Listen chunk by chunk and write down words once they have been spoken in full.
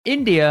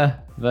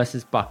India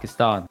versus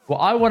Pakistan. What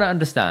I want to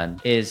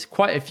understand is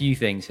quite a few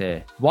things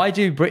here. Why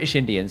do British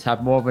Indians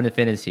have more of an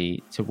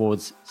affinity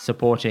towards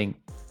supporting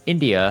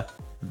India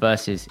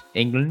versus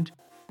England?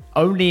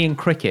 Only in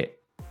cricket,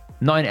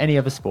 not in any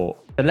other sport.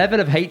 The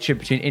level of hatred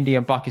between India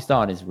and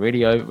Pakistan is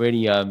really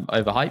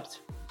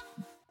overhyped.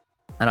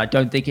 And I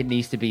don't think it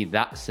needs to be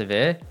that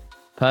severe,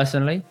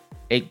 personally.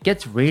 It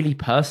gets really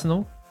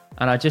personal.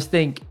 And I just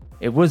think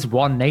it was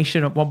one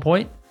nation at one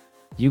point.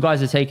 You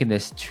guys are taking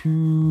this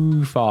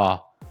too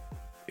far.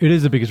 It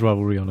is the biggest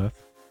rivalry on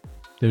earth.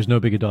 There's no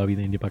bigger derby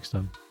than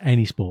India-Pakistan.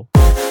 Any sport.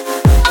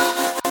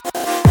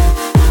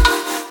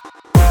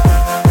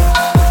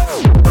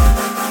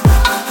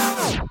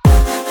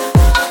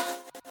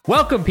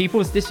 Welcome,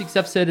 people, to this week's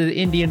episode of the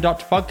Indian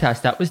Doctor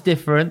Podcast. That was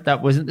different.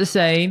 That wasn't the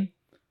same.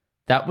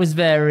 That was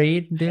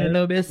varied. Did a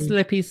little bit of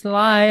slippy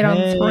slide on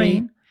the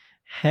screen.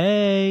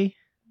 Hey.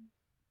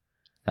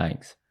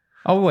 Thanks.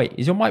 Oh, wait.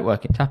 Is your mic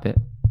working? Tap it.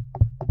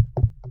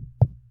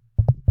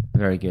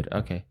 Very good.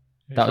 Okay.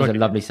 That was a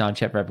lovely sound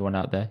check for everyone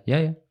out there.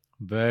 Yeah.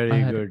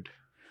 Very good.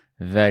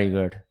 Very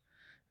good.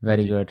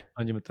 Very good.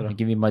 Anji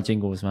Give me my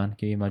jingles, man.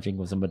 Give me my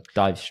jingles. I'm going to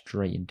dive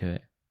straight into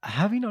it.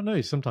 Have you not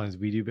noticed sometimes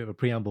we do a bit of a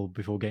preamble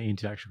before getting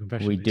into actual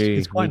confession? We do.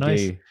 It's quite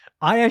nice. Do.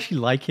 I actually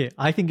like it.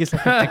 I think it's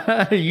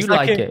like you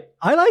like it.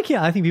 I like it.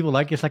 I think people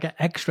like it. It's like an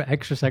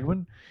extra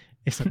segment.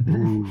 It's like,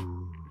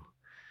 ooh,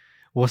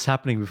 what's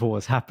happening before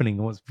what's happening,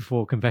 what's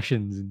before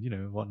confessions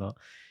and whatnot.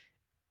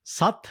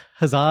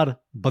 7,000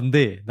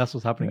 bande. That's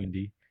what's happening,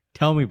 Indy.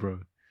 Tell me, bro.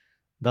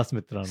 That's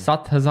Mitrano.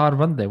 7,000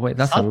 bande. Wait,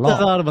 that's a lot.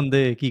 7,000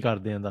 bande ki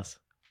karde hain, that's.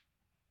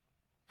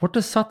 What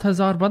does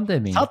 7,000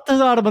 bande mean?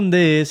 7,000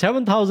 bande,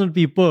 7,000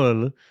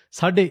 people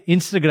ਸਾਡੇ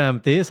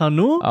Instagram ਤੇ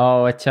ਸਾਨੂੰ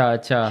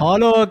ਅੱਛਾ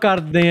follow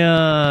ਕਰਦੇ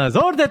ਆ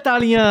ਜ਼ੋਰ ਦੇ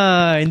ਤਾਲੀਆਂ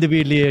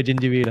ਇੰਦਵੀਰ ਲਈ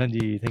ਜਿੰਜਵੀਰ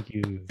ਹਾਂਜੀ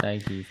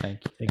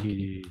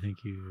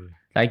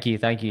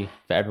thank you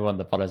for everyone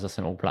that follows us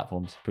on all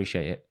platforms.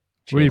 Appreciate it.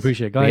 Cheers. Really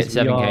appreciate it, guys. We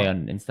hit 7K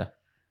on Insta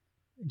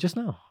just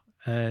now,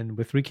 and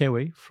we're 3K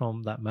away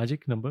from that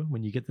magic number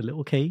when you get the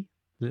little K,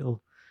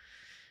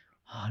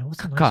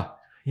 what's that nice?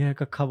 Yeah,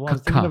 kakka.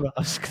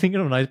 I was thinking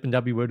of a nice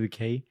Punjabi word with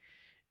K.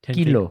 10K,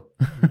 kilo.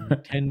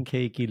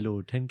 10K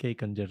kilo, 10K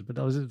kanjar. But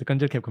that was the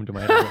kanjar kept coming to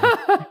my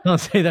head. I'll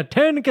say that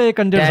 10K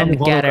kanjar. 10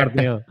 carat.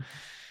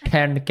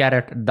 10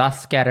 carat. 10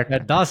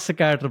 carat. 10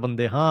 carat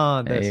bande.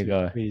 Haan, there you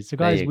go. So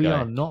guys, we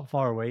are not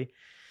far away.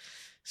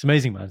 It's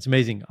amazing, man. It's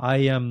amazing.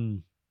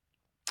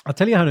 I'll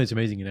tell you how I know it's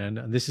amazing,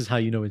 and this is how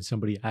you know when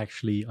somebody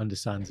actually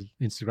understands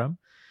Instagram.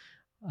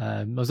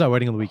 I was at a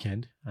wedding on the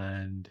weekend,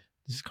 and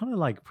this is kind of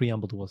like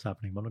preamble to what's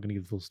happening, but I'm not going to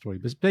give the full story.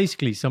 But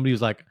basically, somebody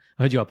was like,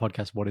 I heard you on a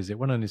podcast. What is it?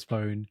 Went on his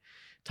phone,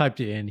 typed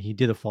it in. He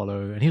did a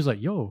follow, and he was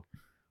like, yo,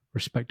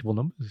 respectable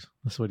numbers.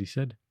 That's what he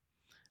said.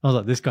 I was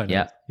like, this guy knows.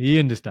 Yeah. He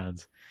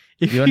understands.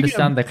 If you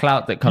understand the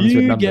clout that comes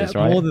with numbers,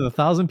 right? More than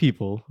 1,000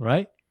 people,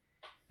 right?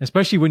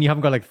 Especially when you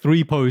haven't got like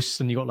 3 posts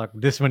and you got like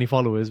this many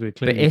followers.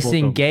 But it's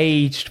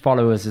engaged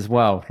followers as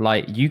well.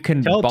 Like you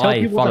can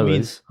buy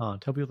followers. Tell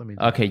people what that means.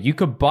 Okay, you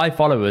could buy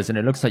followers and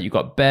it looks like you've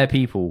got bare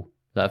people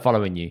that are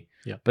following you.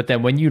 Yeah. But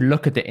then when you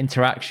look at the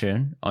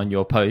interaction on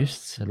your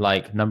posts,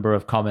 like number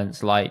of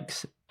comments,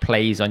 likes,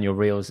 plays on your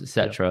reels,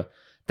 etc.,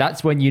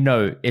 that's when you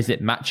know, is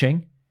it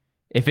matching?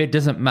 If it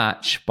doesn't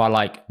match by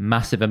like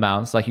massive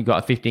amounts, like you've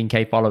got a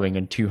 15K following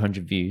and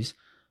 200 views,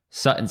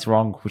 something's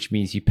wrong, which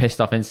means you pissed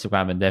off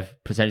Instagram and they've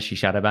potentially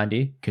shadow banned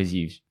you because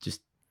you've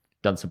just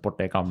done some what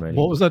they can really.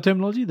 What was that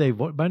terminology? They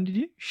what banned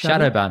you?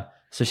 Shadow ban.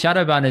 So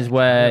shadow ban is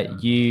where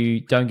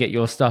you don't get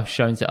your stuff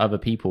shown to other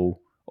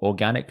people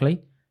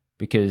organically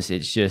because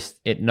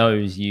it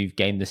knows you've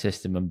gamed the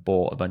system and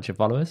bought a bunch of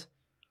followers.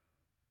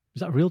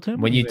 Is that a real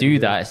term? When you do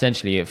that,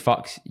 essentially it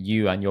fucks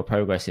you and your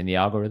progress in the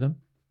algorithm.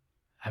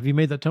 Have you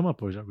made that term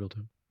up or is that a real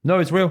term? No,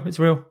 it's real. It's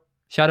real.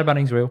 Shadow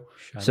banning's real.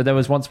 So there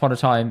was once upon a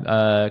time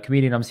a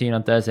comedian I'm seeing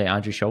on Thursday,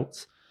 Andrew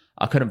Schultz.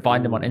 I couldn't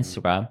find him on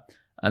Instagram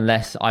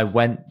unless I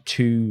went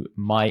to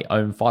my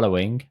own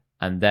following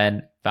and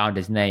then found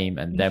his name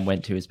and then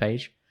went to his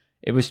page.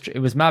 It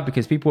was mad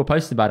because people were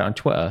posting about it on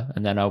Twitter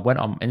and then I went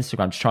on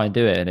Instagram to try and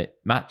do it and it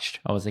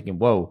matched. I was thinking,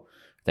 whoa,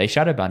 they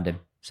shadow banned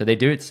him. So they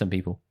do it to some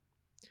people.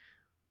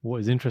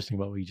 What is interesting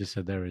about what you just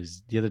said there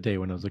is the other day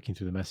when I was looking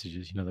through the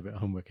messages, the bit of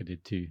homework I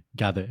did to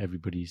gather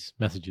everybody's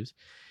messages.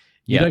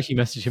 You'd actually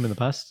messaged him in the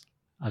past?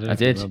 I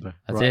did. Remember.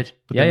 I right. did.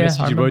 But the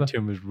message you wrote to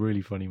him was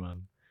really funny,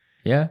 man.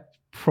 Yeah.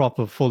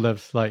 Proper full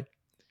depth. Like,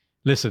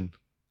 listen,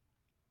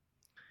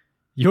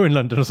 you're in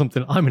London or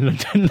something. I'm in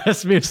London.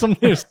 Let's be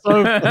something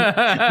so funny.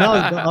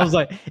 I was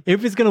like,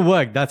 if it's going to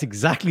work, that's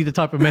exactly the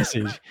type of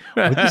message.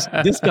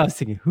 This guy's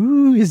thinking,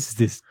 who is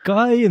this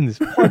guy in this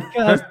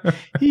podcast?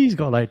 He's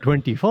got like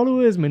 20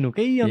 followers.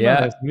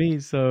 That's me.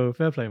 So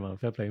fair play, man.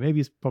 Fair play. Maybe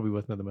it's probably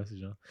worth another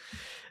message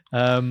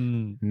now.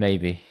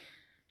 Maybe.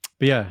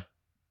 But yeah,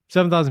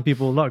 7,000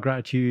 people, a lot of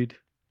gratitude.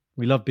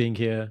 We love being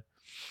here.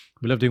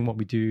 We love doing what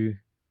we do.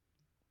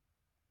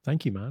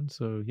 Thank you, man.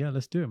 So yeah,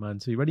 let's do it, man.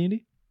 So you ready,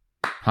 Indy?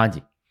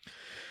 Hanji.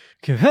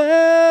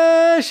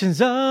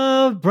 Confessions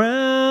of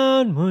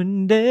Brown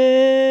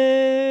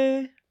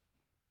Monday.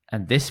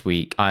 And this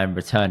week, I am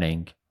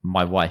returning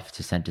my wife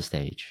to center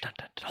stage.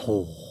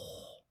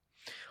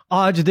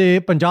 ਅੱਜ ਦੇ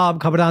ਪੰਜਾਬ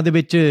ਖਬਰਾਂ ਦੇ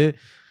ਵਿੱਚ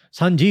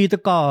Sanjeet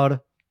Kaur.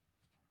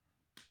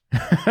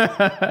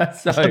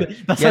 So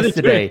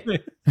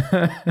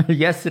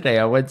yesterday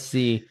I went to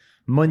see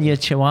Munya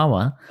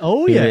Chihuahua,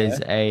 who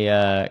is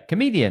a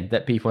comedian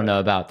that people know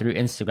about through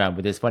Instagram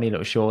with his funny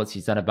little shorts.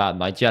 He's done about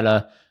Nigella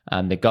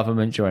and the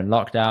government during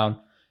lockdown.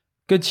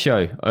 Good show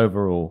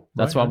overall.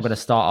 That's what I'm going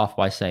to start off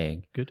by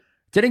saying. Good.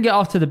 Didn't get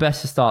off to the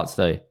best of starts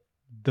though.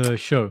 The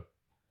show.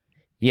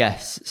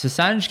 Yes. So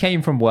Sanj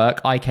came from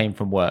work. I came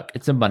from work.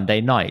 It's a Monday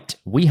night.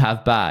 We have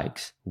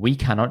bags. We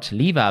cannot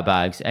leave our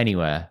bags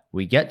anywhere.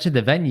 We get to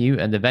the venue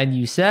and the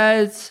venue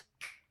says,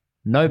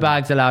 no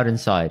bags allowed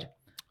inside.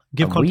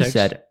 Give and context. We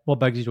said, what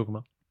bags are you talking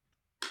about?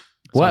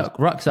 Work,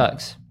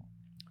 rucksacks.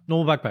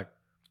 Normal backpack.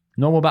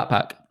 Normal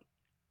backpack.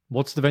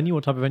 What's the venue?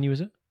 What type of venue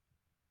is it?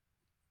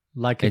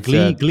 Like a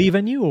Glee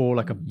venue or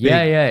like a big...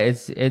 Yeah.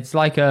 It's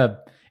like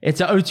it's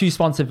an O2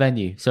 sponsored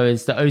venue. So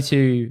it's the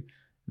O2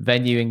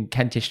 venue in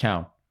Kentish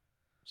Town.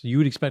 So you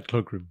would expect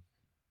cloakroom.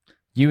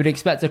 You would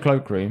expect a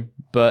cloakroom,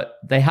 but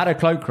they had a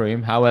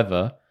cloakroom.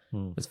 However,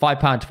 it's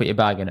 £5 to put your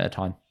bag in at a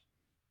time.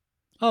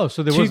 Oh,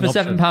 so there was an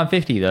option.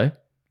 £7.50 though.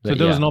 So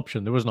there was an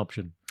option. There was an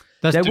option.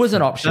 There was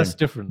an option. That's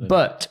different. Then.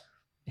 But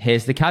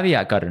here's the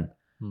caveat, Gordon.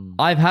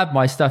 I've had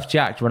my stuff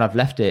jacked when I've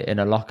left it in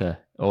a locker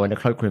or in a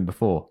cloakroom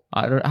before.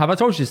 Have I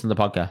told you this on the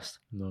podcast?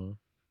 No.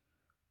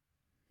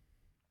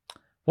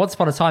 Once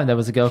upon a time, there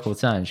was a girl called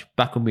Sanj,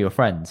 back when we were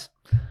friends.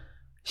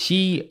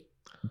 She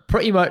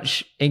pretty much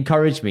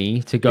encouraged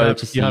me to go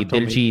to see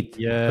Diljit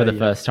for the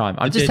first time.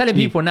 I'm just telling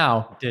people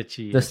now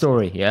the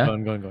story, yeah?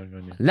 Go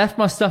on. Yeah. Left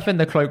my stuff in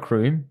the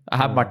cloakroom. I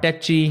had my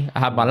dechi, I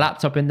had my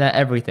laptop in there,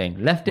 everything.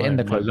 Left it in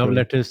the cloakroom. Love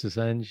letters to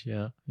Sanj,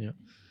 yeah.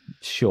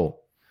 Sure.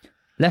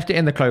 Left it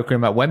in the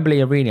cloakroom at Wembley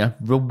Arena.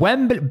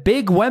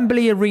 Big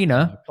Wembley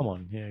Arena. Come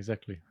on, yeah,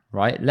 exactly.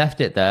 Right, left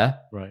it there.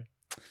 Right.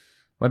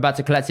 Went back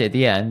to collect it at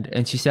the end,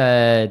 and she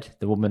said,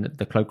 the woman at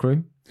the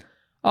cloakroom,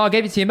 "Oh, I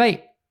gave it to your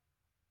mate."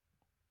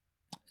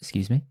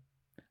 Excuse me.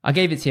 I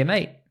gave it to your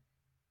mate.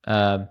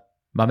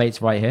 My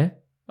mate's right here.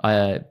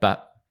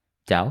 But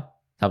Dal,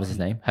 that was his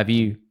name. Have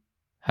you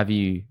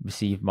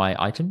received my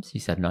items? He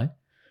said no.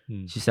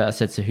 She said, I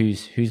said, so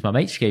who's my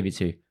mate she gave it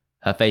to?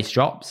 Her face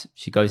drops.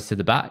 She goes to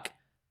the back.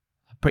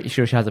 I'm pretty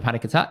sure she has a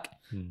panic attack.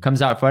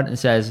 Comes out front and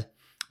says,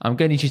 I'm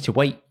going to need you to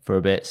wait for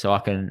a bit so I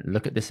can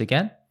look at this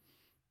again.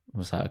 I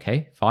was like,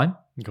 okay, fine.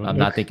 I'm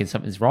now thinking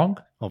something's wrong.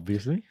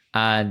 Obviously.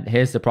 And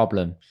here's the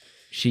problem.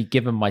 She'd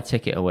given my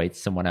ticket away to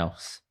someone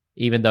else,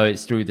 even though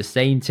it's through the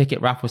same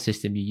ticket raffle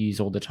system you use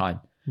all the time.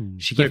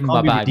 She gave me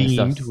my bag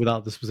and stuff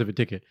without the specific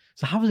ticket.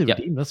 So how was it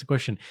redeemed? That's the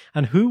question.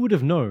 And who would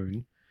have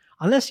known,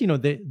 unless,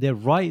 they're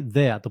right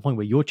there at the point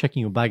where you're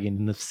checking your bag in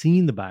and have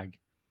seen the bag.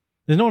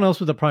 There's no one else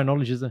with the prior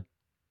knowledge, is there?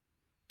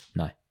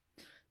 No.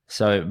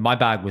 So my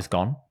bag was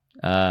gone.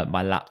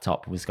 My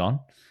laptop was gone.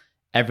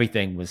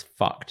 Everything was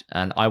fucked.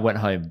 And I went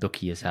home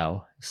ducky as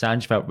hell.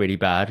 Sanj felt really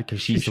bad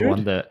because she's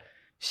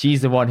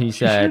the one who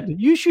said,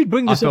 you should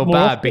bring this up more I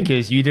feel bad often.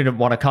 because you didn't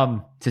want to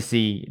come to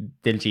see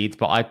Diljit,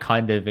 but I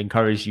kind of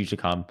encouraged you to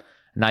come.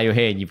 Now you're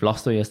here and you've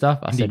lost all your stuff.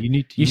 I said,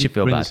 you should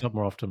feel bring bad. This up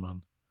more often,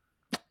 man.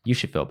 You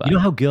should feel bad. You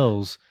know how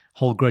girls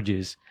hold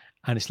grudges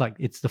and it's like,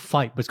 it's the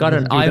fight. But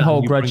I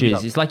hold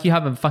grudges. It's like you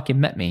haven't fucking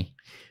met me.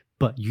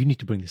 But you need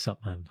to bring this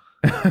up, man.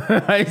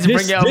 I need to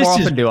bring it up more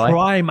often, do I?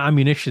 Prime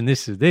ammunition.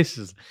 This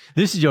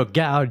is your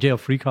get out of jail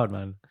free card,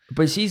 man.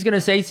 But she's gonna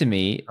say to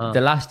me,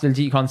 the last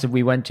Diljit concert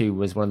we went to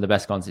was one of the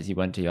best concerts he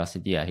went to. I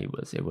said, yeah, it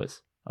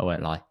was. I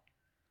won't lie.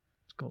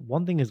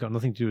 One thing has got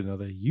nothing to do with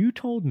another. You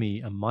told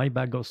me, and my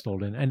bag got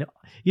stolen. And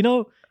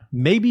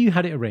maybe you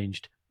had it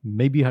arranged.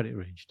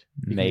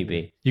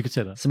 Maybe. You could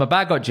say that. So my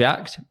bag got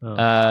jacked,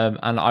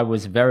 and I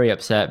was very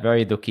upset,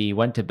 very ducky.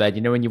 Went to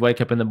bed. When you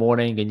wake up in the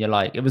morning and you're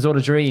like, it was all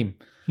a dream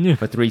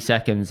for 3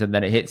 seconds, and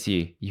then it hits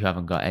you. You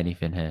haven't got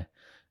anything here.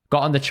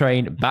 Got on the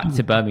train back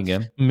to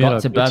Birmingham.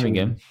 Got to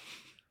Birmingham.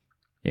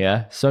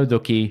 Yeah, so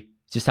ducky.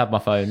 Just had my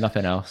phone,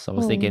 nothing else. I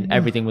was thinking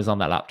everything was on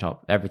that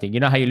laptop. Everything. You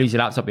know how you lose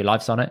your laptop, your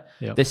life's on it?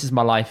 Yep. This is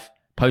my life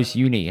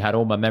post-uni. Had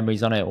all my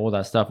memories on it, all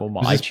that stuff, all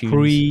my iTunes.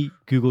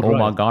 Pre-Google Drive? All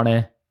my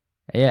Ghana.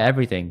 Yeah,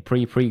 everything.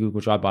 Pre-Google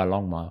Drive by a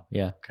long mile.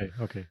 Yeah.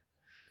 Okay.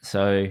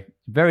 So,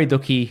 very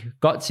ducky.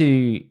 Got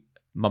to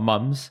my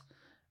mum's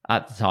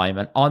at the time.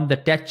 And on the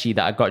dechi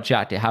that I got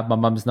jacked, it had my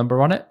mum's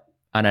number on it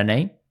and her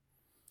name.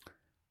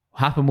 What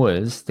happened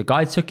was the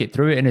guy took it,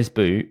 threw it in his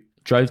boot,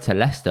 drove to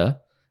Leicester,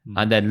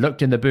 and then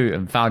looked in the boot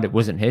and found it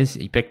wasn't his.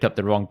 He picked up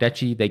the wrong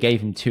dechi. They gave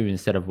him 2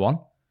 instead of 1,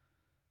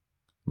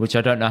 which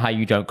I don't know how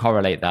you don't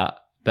correlate that.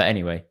 But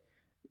anyway,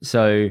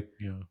 so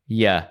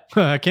yeah.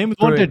 I came with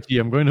 1 dechi.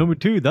 I'm going home with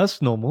 2.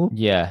 That's normal.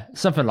 Yeah,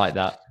 something like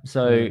that.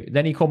 So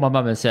then he called my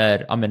mum and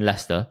said, I'm in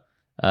Leicester.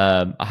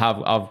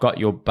 I've got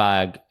your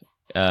bag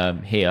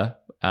here,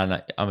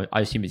 and I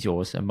assume it's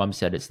yours. And mum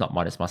said, it's not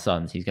mine, it's my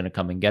son's. He's going to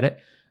come and get it.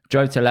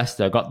 Drove to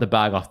Leicester, got the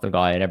bag off the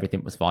guy, and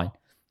everything was fine.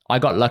 I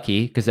got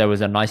lucky because there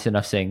was a nice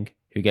enough Singh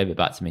who gave it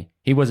back to me.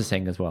 He was a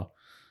Singh as well.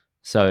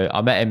 So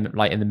I met him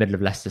like in the middle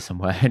of Leicester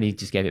somewhere, and he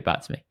just gave it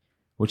back to me,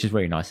 which is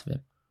really nice of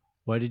him.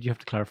 Why did you have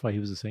to clarify he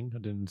was a Singh? I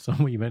didn't understand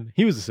what you meant.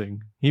 He was a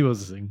Singh. He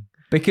was a Singh.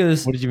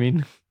 Because What did you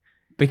mean?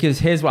 Because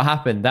here's what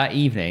happened that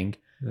evening.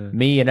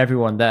 Me and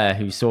everyone there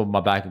who saw my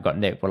bag and got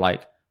nicked were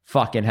like,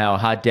 "Fucking hell!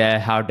 How dare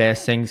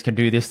Singhs can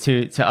do this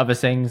to other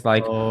Singhs?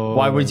 Like,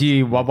 why would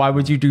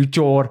you do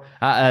jor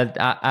at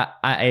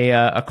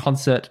a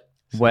concert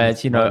where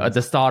it's, at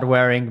the star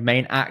wearing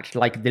main act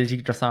like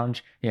Diljit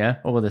Dosanjh,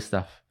 all this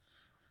stuff?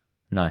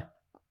 No."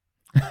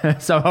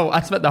 So I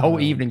spent the whole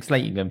evening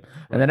slating him,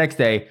 and the next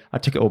day I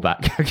took it all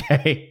back.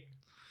 Okay.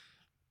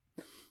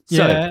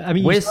 So Yeah, I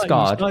mean, we're you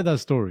scarred. started that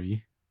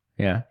story.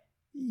 Yeah.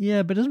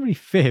 Yeah, but it doesn't really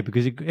fit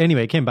because it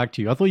came back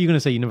to you. I thought you were going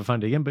to say you never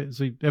found it again, but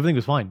so everything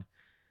was fine.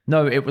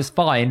 No, it was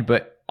fine,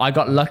 but I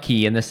got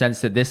lucky in the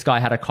sense that this guy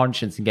had a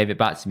conscience and gave it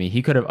back to me.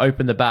 He could have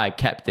opened the bag,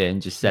 kept it,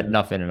 and just said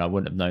nothing, and I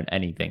wouldn't have known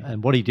anything.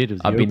 And what he did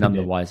was I'd be none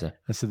the wiser.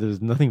 I said,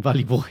 "There's nothing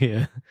valuable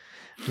here.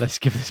 Let's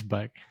give this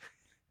back."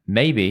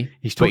 Maybe.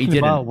 He's talking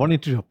about wanting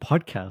to do a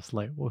podcast.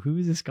 Like, well, who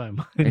is this guy?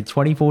 In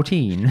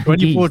 2014.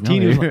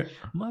 2014, he was like,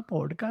 my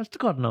podcast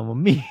got none of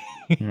me.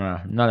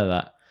 None of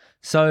that.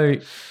 So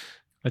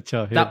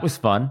that was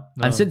fun.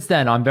 No. And since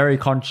then, I'm very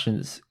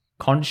conscious.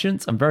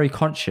 I'm very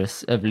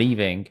conscious of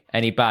leaving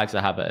any bags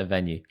I have at a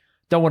venue.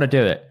 Don't want to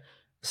do it.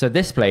 So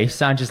this place,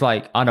 Sandra's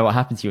like, I know what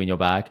happened to you in your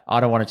bag. I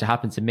don't want it to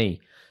happen to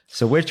me.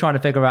 So we're trying to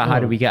figure out how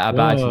do we get our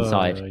bags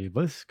inside.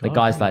 The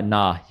guy's like,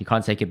 nah, you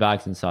can't take your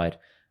bags inside.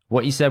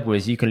 What he said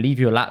was you can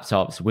leave your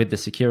laptops with the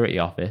security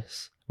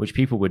office, which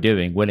people were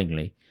doing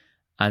willingly,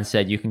 and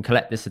said you can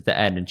collect this at the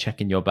end and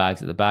check in your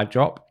bags at the bag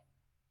drop.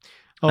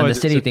 And the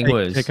silly thing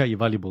was... Take out your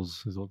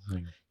valuables is what the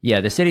thing. Yeah,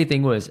 the silly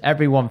thing was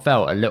everyone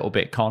felt a little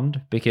bit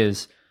conned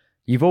because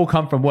you've all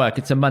come from work.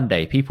 It's a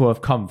Monday. People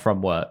have come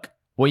from work.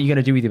 What are you going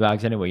to do with your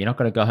bags anyway? You're not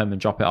going to go home and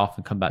drop it off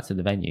and come back to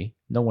the venue.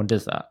 No one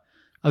does that.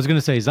 I was going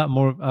to say, is that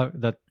more...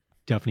 that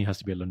definitely has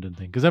to be a London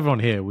thing because everyone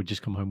here would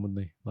just come home, wouldn't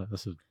they? Like,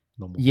 that's a...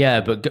 Yeah,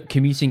 but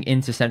commuting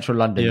into central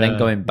London, then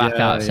going back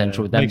out of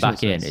central, then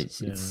back in,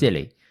 it's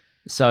silly.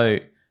 So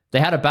they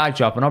had a bag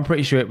drop, and I'm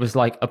pretty sure it was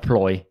like a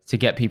ploy to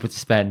get people to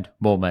spend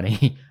more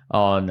money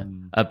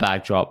on a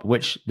bag drop,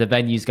 which the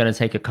venue's going to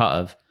take a cut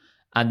of.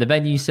 And the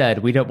venue said,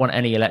 we don't want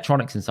any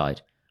electronics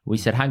inside. We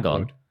said, hang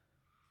on.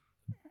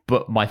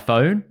 But my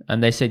phone?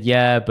 And they said,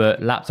 yeah,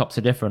 but laptops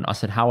are different. I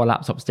said, how are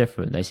laptops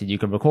different? They said, you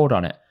can record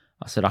on it.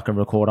 I said, I can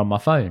record on my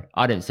phone.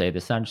 I didn't say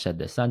this. Sanj said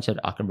this. Sanj said,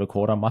 I can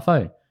record on my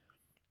phone.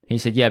 He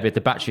said, yeah, but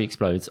the battery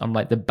explodes. I'm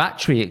like, the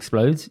battery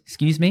explodes?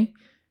 Excuse me?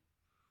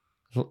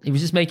 He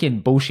was just making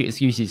bullshit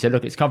excuses. He said,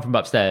 look, it's come from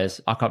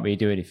upstairs. I can't really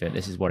do anything.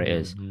 This is what it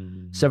is.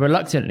 So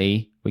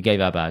reluctantly, we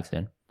gave our bags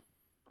in.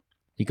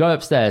 You go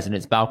upstairs and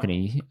it's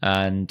balcony.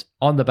 And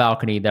on the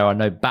balcony, there are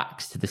no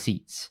backs to the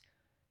seats.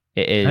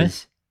 It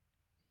is,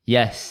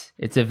 yes,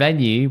 it's a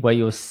venue where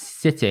you're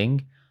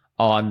sitting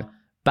on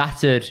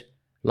battered,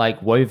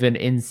 like woven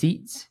in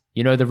seats.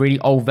 You know, the really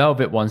old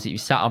velvet ones that you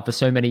sat on for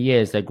so many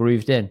years, they're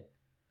grooved in.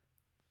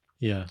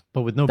 Yeah,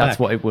 but with no back. That's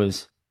what it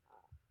was.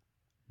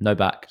 No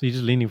back. So you're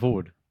just leaning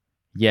forward?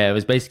 Yeah, it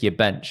was basically a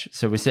bench.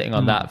 So we're sitting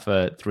on that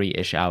for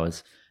 3-ish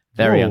hours.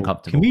 Very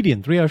uncomfortable.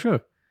 Comedian, 3-hour show?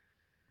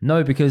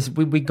 No, because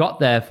we got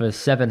there for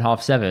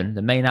 7:30.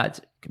 The main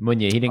act,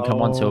 Munya, he didn't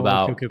come on till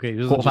about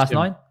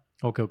 9:15.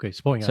 Okay.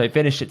 Sporting so it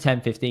finished at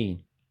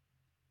 10:15.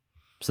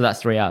 So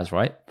that's 3 hours,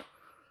 right?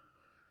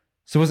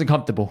 So it wasn't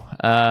comfortable.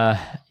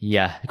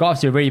 Yeah, it got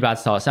off to a really bad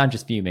start.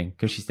 Sandra's fuming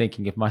because she's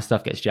thinking if my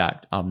stuff gets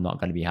jacked, I'm not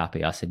going to be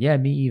happy. I said, yeah,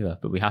 me either.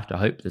 But we have to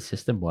hope the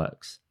system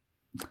works.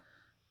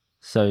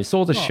 So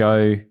saw the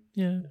show.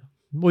 Yeah.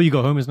 Well, you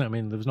got home, isn't it? I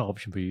mean, there was no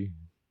option for you.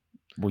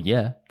 Well,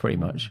 yeah, pretty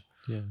much.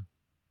 Yeah.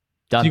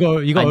 Done. So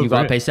you got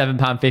to pay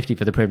 £7.50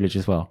 for the privilege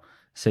as well.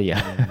 So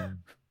yeah.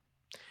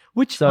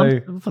 Which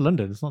for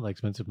London, it's not that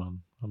expensive, man.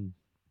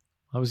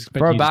 I was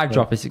expecting for a bag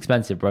drop, it's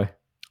expensive, bro.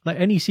 Like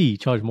NEC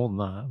charged more than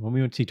that. When we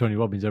went to see Tony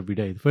Robbins every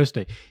day, the first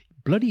day,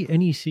 bloody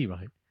NEC,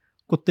 right?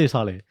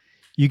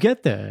 You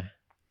get there,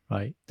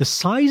 right? The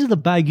size of the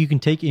bag you can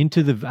take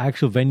into the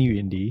actual venue,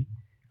 Indy,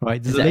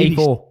 right? There's an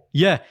A4.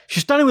 Yeah,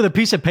 she's standing with a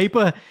piece of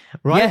paper,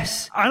 right?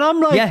 Yes. And I'm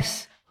like,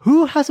 yes.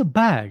 Who has a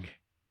bag?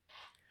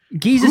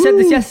 Geezer said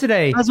this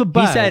yesterday. Has a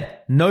bag? He said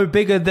no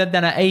bigger than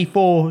an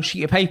A4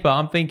 sheet of paper.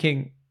 I'm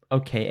thinking,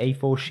 okay,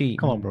 A4 sheet.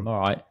 Come on, bro. All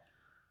right.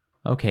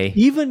 Okay.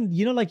 Even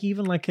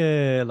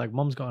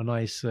mom's got a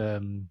nice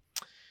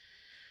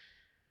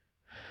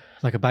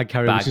like a bag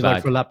carrier, which is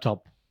like for a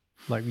laptop.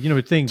 Like, you know,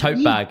 a thing.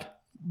 Tote bag.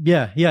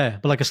 Yeah,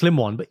 but like a slim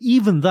one. But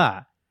even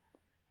that,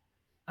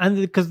 and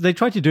because they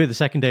tried to do it the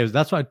second day,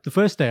 that's why the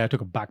first day I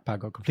took a backpack,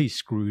 got completely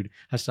screwed,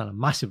 had to stand a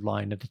massive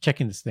line, had to check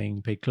in this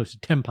thing, paid close to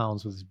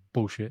 £10 for this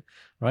bullshit,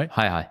 right?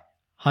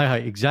 Hi,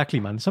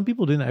 exactly, man. Some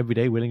people doing that every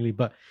day willingly,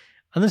 but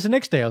and then the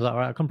next day I was like, all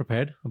right, I come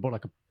prepared. I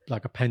bought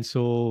like a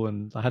pencil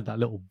and I had that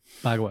little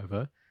bag or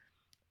whatever.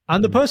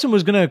 And the person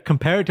was gonna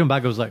compare it to a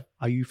bag. I was like,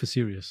 are you for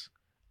serious?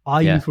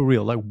 Are you for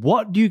real? Like,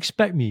 what do you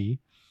expect me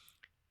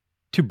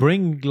to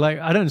bring, like,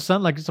 I don't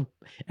understand, like, it's a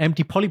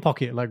empty Polly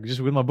Pocket, like, just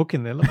with my book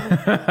in there. Look.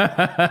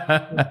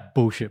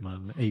 Bullshit,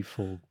 man.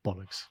 A4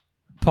 bollocks.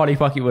 Polly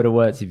Pocket would have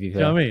worked if you Do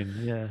you know what I mean?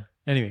 Yeah.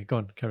 Anyway, go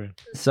on, carry on.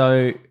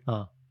 So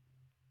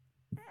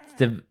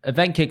the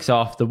event kicks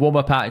off. The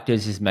warm-up act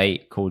is his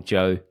mate called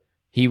Joe.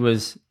 He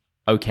was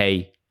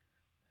okay.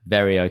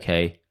 Very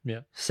okay. Yeah.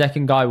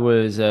 Second guy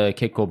was a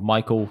kid called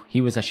Michael. He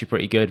was actually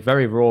pretty good.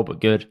 Very raw, but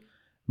good.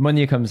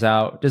 Munya comes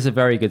out, does a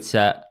very good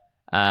set.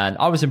 And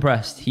I was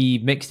impressed. He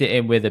mixed it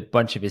in with a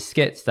bunch of his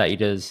skits that he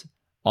does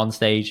on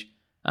stage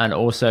and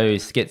also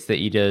skits that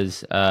he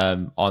does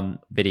on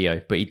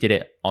video, but he did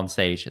it on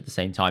stage at the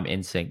same time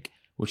in sync,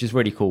 which is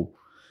really cool.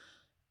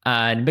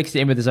 And mixed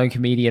it in with his own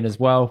comedian as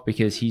well,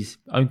 because he's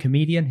own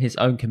comedian, his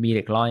own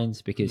comedic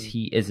lines, because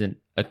he isn't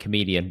a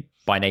comedian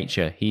by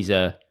nature. He's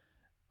a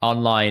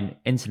online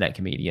internet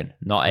comedian,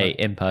 not a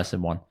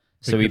in-person one.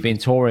 So we've been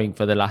touring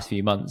for the last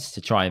few months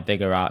to try and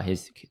figure out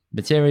his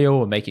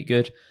material and make it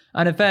good.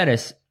 And in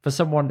fairness, for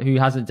someone who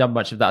hasn't done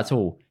much of that at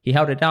all, he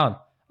held it down.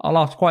 I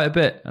laughed quite a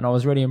bit and I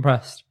was really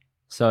impressed.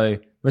 So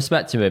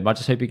respect to him. I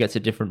just hope he gets a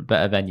different,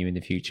 better venue in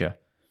the future.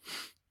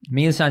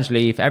 Me and Sanj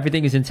leave.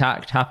 Everything is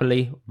intact,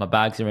 happily. My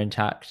bags are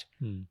intact.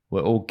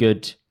 We're all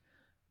good.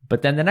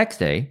 But then the next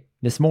day,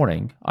 this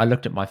morning, I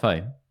looked at my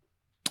phone.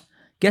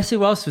 Guess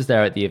who else was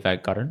there at the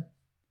event, Gordon?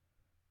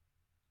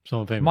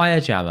 Someone famous.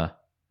 Maya Jama,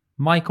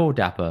 Michael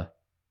Dapper,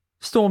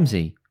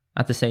 Stormzy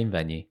at the same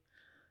venue.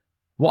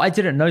 What I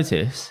didn't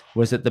notice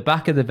was at the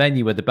back of the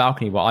venue where the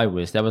balcony where I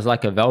was, there was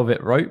like a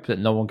velvet rope that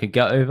no one could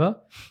get over.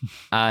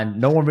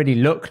 And no one really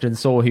looked and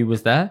saw who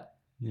was there.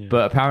 Yeah.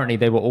 But apparently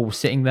they were all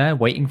sitting there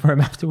waiting for him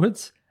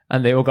afterwards.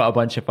 And they all got a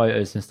bunch of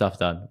photos and stuff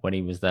done when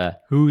he was there.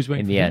 Who was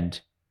waiting in the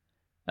end?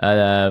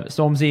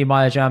 Stormzy,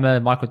 Maya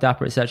Jama, Michael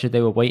Dapper, etc.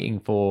 They were waiting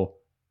for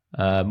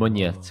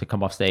Munya to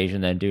come off stage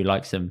and then do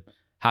like some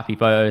happy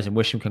photos and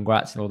wish him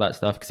congrats and all that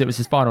stuff. Because it was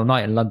his final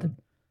night in London.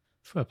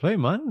 Fair play,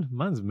 man.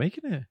 Man's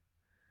making it.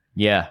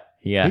 Yeah,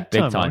 big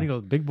time. You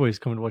got big boys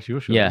coming to watch your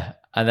show. Yeah,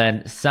 and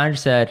then Sanj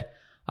said,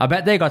 I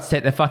bet they got to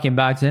take their fucking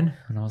bags in.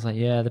 And I was like,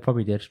 yeah, they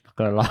probably did.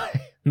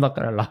 Not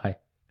gonna lie.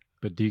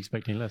 But do you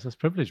expect any less? That's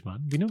privilege,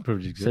 man. We know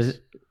privilege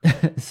exists.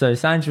 So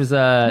Sanj was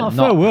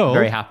not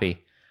very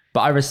happy. But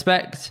I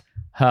respect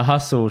her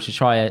hustle to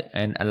try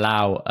and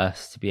allow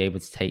us to be able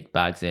to take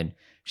bags in.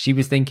 She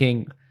was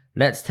thinking,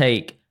 let's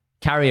take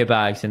carrier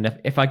bags. And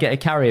if I get a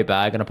carrier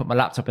bag and I put my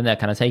laptop in there,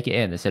 can I take it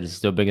in? They said it's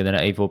still bigger than an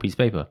A4 piece of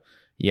paper.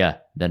 Yeah,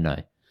 then no.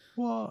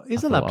 Well,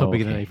 is a laptop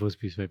bigger than an A4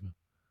 piece of paper?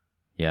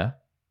 Yeah.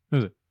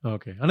 Is it? Oh,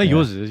 okay. I know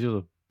yours is.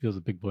 Yours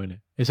a big boy in it.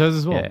 It's hers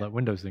as well, that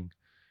Windows thing.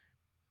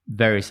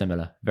 Very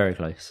similar. Very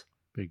close.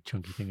 Big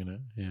chunky thing in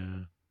it.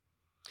 Yeah.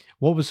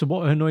 What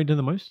annoyed her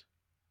the most?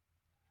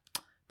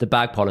 The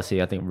bag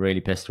policy, I think,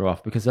 really pissed her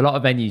off because a lot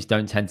of venues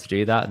don't tend to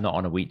do that, not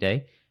on a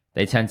weekday.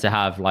 They tend to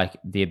have like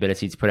the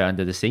ability to put it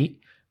under the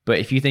seat. But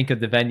if you think of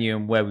the venue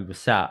and where we were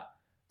sat,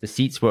 the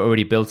seats were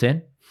already built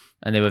in.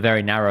 And they were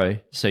very narrow,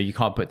 so you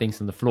can't put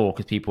things on the floor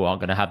because people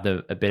aren't going to have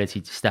the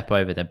ability to step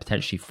over them,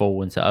 potentially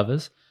fall into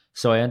others.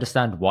 So I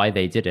understand why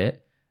they did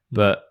it,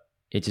 but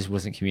it just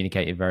wasn't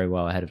communicated very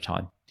well ahead of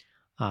time.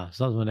 So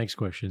that was my next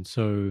question.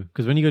 So,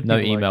 because when you go to no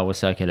email was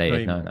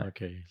circulated, no.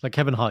 Okay. Like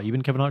Kevin Hart, you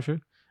been Kevin Hart show?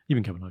 You've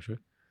been Kevin Hart show?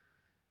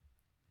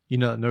 You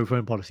know, no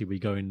phone policy where you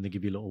go in and they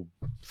give you a little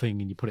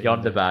thing and you put it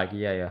in the bag,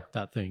 yeah.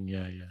 That thing,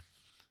 yeah.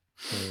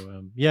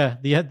 So,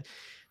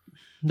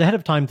 the head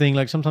of time thing,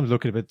 like sometimes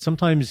look at it,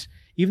 sometimes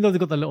even though they've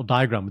got that little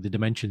diagram with the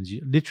dimensions,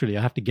 literally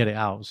I have to get it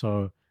out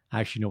so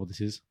I actually know what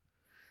this is.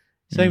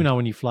 Same now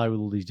when you fly with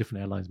all these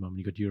different airlines, man, when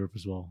you go to Europe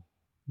as well.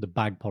 The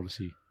bag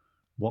policy,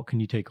 what can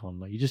you take on?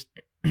 Like you just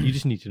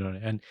need to know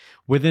it. And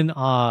within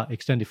our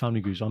extended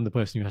family groups, I'm the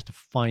person who has to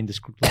find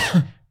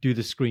do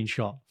the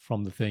screenshot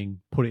from the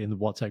thing, put it in the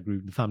WhatsApp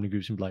group, the family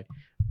groups, and be like,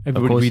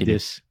 everybody read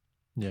this.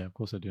 Yeah, of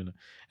course I do.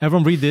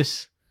 Everyone read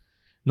this.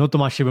 No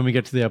tamashi when we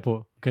get to the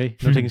airport, okay?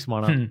 No taking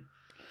smart out.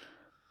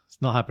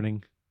 It's not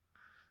happening.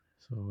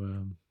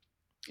 So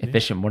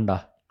efficient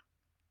wonder.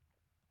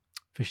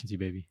 Efficiency,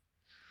 baby.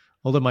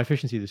 Although my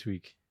efficiency this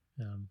week,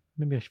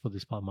 maybe I should put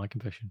this part of my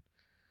confession.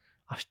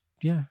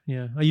 Yeah.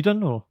 Are you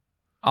done or?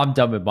 I'm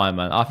done with mine,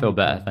 man. I feel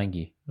better. Thank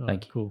you.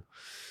 Thank you. Cool.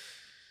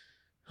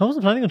 I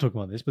wasn't planning on talking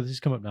about this, but this has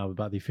come up now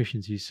about the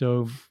efficiency.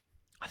 So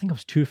I think I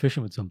was too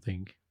efficient with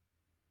something.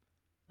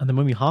 And then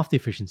when we halved the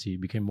efficiency,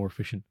 it became more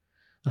efficient.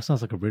 That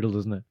sounds like a riddle,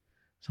 doesn't it?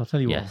 So I'll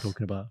tell you what I'm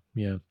talking about.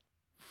 Yeah.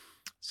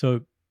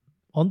 So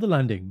on the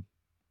landing,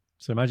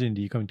 so imagine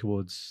you're coming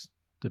towards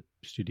the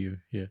studio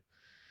here.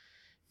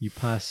 You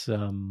pass,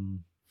 a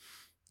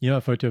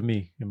photo of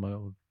me in my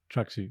old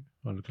tracksuit.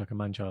 I look like a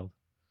man-child.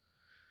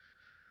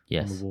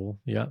 Yes. On the wall.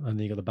 Yeah. And then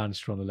you got the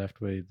banister on the left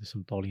where there's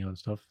some dolly and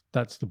stuff.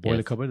 That's the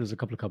boiler cupboard. There's a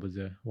couple of cupboards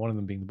there. One of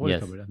them being the boiler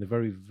cupboard. And they're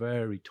very,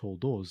 very tall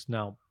doors.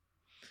 Now,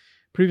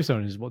 previous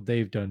owners, what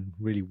they've done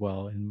really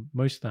well in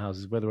most of the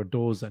houses where there are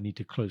doors that need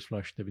to close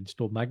flush, they've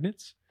installed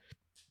magnets.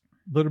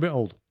 A little bit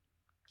old.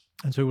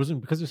 And so it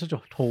wasn't, because it's such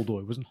a tall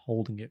door, it wasn't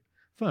holding it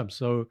firm.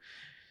 So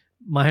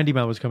my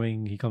handyman was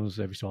coming. He comes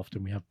every so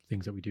often. We have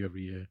things that we do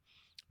every year.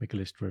 make a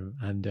list room.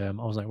 And I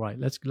was like, right,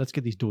 let's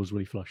get these doors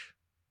really flush,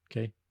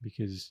 okay?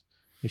 Because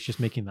it's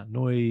just making that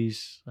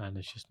noise, and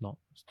it's not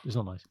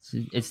nice.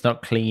 It's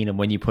not clean, and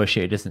when you push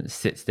it, it doesn't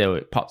sit still.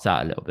 It pops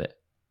out a little bit.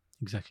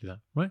 Exactly that,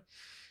 right?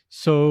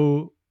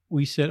 So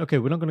we said, okay,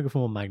 we're not going to go for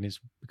more magnets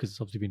because it's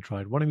obviously been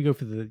tried. Why don't we go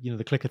for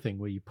the clicker thing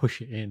where you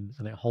push it in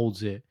and it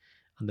holds it,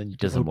 and then you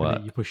doesn't open work.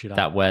 It, you push it out.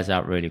 That wears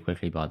out really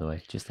quickly, by the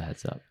way. Just a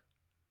heads up.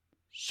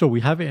 So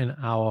we have it in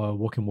our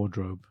walk-in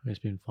wardrobe. It's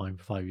been fine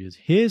for 5 years.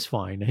 Here's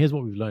fine. And here's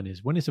what we've learned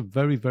is when it's a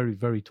very, very,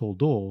 very tall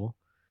door.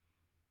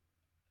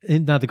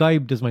 Now the guy who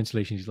does my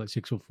installation, he's like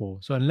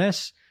 6'4". So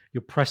unless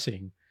you're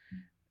pressing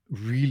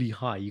really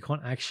high, you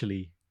can't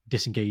actually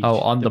disengage. Oh,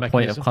 on the point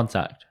mechanism. of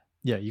contact.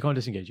 Yeah, you can't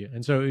disengage it,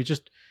 and so it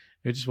just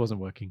wasn't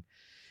working.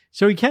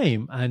 So he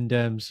came,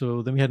 and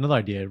so then we had another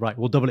idea. Right,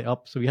 we'll double it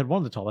up. So we had one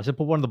on the top. I said,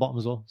 put one on the bottom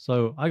as well.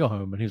 So I got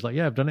home, and he was like,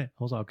 "Yeah, I've done it."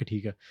 I was like, "Okay,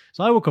 Tiga."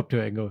 So I woke up to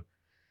it and go,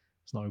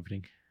 "It's not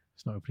opening.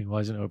 It's not opening. Why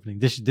isn't it opening?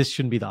 This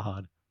shouldn't be that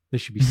hard.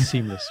 This should be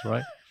seamless,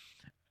 right?"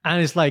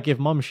 And it's like if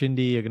Mum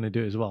Shindy are gonna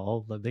do it as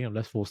well, like they have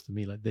less force than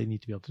me. Like they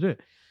need to be able to do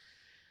it.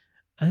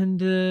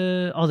 And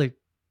I was like,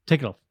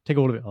 "Take it off. Take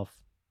all of it off,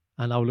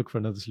 and I'll look for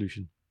another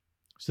solution."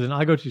 So then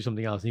I go to do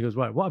something else, and he goes,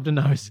 "Right, what I've done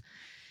now is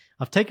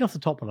I've taken off the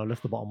top one, I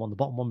left the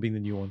bottom one being the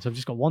new one. So I've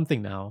just got one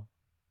thing now,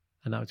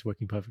 and now it's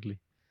working perfectly."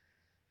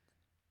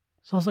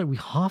 So I was like, we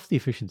halved the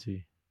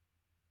efficiency,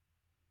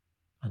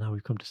 and now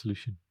we've come to a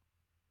solution.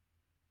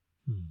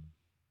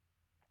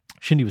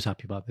 Shindy was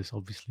happy about this,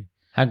 obviously.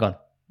 Hang on.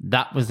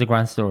 That was the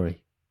grand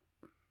story.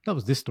 That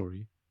was this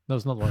story. That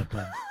was not what I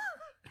planned.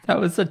 That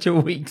was such a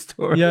weak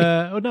story.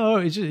 Yeah. Oh, no,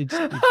 it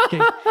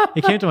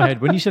came to my head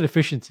when you said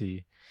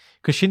efficiency,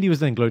 because Shindy was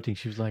then gloating.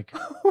 She was like,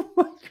 Oh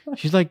my God.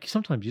 she's like,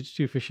 sometimes you're just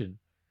too efficient.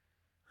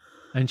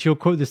 And she'll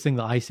quote this thing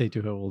that I say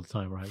to her all the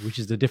time, right? Which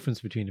is the difference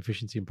between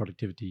efficiency and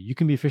productivity. You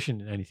can be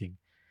efficient in anything.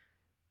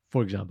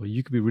 For example,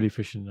 you could be really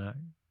efficient at,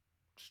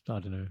 I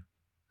don't know,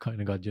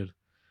 cutting a gajar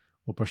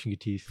or brushing your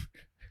teeth.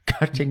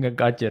 Cutting a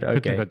gajar,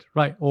 okay.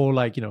 Right. Or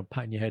like,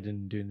 patting your head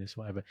and doing this,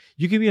 whatever.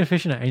 You can be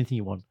efficient at anything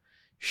you want.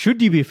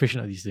 Should you be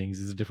efficient at these things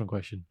is a different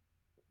question.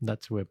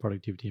 That's where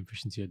productivity and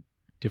efficiency are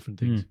different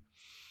things.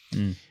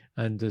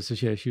 And so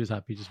she was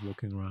happy just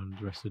walking around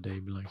the rest of the day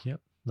and be like,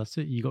 yep, that's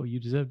it. You got what you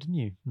deserved, didn't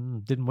you?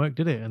 Didn't work,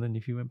 did it? And then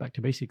if you went back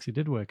to basics, it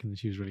did work. And then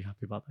she was really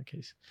happy about that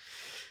case.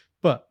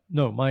 But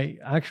no, my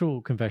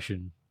actual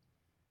confession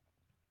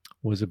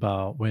was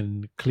about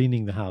when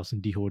cleaning the house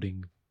and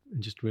dehoarding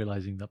and just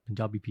realizing that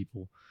Punjabi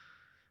people,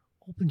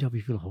 all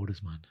Punjabi people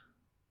hoarders, man.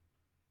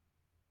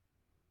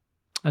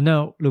 And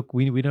now, look,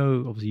 we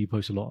know, obviously, you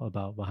post a lot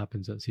about what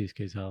happens at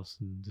CSK's house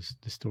and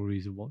the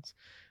stories of what's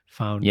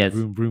found, yes.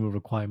 room of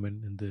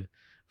requirement, and the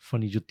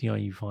funny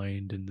juttiyan you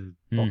find, and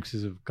the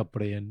boxes of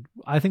kapre. And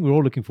I think we're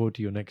all looking forward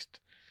to your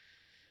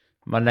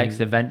my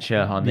next adventure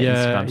on the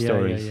Instagram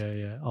stories.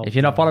 Yeah. Oh, if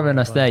you're not following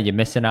us there, you're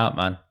missing out,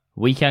 man.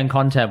 Weekend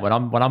content when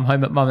I'm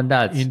home at mum and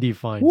dad's. Indie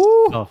finds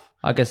stuff.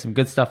 I get some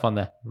good stuff on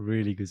there.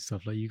 Really good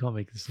stuff. Like you can't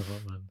make this stuff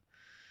up, man.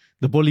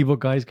 The Bully book,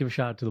 guys, give a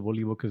shout out to the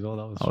Bully book as well.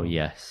 That was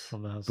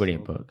from the house.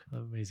 Brilliant book.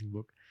 Amazing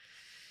book.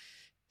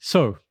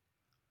 So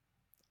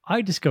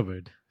I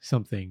discovered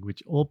something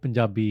which all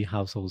Punjabi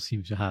households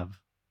seem to have,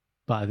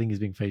 but I think is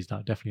being phased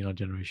out, definitely in our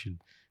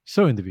generation.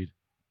 So in the vid,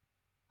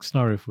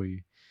 scenario for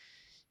you.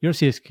 You're at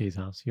CSK's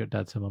house, you're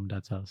at mum and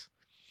dad's house,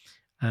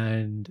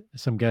 and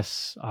some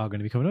guests are going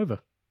to be coming over.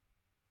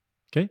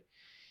 Okay?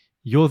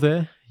 You're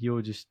there,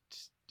 you're just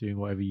doing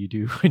whatever you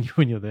do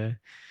when you're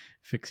there,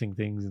 fixing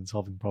things and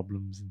solving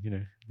problems,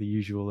 and the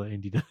usual that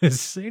Indy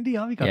does. Indy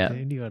got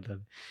that.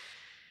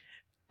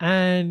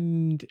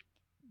 And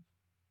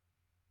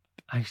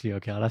actually,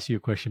 okay, I'll ask you a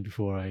question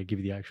before I give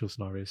you the actual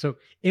scenario. So,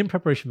 in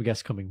preparation for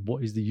guests coming,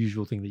 what is the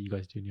usual thing that you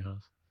guys do in your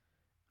house?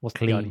 What's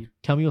clean?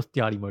 Tell me what's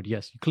tidy mode.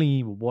 Yes, you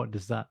clean, but what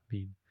does that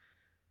mean?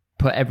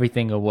 Put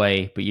everything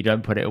away, but you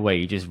don't put it away.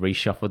 You just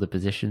reshuffle the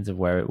positions of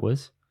where it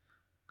was.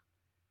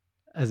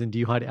 As in, do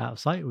you hide it out of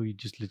sight, or you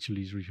just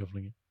literally is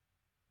reshuffling it?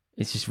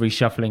 It's just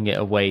reshuffling it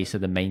away so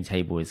the main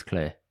table is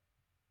clear.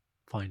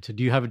 Fine. So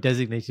do you have a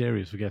designated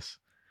areas for guests?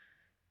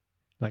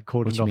 Like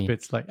cordoned off mean?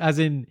 Bits? Like, as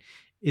in,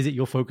 is it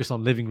your focus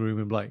on living room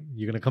and like,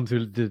 you're going to come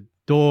through the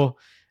door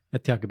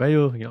at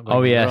Tiakabayo?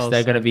 Oh, yes.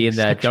 They're going to be in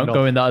there. Don't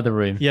go in the other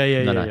room.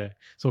 Yeah.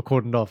 So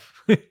cordoned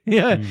off.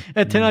 Yeah.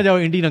 Ithe na jao,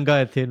 Indi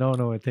nanga ithe. No,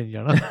 ithe nahi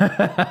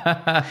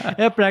jana.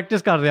 Yeah,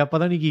 practice kar raha.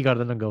 Pata nahi ki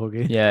karda nanga ho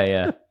gaye.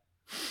 Yeah.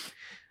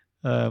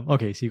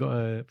 Okay, so you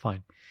got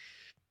fine.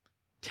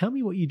 Tell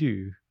me what you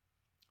do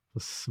for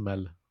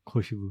smell,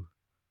 khushu,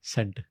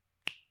 scent.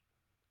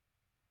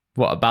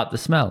 What about the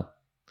smell?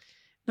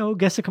 No,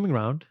 guests are coming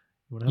around.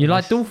 You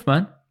like doof,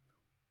 man?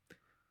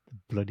 The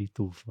bloody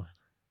doof, man.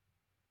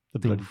 The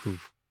bloody doof.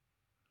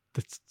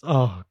 That's,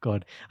 oh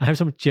God. I have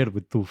some cheer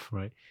with doof,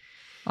 right?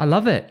 I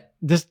love it.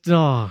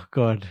 Oh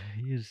God.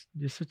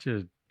 You're such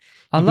a...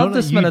 I love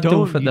the smell of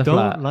doof at the flat.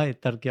 You don't like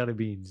tarkiyara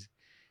beans.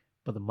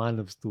 but the man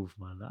loves doof,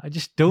 man. I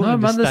just don't No,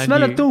 man, understand the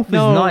smell of you. doof is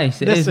No,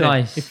 nice. It is listen,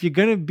 nice. If you're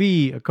gonna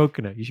be a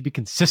coconut, you should be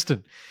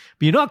consistent.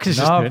 But you're not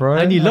consistent, No, bro.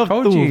 and you love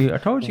doof. I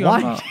told you.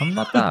 Why? I'm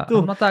not that. Doof.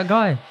 I'm not that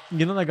guy.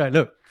 You're not that guy.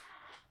 Look,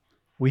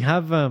 we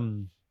have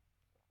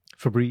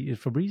Febreze.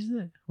 Febreze, is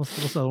it?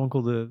 What's the other one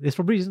called? It's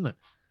Febreze, isn't it?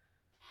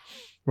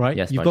 Right.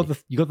 Yes, you got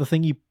the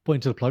thing you put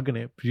into the plug and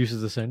it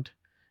produces the scent.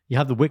 You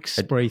have the wick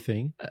spray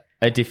thing.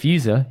 A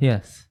diffuser,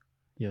 yes.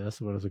 Yeah,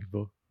 that's what I was looking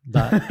for.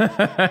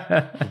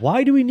 That.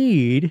 Why do we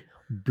need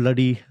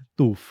bloody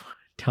doof?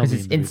 Tell me. Because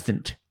it's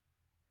instant.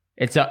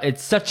 It's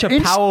such a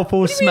What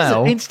powerful do you mean it's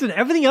smell. instant.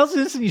 Everything else is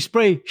instant. You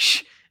spray,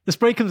 the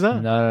spray comes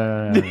out.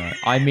 No.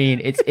 I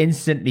mean, it's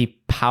instantly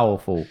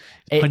powerful.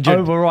 It Pungent.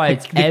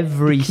 overrides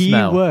every the key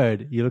smell.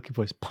 word you're looking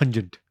for is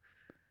pungent.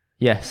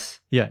 Yes.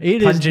 Yeah,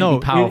 it Pungently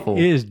is powerful.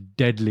 It is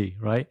deadly,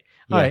 right?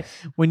 All right.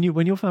 When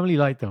your family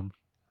like them,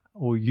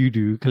 or you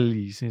do,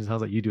 clearly it sounds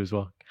like you do as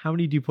well. How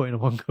many do you put in a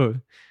one go?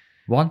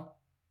 One.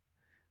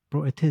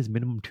 Bro, it is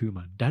minimum 2,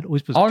 man. Dad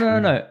always puts Oh, 2.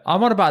 no.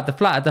 I'm on about the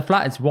flat. At the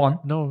flat, it's 1.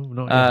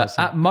 No.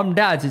 At mum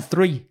dad's, it's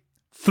 3.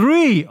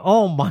 3.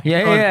 Oh my god.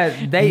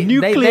 Yeah. They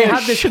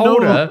have this Chernobyl.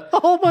 holder.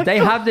 Oh my They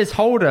god. have this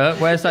holder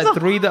where it's like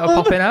 3 that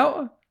are popping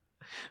out.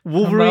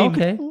 Wolverine.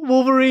 Okay.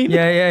 Wolverine.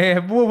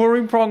 Yeah.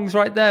 Wolverine prongs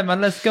right there, man.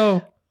 Let's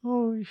go.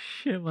 Oh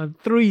shit, man.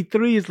 3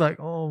 is like,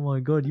 oh my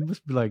god, you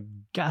must be like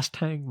gas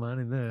tank, man,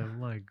 in there.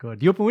 My god.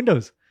 Do you open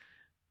windows?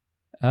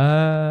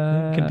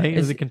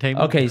 Is it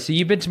containment? Okay, so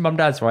you've been to mum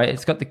dad's, right?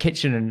 It's got the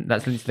kitchen and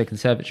that's linked to the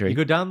conservatory. You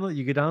go down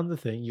the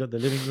thing. You got the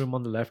living room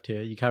on the left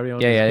here. You carry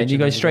on. Yeah, and you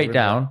go straight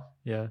down.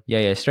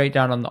 Yeah. Straight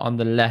down on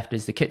the left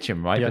is the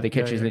kitchen, right? Yeah, But the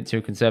kitchen is linked to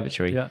a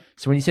conservatory. Yeah.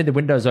 So when you say the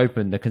window's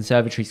open, the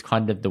conservatory's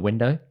kind of the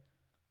window,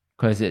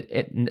 because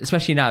it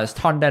especially now it's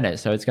tonned in it,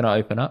 so it's going to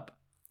open up.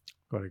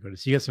 Got it.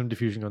 So you get some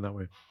diffusion on that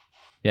way.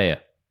 Yeah.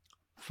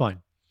 Fine.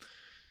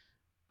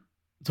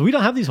 So we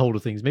don't have these holder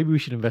things. Maybe we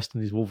should invest in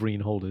these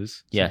Wolverine holders.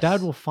 So Yes.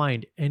 Dad will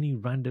find any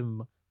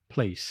random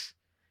place,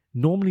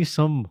 normally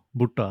some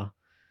butta,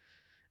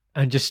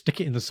 and just stick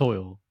it in the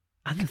soil.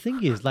 And the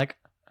thing is, like,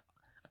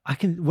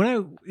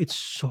 it's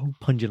so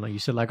pungent, like you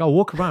said. Like, I'll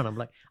walk around, I'm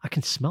like, I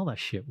can smell that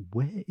shit.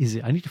 Where is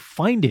it? I need to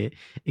find it,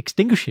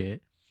 extinguish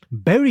it,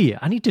 bury it.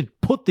 I need to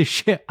put this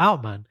shit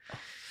out, man.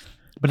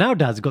 But now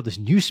Dad's got this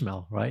new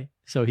smell, right?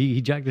 So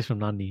he jacked this from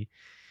Nani.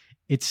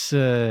 It's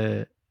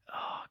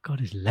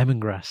it's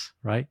lemongrass,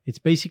 right? It's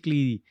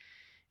basically,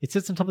 it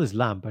sits on top of this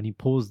lamp and he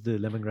pours the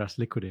lemongrass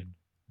liquid in.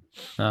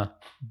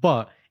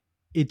 But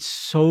it's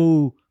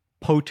so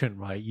potent,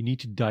 right? You need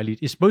to dilute.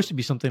 It's supposed to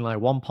be something like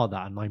 1 part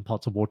that and 9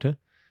 parts of water.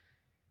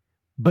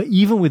 But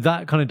even with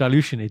that kind of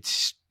dilution, it's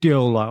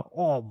still like,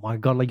 oh my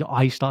god, like your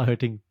eyes start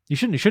hurting. It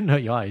shouldn't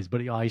hurt your eyes,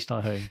 but your eyes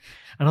start hurting.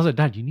 And I was like,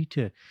 Dad, you need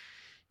to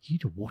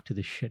water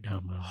this shit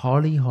down, man.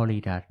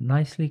 Holly, Dad.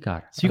 Nicely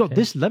got. So you got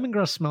this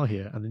lemongrass smell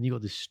here, and then you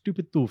got this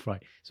stupid doof,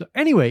 right? So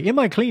anyway, in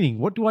my cleaning,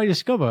 what do I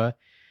discover?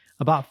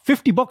 About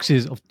 50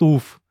 boxes of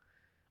doof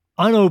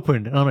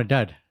unopened. And I'm like,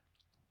 Dad,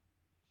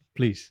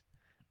 please,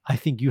 I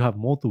think you have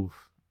more doof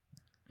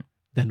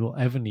than we'll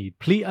ever need.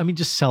 Please, I mean,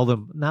 just sell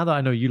them. Now that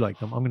I know you like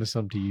them, I'm going to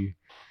sell them to you.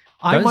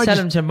 Don't sell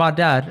them to my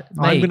dad,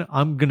 mate.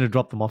 I'm gonna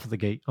drop them off at the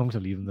gate. I'm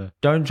gonna leave them there.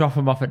 Don't drop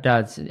them off at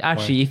dad's.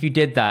 Actually, if you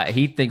did that,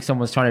 he'd think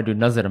someone's trying to do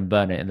nazar and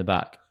burn it in the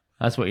back.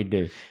 That's what he'd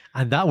do.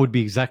 And that would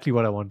be exactly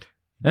what I want.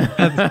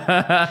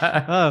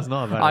 That's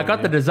not a bad I got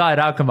idea. the desired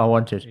outcome I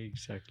wanted.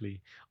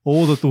 Exactly.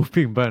 All the doof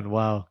being burned.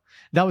 Wow.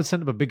 That would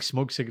send up a big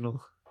smoke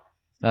signal.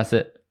 That's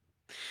it.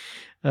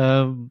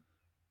 But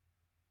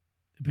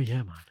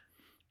yeah, man.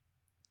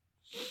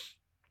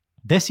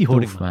 Desi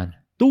hoarding, Doof, man. man.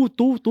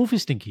 Doof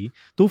is stinky.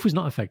 Doof is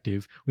not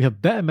effective. We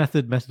have better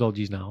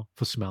methodologies now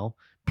for smell.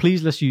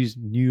 Please, let's use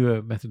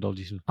newer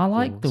methodologies. I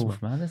like for doof,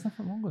 smell. man. There's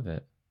nothing wrong with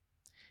it.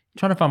 I'm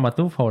trying to find my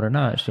doof holder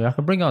now, actually. I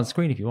can bring it on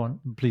screen if you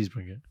want. Please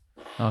bring it.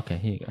 Okay,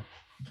 here you go.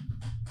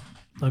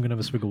 I'm going to have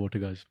a swig of water,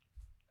 guys.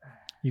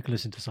 You can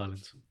listen to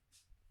silence.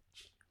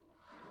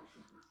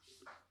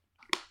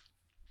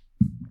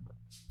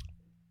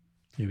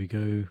 Here we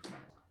go.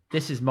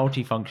 This is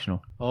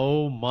multifunctional.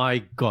 Oh my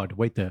God.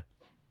 Wait there.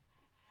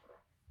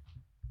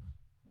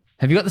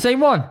 Have you got the same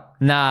one?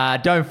 Nah,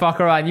 don't fuck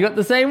around. You got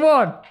the same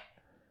one.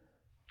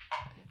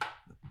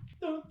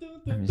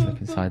 Let me just look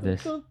inside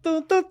this. We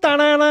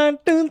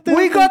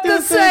got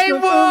the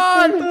same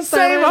one!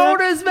 Same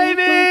holders,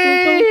 baby!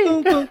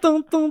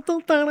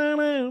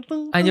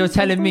 And you're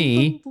telling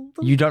me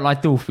you don't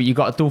like doof, but you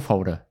got a doof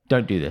holder.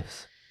 Don't do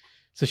this.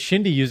 So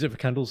Shindy uses it for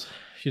candles.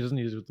 She doesn't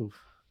use it with doof.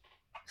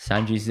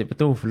 Sanj uses it for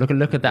doof. Look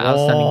at that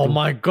outstanding Oh doof.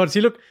 my God.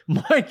 See, look.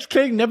 Mine's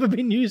clearly never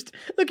been used.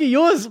 Look at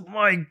yours.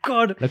 My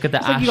God. Look at the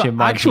It's like ash you got in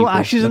my actual people.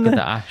 ashes in Look at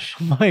there. the ash.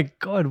 My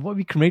God. What have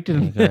we cremated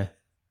There in you there? go.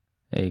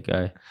 There you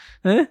go.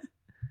 Huh?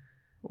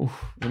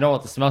 Oof. You know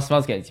what? The smell's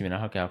getting to me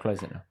now. Okay, I'll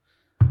close it now.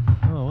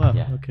 Oh, wow.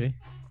 Yeah. Okay.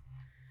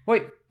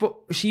 Wait, but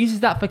she uses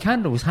that for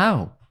candles.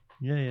 How?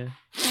 Yeah.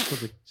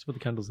 Just put the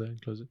candles there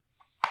and close it.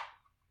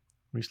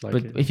 Recycle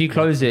But it. if you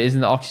close it,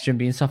 isn't the oxygen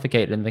being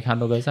suffocated and the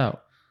candle goes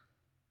out?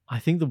 I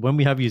think that when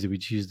we have used it, we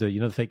just use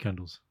the fake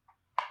candles.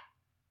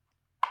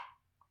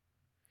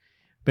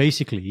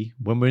 basically,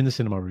 when we're in the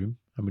cinema room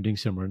and we're doing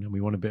Simran and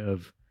we want a bit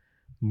of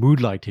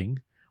mood lighting,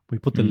 we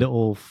put the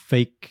little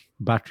fake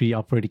battery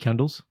operated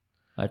candles,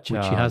 which he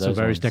has for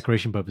various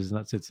decoration purposes, and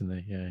that sits in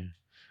there. Yeah, yeah.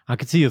 I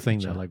could see your thing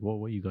there. Like,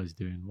 what are you guys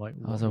doing? Like,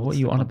 I was like, what are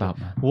you on about,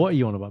 man? What are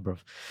you on about, bro?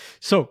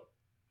 So,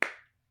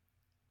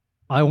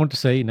 I want to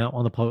say now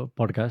on the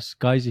podcast,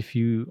 guys, if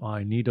you are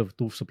in need of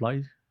tooth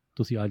supplies,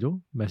 tusi aajo,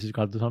 message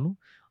kar do sanu.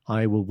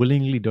 I will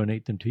willingly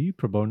donate them to you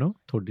pro bono,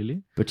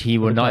 totally. But he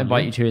will not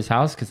invite you to his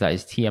house because that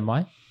is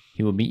TMI.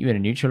 He will meet you in a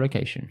neutral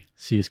location.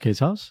 CSK's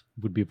house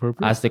would be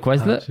appropriate. As the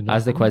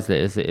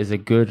Quezlet is a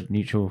good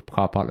neutral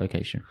car park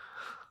location.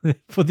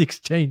 For the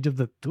exchange of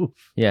the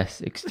tooth.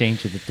 Yes,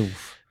 exchange of the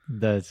tooth.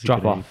 That's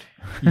drop great. off.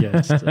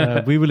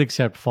 Yes, we will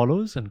accept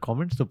follows and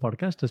comments to the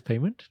podcast as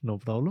payment. No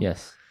problem.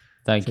 Yes,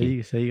 thank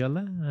you.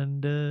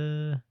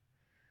 And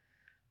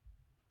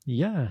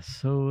yeah,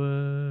 so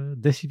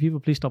Desi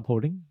people, please stop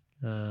hoarding.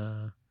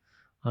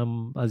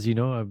 As you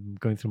know, I'm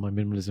going through my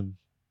minimalism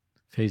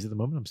phase at the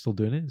moment. I'm still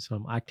doing it, so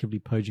I'm actively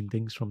purging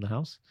things from the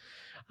house.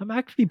 I'm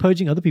actively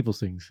purging other people's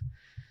things.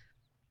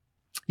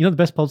 You know the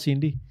best policy,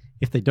 Indy?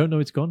 If they don't know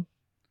it's gone,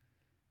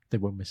 they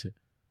won't miss it.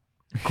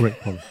 Great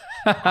policy.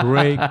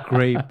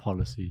 great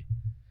policy.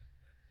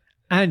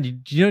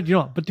 And you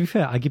know, but to be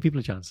fair, I give people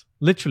a chance.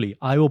 Literally,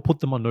 I will put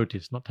them on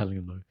notice, not telling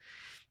them no,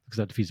 because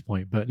that defeats the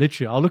point. But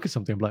literally, I'll look at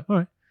something and be like, all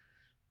right,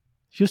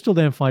 if you're still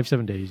there in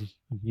 5-7 days,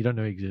 you don't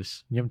know it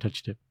exists, you haven't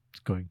touched it,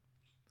 it's going.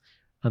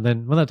 And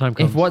then when that time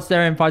comes... If what's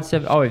there in 5 to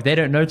 7... Oh, if they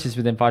don't notice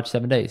within 5 to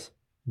 7 days?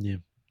 Yeah.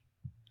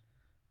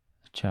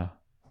 Ciao.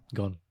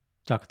 Gone.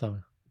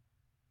 Chakatama.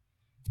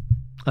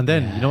 And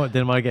then, you know what,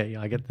 then I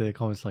get the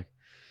comments like,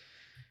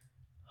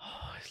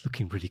 oh, it's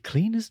looking pretty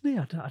clean, isn't it?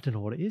 I don't know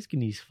what it is.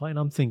 He's fine.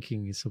 I'm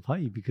thinking it's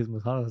Safai because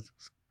Masala's...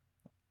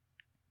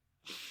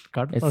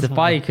 It's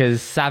Safai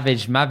because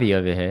Savage Mavi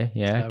over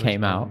here,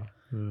 came out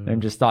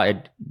and just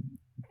started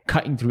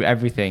cutting through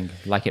everything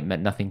like it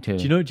meant nothing to him.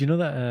 Do you know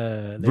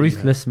that...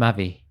 Ruthless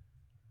Mavi.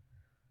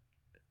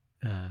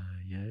 Yeah,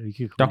 you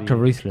could call Dr.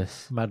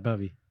 Ruthless. Mad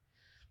Mavi.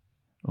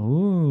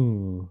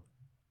 Ooh.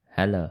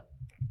 Hello.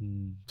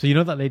 So you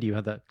know that lady who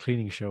had that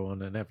cleaning show on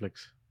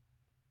Netflix?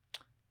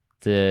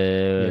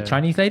 The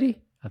Chinese lady?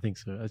 I think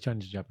so.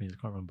 Chinese or Japanese,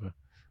 I can't remember.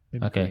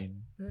 Maybe okay.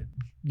 Korean.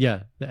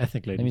 Yeah, the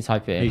ethnic lady. Let me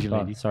type it in. Asian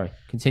lady. Sorry,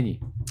 continue.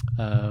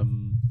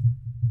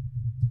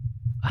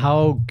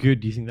 How good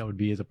do you think that would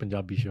be as a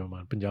Punjabi show,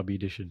 man? Punjabi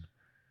edition.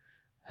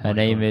 Her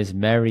name is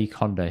Mary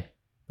Kondo.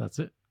 That's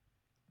it.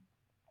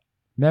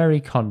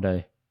 Mary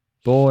Kondo.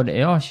 Born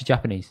in... Oh, she's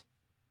Japanese.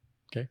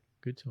 Okay,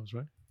 good. Sounds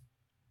right.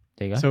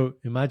 There you go. So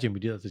imagine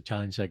we do that as a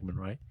challenge segment,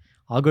 right?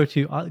 I'll go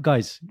to...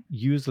 guys,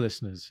 you as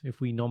listeners,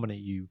 if we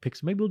nominate you,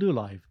 maybe we'll do a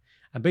live.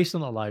 And based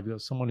on that live, we've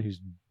got someone who's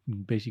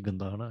basically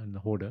Gandhana and the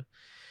hoarder.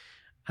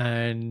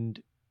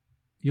 And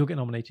you'll get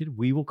nominated.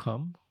 We will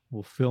come.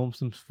 We'll film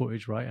some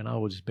footage, right? And I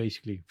will just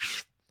basically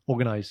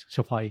organize,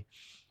 Shafai,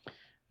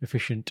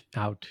 efficient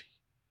out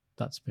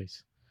that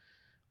space.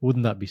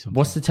 Wouldn't that be something?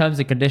 What's the terms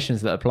and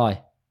conditions that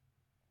apply?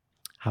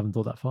 Haven't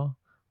thought that far.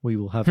 We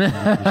will have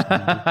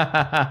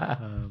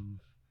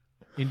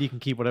Indy can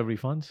keep whatever he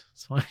finds.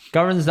 It's fine.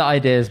 Goran's the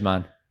ideas,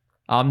 man.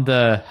 I'm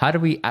the how do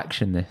we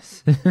action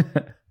this?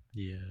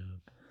 Yeah.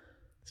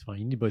 It's fine.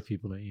 You need both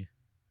people, don't you?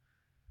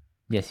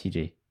 Yes, you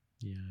do.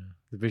 Yeah.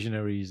 The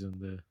visionaries and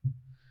the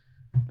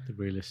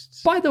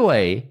realists. By the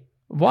way,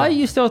 why are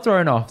you still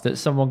throwing off that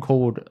someone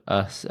called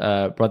us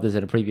brothers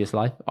in a previous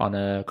life on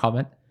a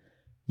comment?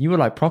 You were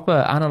like proper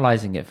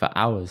analyzing it for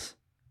hours.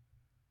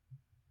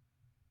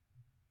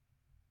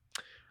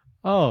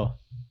 Oh,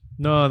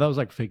 no, that was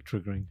like fake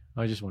triggering.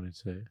 I just wanted to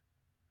say it.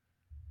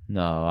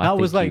 No, that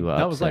was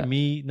like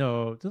me.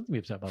 No, don't be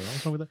upset about that.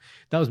 What's wrong with that?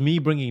 That was me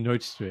bringing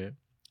notes to it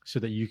so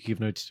that you could give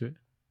notes to it.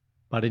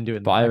 But I didn't do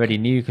it. But I already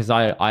knew because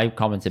I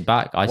commented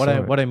back.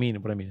 What I mean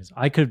is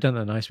I could have done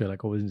it a nice way,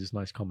 like, oh, isn't this a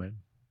nice comment?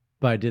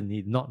 But I didn't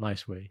need not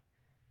nice way.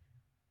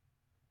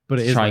 But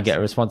it is try nice. And get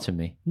a response from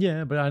me.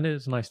 Yeah, but I know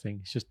it's a nice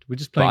thing. It's just we're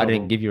just playing. But I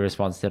didn't give you a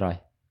response, did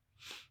I?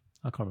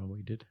 I can't remember what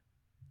you did.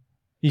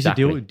 You said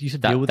deal with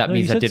that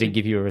means I didn't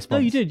give you a response.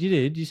 No, you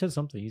did. You said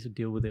something. You said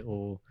deal with it,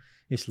 or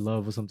it's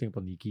love or something.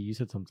 Paniki. You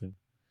said something.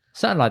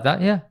 Something like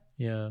that, yeah.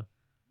 Yeah.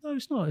 No,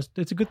 it's not.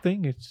 It's a good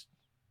thing.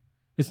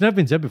 It's never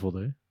been said before,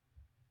 though.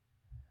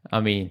 I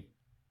mean,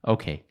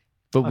 okay,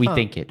 but we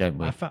think it, don't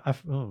we?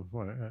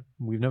 Right.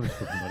 We've never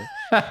spoken about it.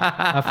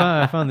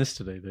 I found this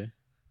today, though.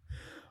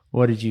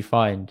 What did you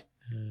find?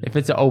 If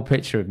it's an old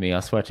picture of me,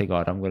 I swear to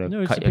God, I'm going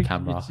to cut your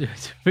camera off.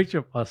 It's a picture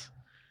of us.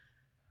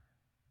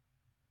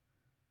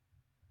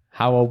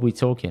 How old are we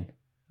talking?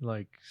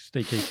 Like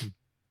staycation.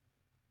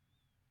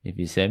 If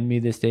you send me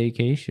the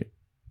staycation,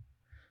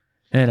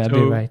 and I'll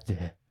be right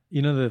there.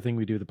 You know the thing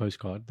we do with the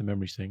postcard, the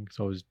memories thing?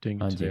 So I was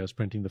doing it today. I was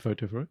printing the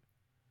photo for it.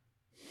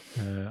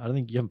 I don't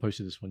think you haven't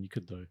posted this one. You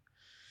could, though.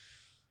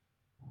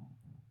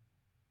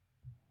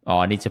 Oh,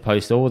 I need to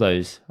post all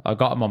those. I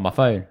got them on my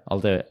phone. I'll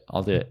do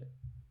it.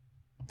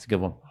 It's a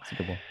good one.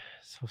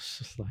 So it's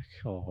just like,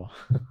 oh,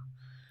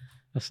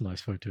 that's a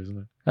nice photo, isn't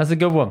it? That's a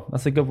good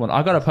one.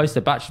 I got to post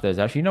a batch of those.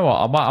 Actually, you know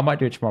what? I might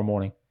do it tomorrow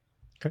morning.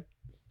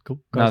 Cool.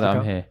 Now Guys, that look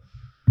I'm out. here,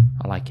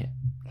 I like it.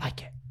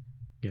 Like it.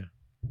 Yeah.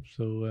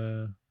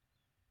 So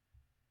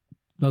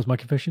that was my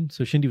confession.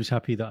 So Shindy was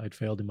happy that I'd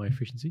failed in my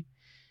efficiency,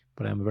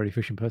 but I'm a very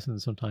efficient person,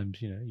 and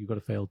sometimes you've got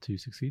to fail to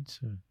succeed.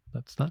 So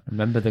that's that.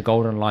 Remember the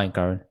golden line,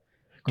 Karen.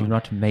 Go Do on.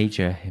 not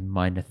major in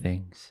minor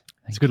things.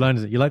 It's a good line,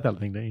 isn't it? You like that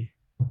thing, don't you?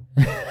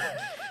 Do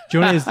you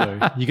know what it is though?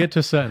 You get to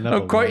a certain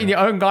level. I'm quoting your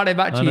own goddamn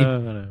back to I you.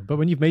 know. But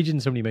when you've majored in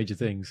so many major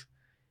things,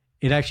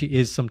 it actually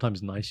is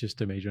sometimes nice just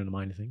to major in a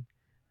minor thing.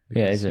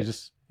 Yeah, is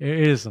Because it?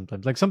 It is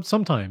sometimes. Like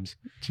sometimes.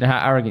 Do you know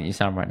how arrogant you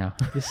sound right now?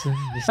 Listen.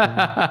 It's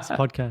a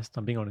podcast.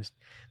 I'm being honest.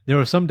 There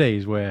are some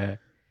days where,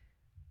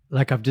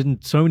 like, I've done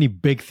so many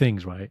big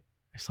things, right?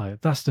 It's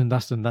like that's done.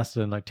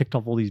 Like ticked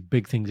off all these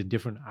big things in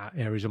different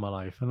areas of my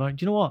life, and like,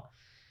 do you know what?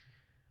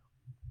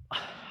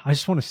 I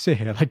just want to sit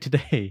here. Like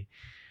today,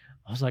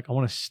 I was like, I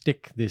want to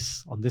stick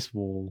this on this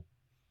wall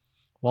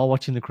while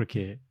watching the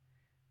cricket,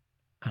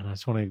 and I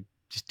just want to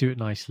just do it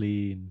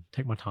nicely and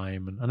take my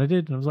time, and I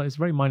did. And I was like, it's a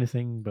very minor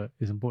thing, but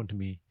it's important to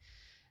me,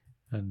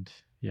 and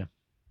yeah.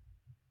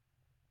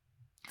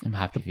 I'm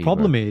happy. The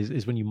problem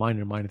is when you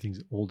minor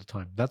things all the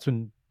time. That's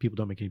when people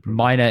don't make any progress.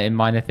 Minor in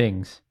minor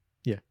things.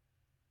 Yeah.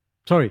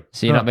 Sorry.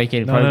 So you're not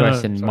making any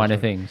progress in minor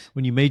things.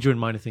 When you major in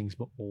minor things,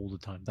 but all the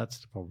time. That's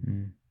the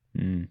problem.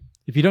 Mm.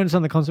 If you don't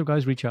understand the concept,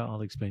 guys, reach out.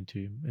 I'll explain to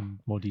you in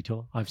more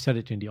detail. I've said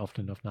it to Indy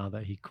often enough now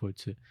that he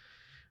quotes it,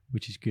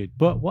 which is good.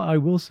 But what I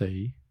will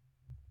say,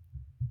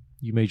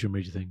 you major in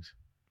major things.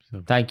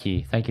 So Thank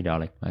you,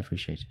 darling. I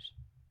appreciate it.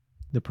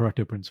 the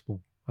Pareto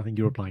principle. I think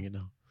you're applying it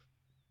now.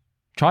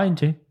 Trying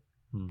to.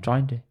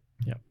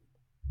 Yeah.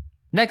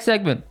 Next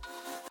segment.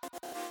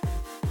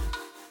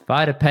 If I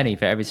had a penny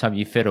for every time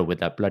you fiddle with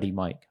that bloody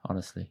mic,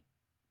 honestly.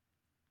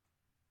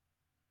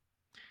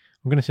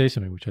 I'm going to say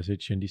something which I say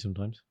to Shindy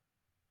sometimes.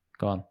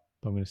 Go on.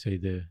 But I'm going to say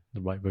the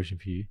right version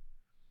for you.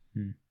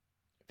 Hmm.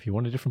 If you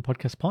want a different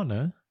podcast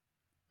partner,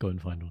 go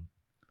and find one.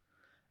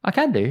 I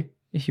can do,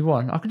 if you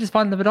want. I can just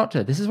find another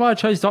doctor. This is why I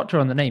chose doctor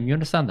on the name. You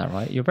understand that,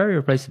 right? You're very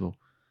replaceable.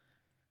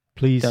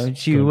 Please.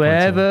 Don't you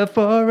ever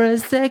for a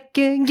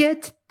second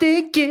get to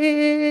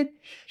thinking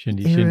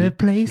Shindy,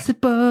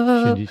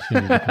 irreplaceable.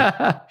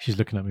 Shindy, she's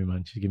looking at me,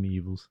 man. She's giving me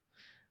evils.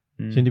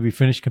 Shindy, we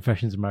finished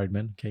Confessions of Married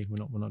Men. Okay, we're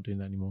not doing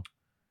that anymore.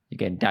 You're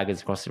getting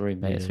daggers across the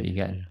room, mate. That's what you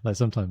get. Yeah. Like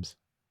sometimes,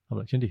 I'm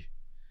like, Shindy,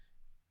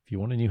 if you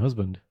want a new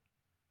husband,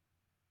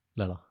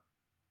 Lela.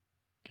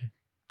 Okay.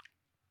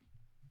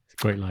 It's a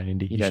great line,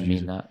 Indy. You don't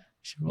mean that.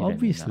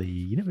 Obviously,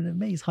 you never know,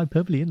 mate. It's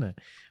hyperbole, isn't it?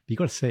 But you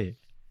got to say it.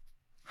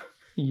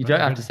 You don't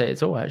have to say it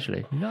at all,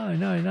 actually. No. You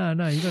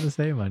got to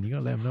say it, man. You got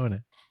to let them know,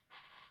 innit?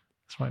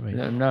 That's right, mate.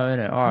 No,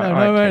 innit? All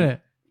right.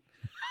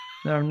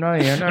 No, innit? No,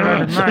 yeah.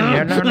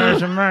 No,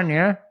 it's a man,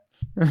 yeah.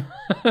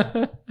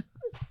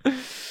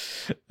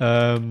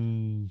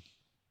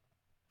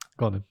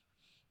 Go on then.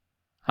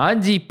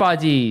 Hanji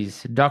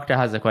Paji's doctor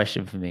has a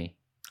question for me.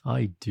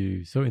 I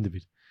do. So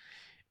individual.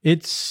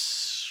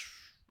 It's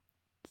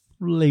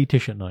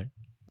late-ish at night.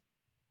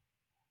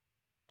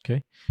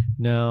 Okay.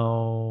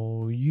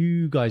 Now,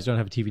 you guys don't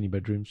have a TV in your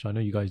bedroom, so I know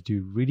you guys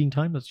do reading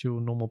time. That's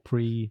your normal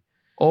pre...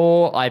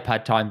 Or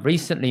iPad time.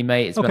 Recently,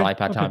 mate, it's been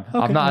iPad time. Okay,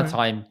 I've not had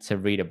time to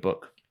read a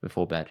book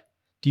before bed.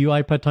 Do you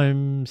iPad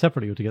time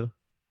separately or together?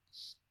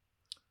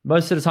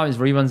 Most of the time, it's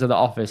reruns of The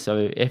Office,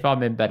 so if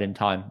I'm in bed in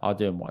time, I'll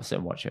do and sit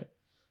and watch it.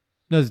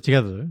 No, it's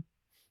together though.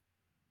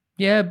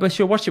 Yeah, but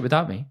she'll watch it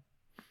without me.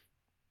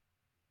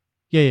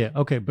 Yeah.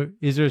 Okay, but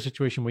is there a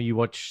situation where you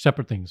watch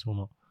separate things or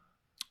not?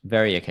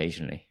 Very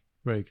occasionally.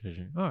 Very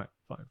occasionally. All right,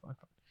 fine.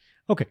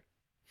 Okay,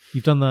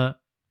 you've done that.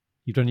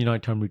 You've done your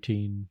nighttime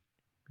routine.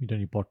 You've done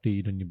your potty.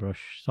 You've done your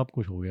brush. Sab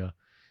kuch ho gaya.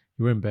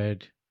 You're in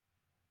bed.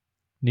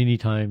 Nini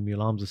time. Your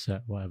alarms are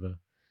set. Whatever.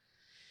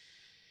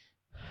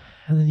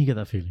 And then you get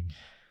that feeling.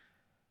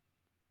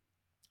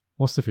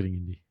 What's the feeling,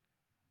 Indy?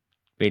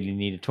 Really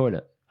need a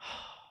toilet.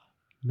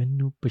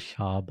 Menu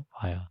peshab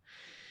aya.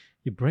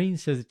 Your brain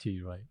says it to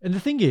you, right? And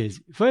the thing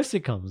is, the first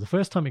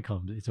time it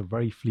comes, it's a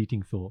very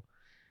fleeting thought.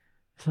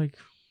 It's like,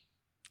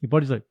 your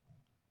body's like,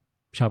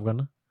 peshab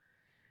karna?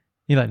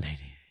 You're like, no,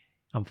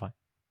 I'm fine.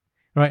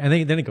 Right?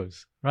 And then it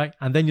goes, right?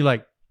 And then you're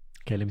like,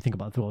 okay, let me think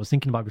about the thought I was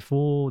thinking about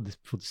before the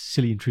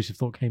silly intrusive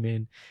thought came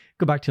in.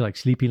 Go back to like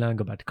sleepy land,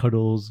 go back to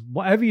cuddles,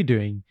 whatever you're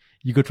doing,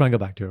 you go try and go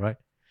back to it, right?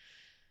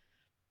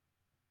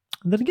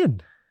 And then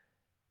again,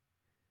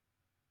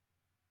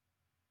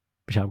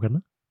 peshab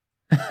karna?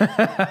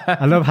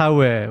 I love how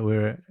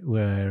we're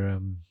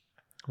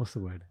what's the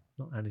word?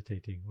 Not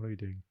annotating. What are we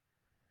doing?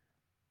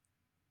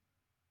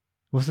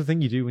 What's the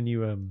thing you do when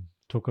you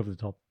talk over the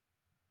top?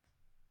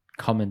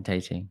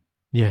 Commentating.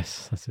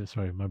 Yes, that's it.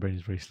 Sorry, my brain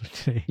is very slow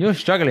today. You're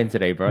struggling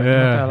today, bro.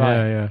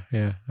 Yeah.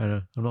 I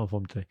know. I'm not on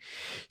form today.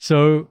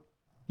 So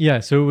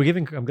we're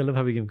giving. I'm gonna love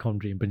how we give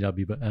commentary in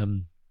Punjabi, but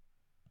then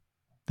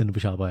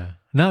Pushabaya.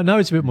 Now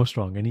it's a bit more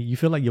strong, and you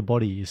feel like your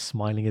body is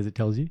smiling as it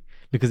tells you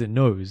because it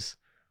knows.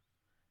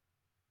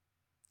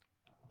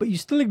 But you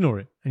still ignore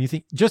it, and you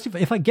think, just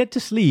if I get to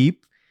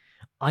sleep,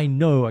 I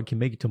know I can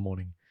make it till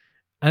morning.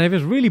 And if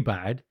it's really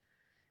bad,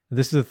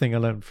 this is the thing I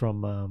learned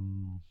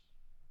from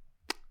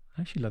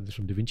I actually learned this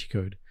from Da Vinci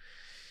Code.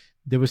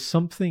 There was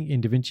something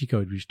in Da Vinci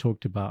Code which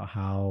talked about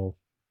how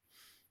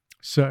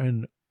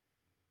certain,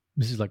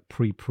 this is like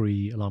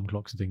pre alarm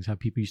clocks and things, how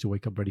people used to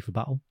wake up ready for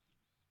battle.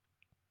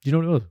 Do you know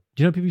what it was?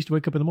 Do you know people used to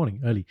wake up in the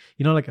morning early?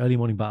 You know, like early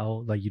morning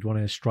battle, like you'd want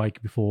to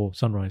strike before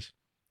sunrise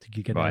to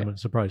get the element of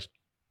surprise.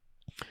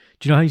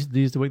 Do you know how they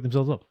used to wake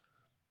themselves up?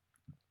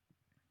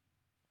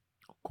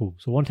 Cool.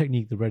 So one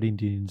technique the Red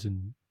Indians,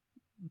 and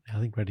I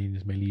think Red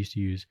Indians mainly used to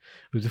use,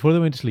 was before they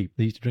went to sleep,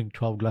 they used to drink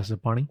 12 glasses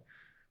of pani.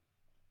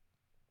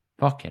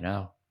 Fucking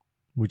hell.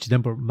 Which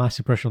then put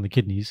massive pressure on the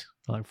kidneys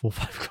at like 4 or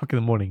 5 o'clock in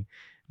the morning.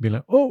 Being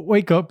like, oh,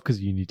 wake up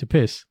because you need to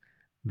piss.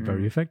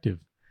 Very effective.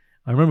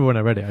 I remember when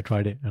I read it, I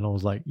tried it and I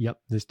was like, yep,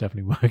 this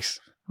definitely works.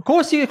 Of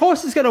course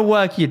it's going to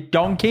work, you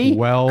donkey.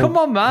 Well, come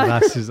on, man.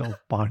 Glasses of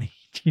pani.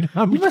 Do you know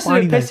how much you must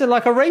have been pissing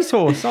like a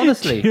racehorse,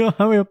 honestly. Do you know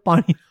how many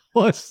pani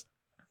was?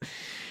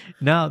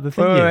 Now, the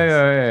thing is...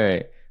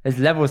 Wait. There's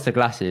levels to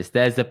glasses.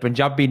 There's the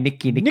Punjabi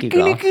Nikki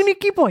glass.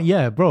 Nikki point.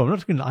 Yeah, bro. I'm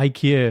not talking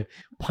IKEA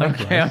pint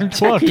glass. I'm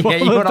checking. Yeah,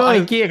 you got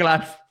an IKEA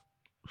glass.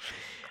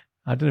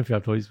 I don't know if you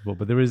have told you before,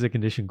 but there is a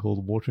condition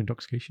called water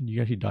intoxication. You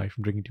actually die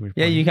from drinking too much.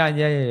 Yeah, you can.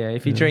 Yeah.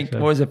 If you drink,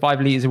 what is it,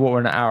 5 liters of water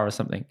in an hour or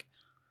something?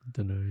 I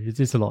don't know.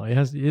 It's a lot. It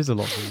is a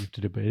lot that you have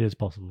to do, but it is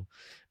possible.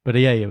 But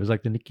yeah, it was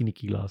like the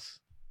Nikki glass.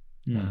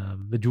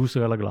 The juice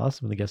oil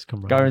glass when the guests come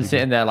around. Go and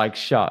sitting there like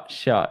shut.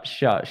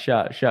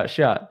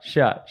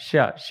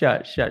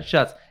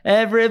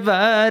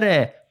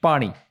 Everybody,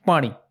 Bonnie.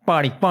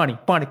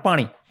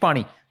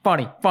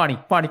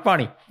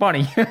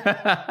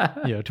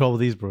 Yeah, 12 of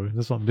these, bro.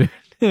 That's what I'm doing.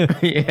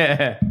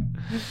 Yeah.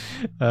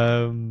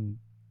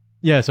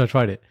 Yeah, so I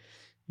tried it.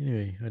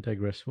 Anyway, I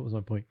digress. What was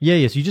my point?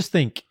 Yeah, so you just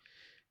think,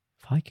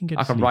 if I can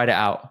write it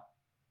out.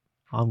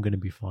 I'm going to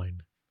be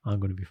fine.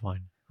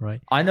 Right?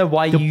 I know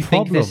why you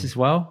think this as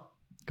well.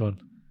 Go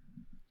on.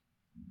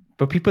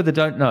 But people that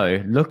don't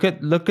know, look at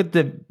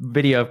the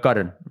video of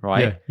Gordon,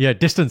 right? Yeah,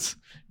 distance.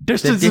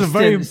 Distance is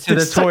very to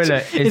the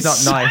toilet is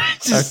not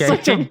nice. It's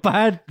such a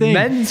bad thing.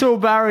 Mental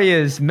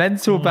barriers.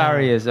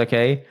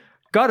 Okay,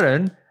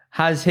 Gordon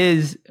has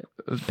his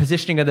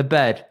positioning of the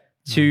bed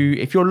to,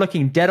 if you're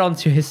looking dead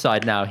onto his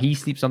side now, he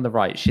sleeps on the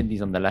right,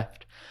 Shindi's on the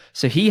left.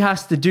 So he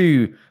has to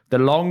do the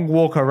long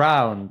walk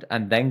around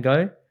and then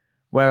go.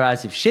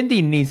 Whereas if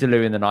Shindy needs a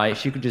loo in the night,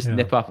 she could just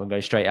nip up and go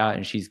straight out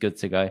and she's good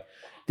to go.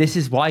 This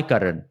is why,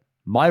 Karan,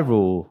 my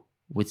rule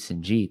with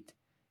Sanjeet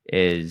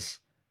is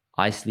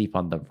I sleep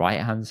on the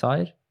right-hand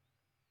side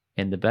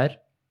in the bed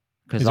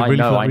because I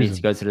know I need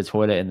to go to the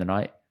toilet in the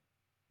night.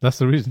 That's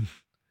the reason.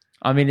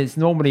 I mean, it's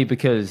normally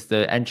because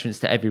the entrance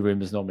to every room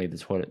is normally the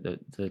toilet,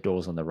 the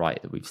doors on the right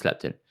that we've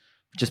slept in,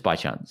 just by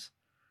chance.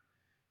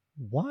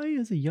 Why,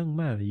 as a young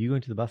man, are you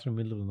going to the bathroom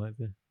in the middle of the night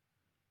then?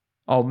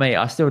 Oh, mate,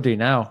 I still do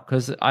now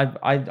because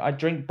I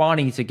drink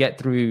Barney to get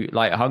through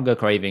like hunger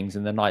cravings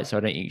in the night so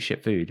I don't eat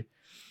shit food.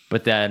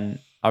 But then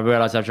I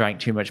realize I've drank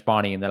too much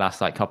Barney in the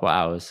last like couple of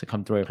hours. So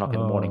come 3 o'clock in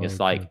the morning, it's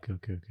okay.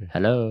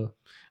 Hello.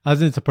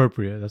 As in it's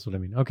appropriate, that's what I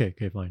mean. Okay,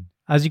 fine.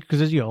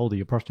 Because as you get older,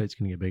 your prostate's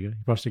going to get bigger.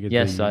 Your prostate gets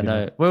bigger. Yes, I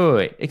know.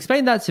 Wait.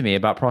 Explain that to me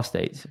about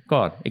prostates.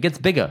 God, it gets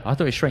bigger. I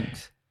thought it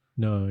shrinks.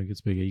 No, it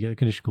gets bigger. You get a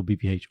condition called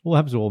BPH. All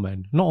happens to all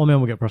men. Not all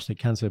men will get prostate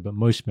cancer, but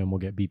most men will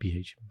get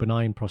BPH,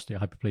 benign prostate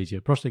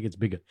hyperplasia. Prostate gets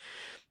bigger.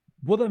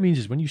 What that means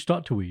is when you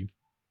start to wee,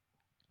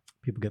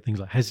 people get things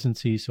like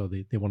hesitancy, so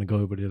they want to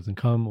go, but it doesn't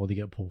come, or they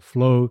get poor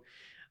flow.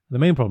 The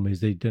main problem is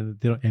they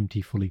don't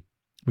empty fully,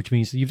 which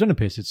means you've done a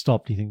piss, it's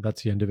stopped, you think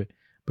that's the end of it,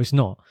 but it's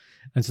not.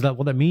 And so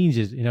what that means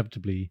is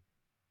inevitably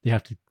they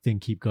have to then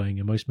keep going,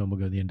 and most men will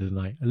go at the end of the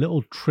night. A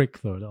little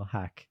trick though, a little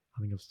hack, I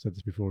think I've said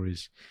this before,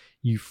 is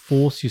you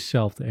force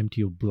yourself to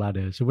empty your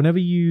bladder. So whenever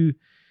you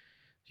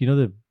know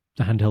the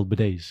handheld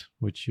bidets,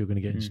 which you're going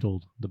to get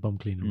installed, the bum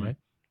cleaner, right?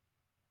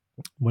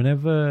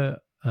 Whenever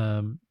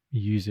you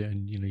use it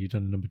and you've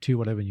done number 2,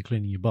 whatever, and you're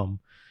cleaning your bum,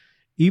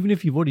 even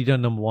if you've already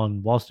done number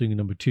 1 whilst doing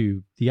number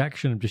 2, the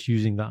action of just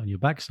using that on your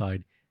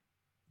backside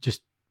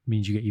just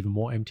means you get even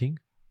more emptying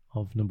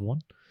of number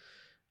 1.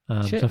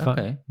 So I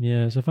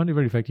found it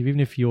very effective. Even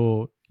if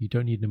you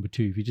don't need number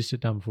 2, if you just sit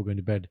down before going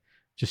to bed,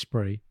 just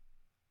spray.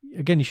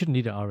 Again, you shouldn't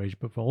need it at our age,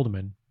 but for older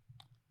men.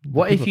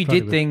 What if you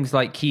did things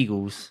like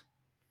Kegels?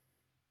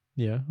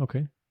 Yeah,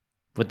 okay.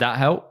 Would that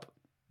help?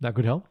 That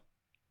could help.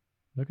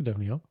 That could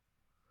definitely help.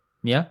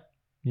 Yeah?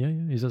 Yeah.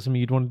 Is that something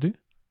you'd want to do?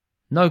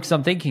 No, because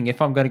I'm thinking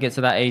if I'm going to get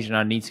to that age and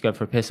I need to go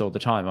for a piss all the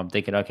time, I'm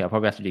thinking, okay, I'll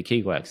probably have to do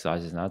Kegel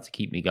exercises now to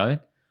keep me going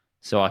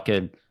so I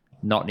could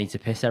not need to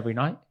piss every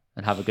night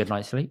and have a good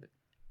night's sleep.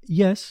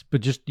 Yes,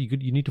 but just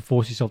you need to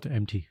force yourself to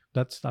empty.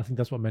 I think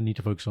that's what men need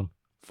to focus on.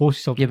 Force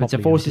yourself to but to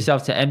force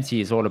yourself to empty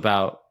is all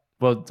about,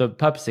 well, the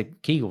purpose of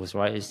Kegels,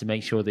 right, is to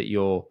make sure that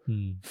your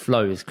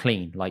flow is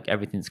clean, like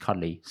everything's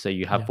cuddly, so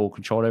you have full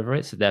control over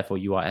it, so therefore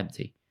you are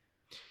empty.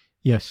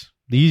 Yes.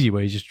 The easy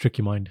way is just trick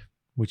your mind,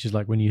 which is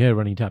like when you hear a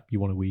running tap, you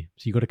want to wee.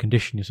 So you got to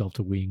condition yourself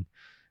to weeing.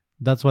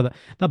 That's why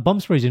that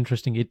bum spray is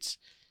interesting. It's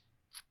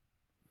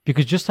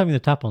because just having the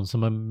tap on,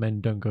 some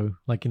men don't go.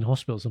 Like in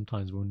hospital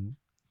sometimes when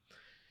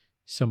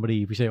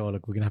if we say, oh,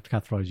 look, we're going to have to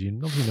catheterize you,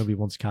 and obviously nobody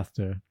wants a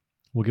catheter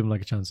we'll give them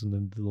like a chance, and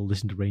then they'll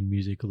listen to rain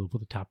music, or they'll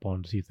put the tap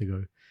on to see if they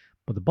go.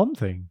 But the bomb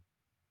thing,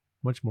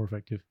 much more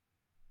effective.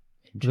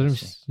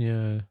 Interesting.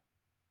 Yeah.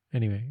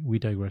 Anyway, we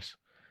digress.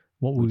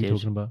 What were we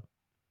talking about?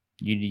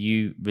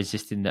 You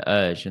resisting the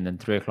urge, and then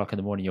 3 o'clock in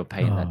the morning you're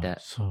paying that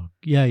debt. So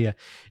yeah.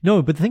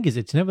 No, but the thing is,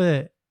 it's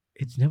never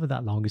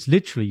that long. It's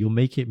literally, you'll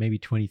make it maybe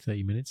 20,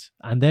 30 minutes.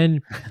 And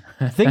then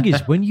the thing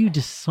is, when you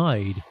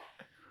decide,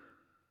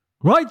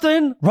 right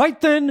then,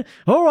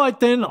 all right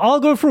then, I'll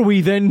go for a wee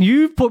then.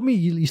 You put me,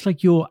 it's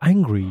like you're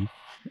angry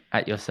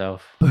at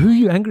yourself. But who are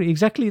you angry?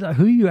 Exactly, like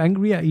who are you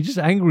angry at? You're just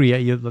angry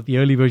at like the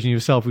early version of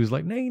yourself who's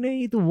like,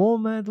 nay, the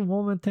woman,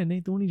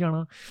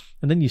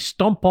 and then you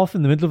stomp off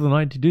in the middle of the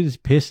night to do this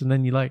piss, and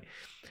then you like,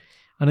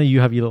 I know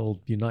you have your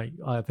night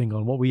thing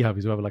on. What we have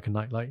is we have like a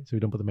night light, so we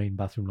don't put the main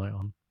bathroom light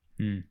on.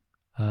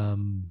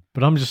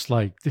 But I'm just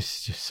like, this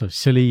is just so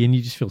silly, and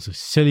you just feel so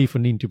silly for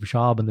needing to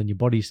peshab, and then your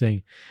body's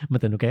saying,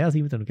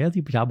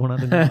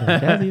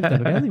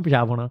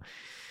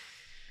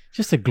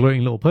 just a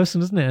gloating little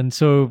person, isn't it? And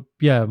so,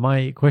 yeah,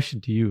 my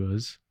question to you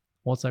is,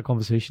 what's that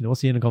conversation?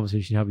 What's the inner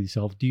conversation you have with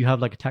yourself? Do you have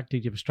like a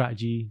tactic? Do you have a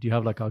strategy? Do you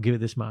have like, I'll give it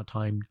this amount of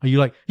time? Are you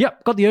like,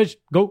 yep, got the urge,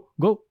 go?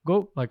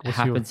 Like, it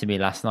happened to me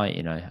last night,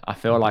 you know. I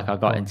feel like I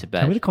got into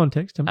bed. Tell me the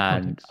context.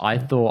 I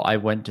thought I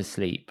went to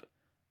sleep.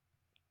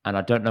 And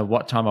I don't know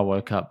what time I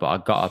woke up, but I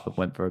got up and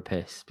went for a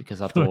piss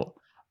because it's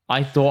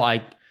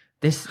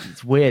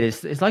weird.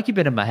 It's like you've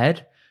been in my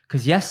head.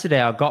 Because yesterday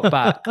I got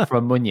back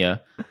from Munya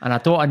and I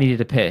thought I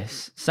needed a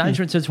piss. Sanj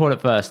went to the toilet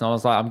first and I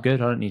was like, I'm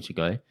good. I don't need to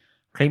go.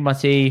 Cleaned my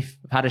teeth,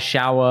 had a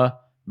shower,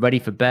 ready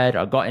for bed.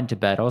 I got into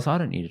bed. I was like, I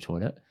don't need a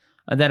toilet.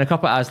 And then a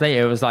couple of hours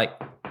later, it was like,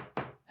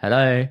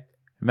 hello,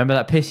 remember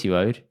that piss you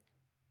owed?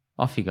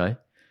 Off you go.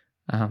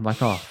 And I'm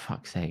like, oh,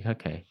 fuck's sake.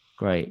 Okay,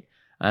 great.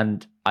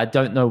 And I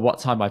don't know what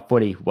time I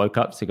fully woke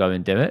up to go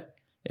and do it.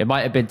 It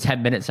might have been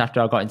 10 minutes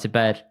after I got into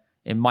bed.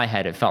 In my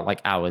head, it felt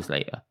like hours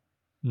later.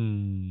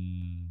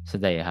 So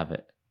there you have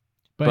it.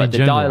 But the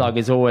dialogue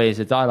is always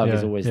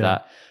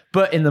that.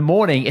 But in the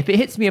morning, if it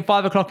hits me at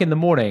 5 o'clock in the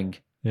morning,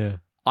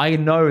 I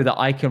know that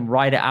I can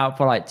ride it out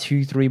for like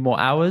 2-3 more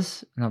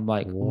hours. And I'm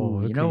like,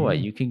 oh, you know what?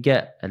 You can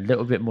get a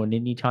little bit more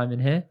ninny time in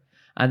here.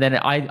 And then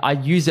I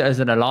use it as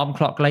an alarm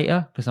clock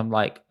later because I'm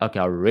like, okay,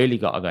 I really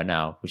got to go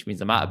now, which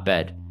means I'm out of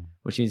bed,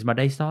 which means my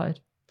day started.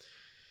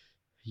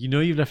 You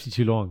know you've left it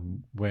too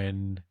long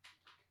when...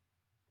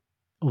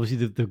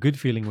 Obviously, the good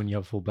feeling when you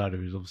have full bladder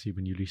is obviously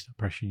when you release that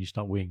pressure and you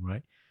start weighing,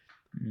 right?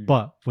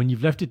 But when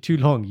you've left it too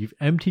long, you've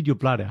emptied your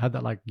bladder, had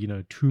that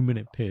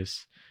 2-minute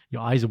piss,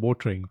 your eyes are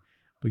watering,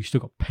 but you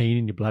still got pain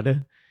in your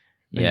bladder.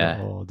 Yeah.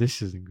 Like, oh,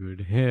 this isn't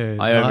good. Yeah,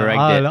 I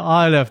overegged it.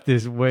 I left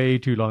this way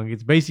too long.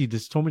 It's basically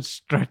there's so much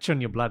stretch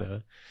on your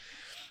bladder.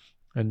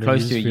 And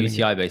close to a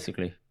UTI,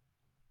 basically.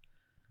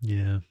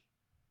 Yeah.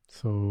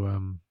 So,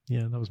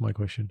 that was my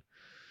question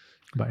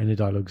about inner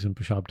dialogues and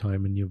peshab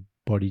time and your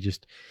body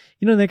just,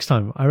 next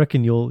time I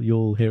reckon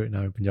you'll hear it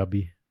now in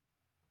Punjabi.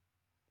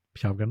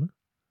 Peshab karna,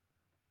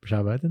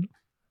 peshab hai tenu,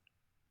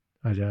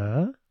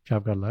 aja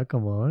peshab kar la,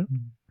 come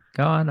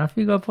on, off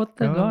you go, put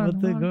the go on,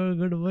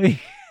 good boy,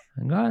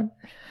 go on.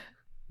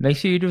 Make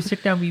sure you do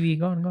sit down, BB.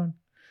 Go on.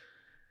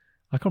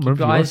 I can't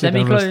remember. Eyes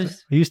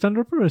semi-closed. Are you stand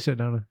up or a sit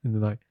down in the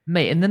night?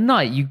 Mate, in the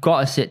night you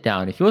gotta sit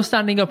down. If you're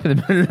standing up in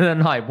the middle of the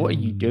night, what are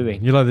you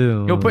doing?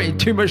 You're putting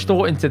too much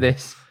thought into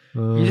this.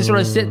 You just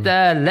want to sit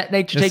there, let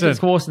nature take its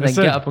course, and then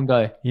get up and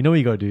go. You know what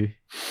you got to do?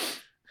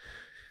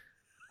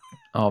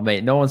 Oh,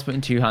 mate, no one's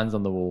putting 2 hands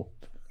on the wall.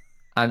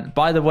 And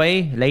by the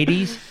way,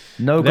 ladies,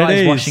 no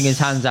guy's washing his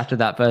hands after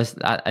that first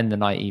in the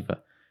night either.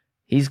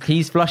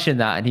 He's flushing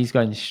that and he's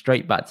going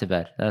straight back to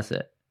bed. That's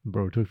it.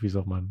 Bro, talk for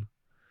yourself, man.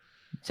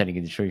 I'm telling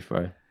you the truth,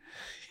 bro.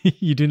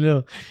 You do a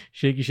little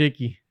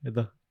shaky.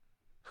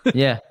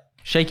 Yeah,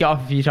 shake it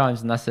off a few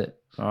times and that's it.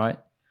 All right?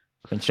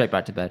 Going straight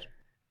back to bed.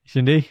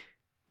 Shindy?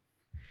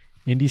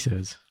 Indy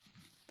says,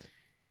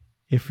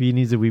 if he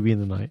needs a wee in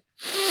the night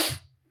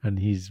and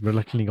he's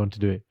reluctantly gone to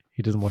do it,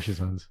 he doesn't wash his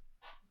hands.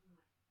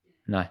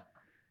 No.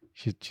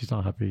 She's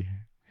not happy.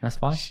 That's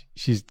fine.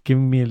 She's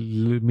giving me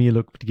a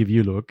look to give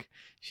you a look.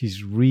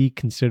 She's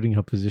reconsidering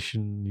her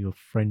position, your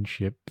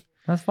friendship.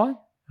 That's fine.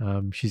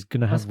 She's going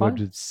to have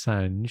words with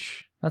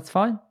Sanj. That's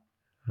fine.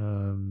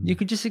 You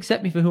can just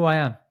accept me for who I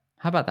am.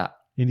 How about that?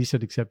 Indy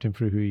said accept him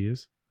for who he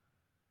is.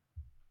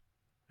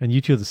 And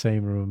you two are the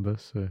same, remember?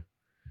 So...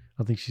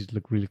 I think she's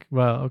looked really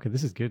well. Okay,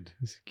 this is good.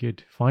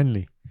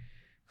 Finally,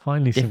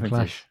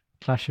 some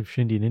clash of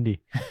Shindy and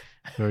Indy.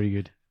 Very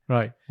good.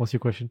 Right, what's your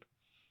question?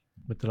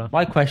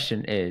 My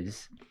question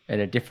is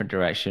in a different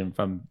direction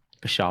from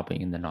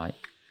peshabing in the night.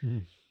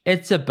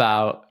 It's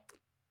about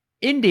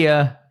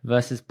India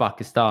versus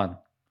Pakistan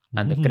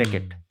and the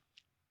cricket.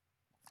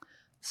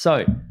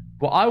 So,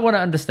 what I want to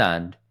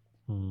understand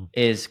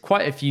is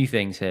quite a few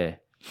things here.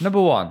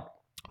 Number one,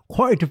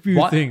 quite a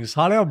few things.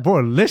 Halia bro,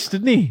 list,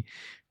 didn't he?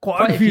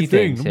 Quite a few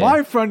things.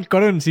 My friend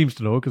Karan seems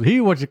to know because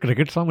he watches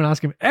cricket, so I'm going to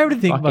ask him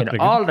everything about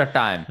cricket. All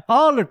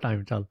the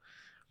time. Chal.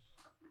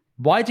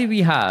 Why do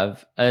we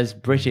have, as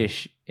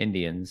British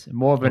Indians,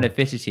 more of an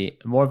affinity?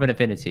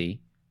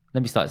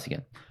 Let me start this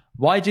again.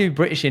 Why do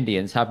British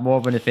Indians have more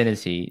of an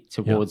affinity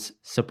towards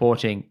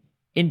supporting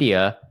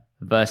India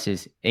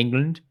versus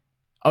England?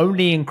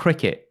 Only in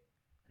cricket,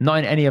 not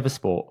in any other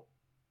sport.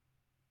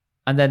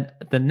 And then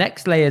the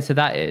next layer to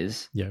that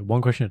is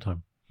one question at a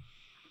time.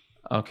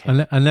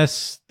 okay.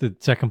 Unless the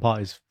second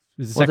part is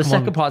The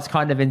second part's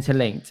kind of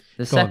interlinked.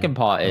 The second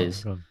part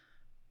is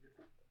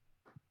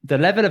the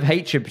level of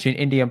hatred between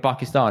India and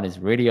Pakistan is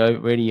really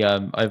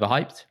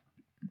overhyped.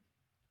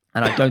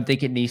 And I don't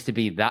think it needs to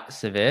be that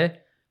severe,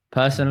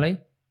 personally.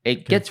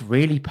 It gets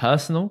really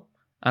personal.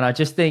 And I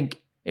just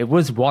think it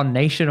was one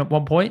nation at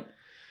one point.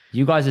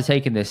 You guys are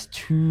taking this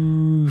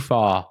too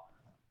far.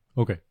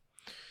 Okay.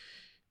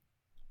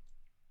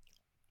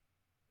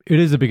 It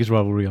is the biggest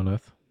rivalry on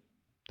earth.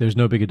 There's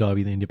no bigger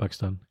derby than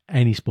India-Pakistan,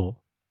 any sport.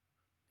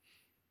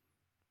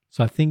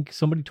 So I think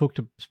somebody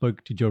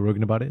spoke to Joe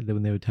Rogan about it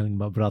when they were telling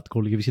about Virat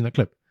Kohli. Have you seen that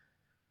clip?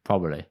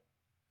 Probably.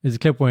 There's a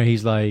clip where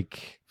he's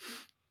like,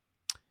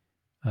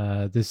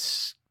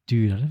 this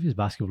dude, I don't know if he's a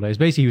basketball player. It's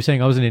basically, he was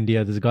saying, I was in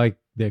India. There's a guy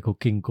there called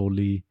King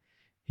Kohli.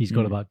 He's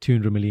got about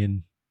 200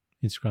 million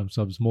Instagram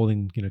subs, more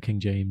than, King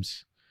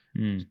James.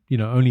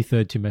 Only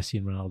third to Messi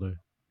and Ronaldo.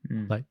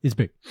 Like, it's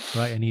big,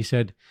 right? And he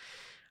said,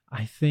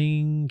 I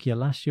think,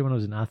 last year when I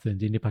was in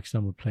Athens,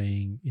 India-Pakistan were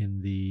playing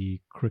in the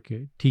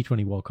cricket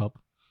T20 World Cup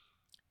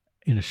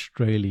in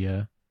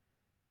Australia.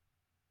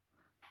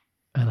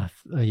 And I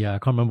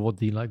can't remember what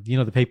the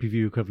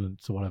pay-per-view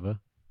equivalents or whatever.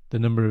 The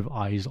number of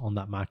eyes on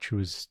that match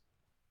was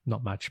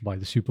not matched by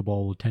the Super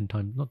Bowl 10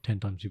 times, not 10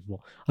 times Super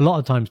Bowl. A lot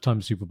of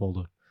times Super Bowl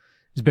though.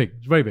 It's big.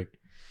 It's very big.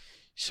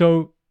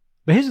 So,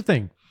 but here's the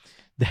thing.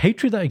 The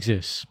hatred that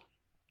exists,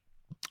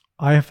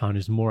 I have found,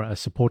 is more at a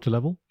supporter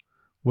level.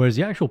 Whereas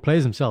the actual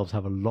players themselves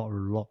have a lot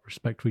of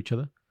respect for each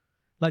other.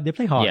 Like, they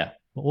play hard. Yeah.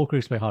 But all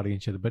cricketers play hard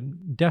against each other.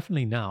 But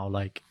definitely now,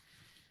 like,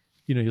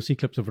 you'll see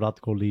clips of Virat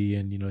Kohli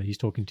and, he's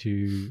talking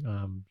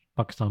to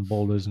Pakistan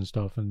bowlers and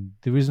stuff. And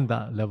there isn't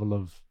that level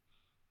of,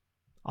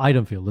 I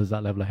don't feel there's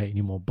that level of hate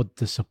anymore. But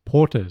the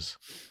supporters,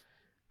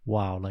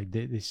 wow, like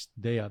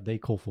they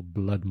call for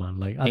blood, man.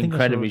 Like, I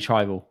incredibly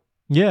tribal.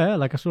 Yeah,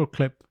 like I saw a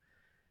clip.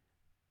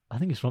 I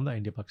think it's from that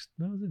India-Pakistan.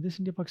 No, was it this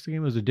India-Pakistan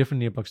game? It was a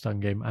different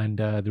India-Pakistan game. And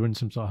they were in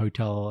some sort of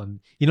hotel.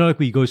 And, like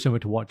where you go somewhere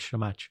to watch a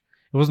match.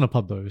 It wasn't a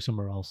pub, though. It was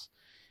somewhere else.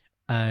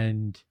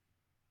 And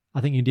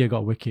I think India got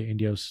a wicket.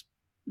 India's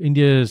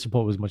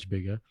support was much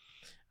bigger.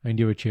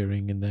 India were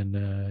cheering. And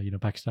then,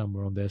 Pakistan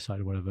were on their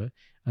side or whatever.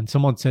 And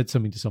someone said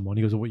something to someone.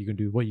 He goes, what are you going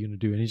to do? What are you going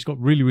to do? And he just got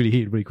really, really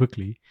heated really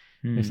quickly.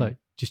 It's like,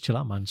 just chill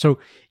out, man. So,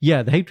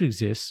 yeah, the hatred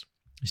exists.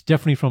 It's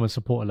definitely from a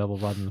supporter level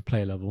rather than a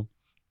player level.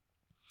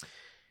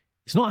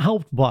 It's not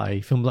helped by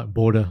films like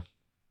Border.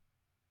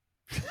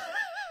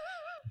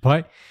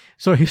 Right?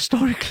 So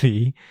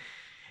historically,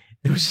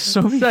 there was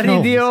so many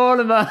Sunny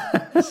Deol,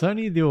 man.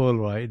 Sunny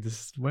Deol, right?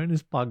 This wearing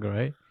his pug,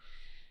 right?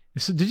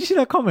 So did you see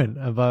that comment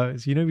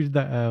about, we did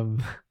that,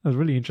 that was a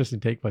really interesting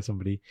take by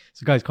somebody.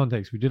 So guys,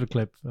 context, we did a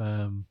clip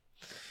where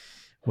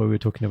we were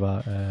talking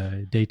about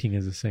dating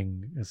as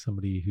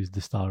somebody who's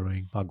the star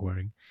wearing, pug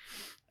wearing.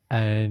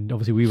 And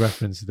obviously we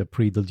referenced the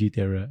pre-Diljit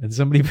era. And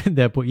somebody in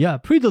there put,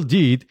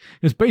 pre-Diljit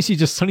is basically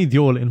just Sunny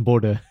Deol in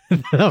Border.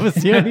 That was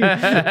the only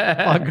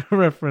pug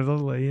reference. I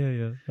was like,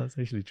 yeah, that's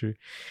actually true.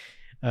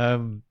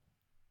 But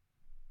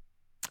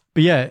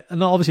yeah,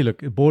 and obviously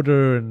look,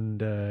 Border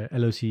and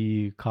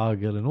LOC,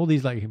 Cargill and all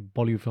these like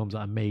Bollywood films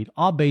that are made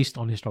are based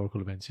on historical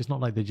events. It's not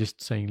like they're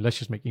just saying, let's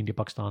just make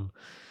India-Pakistan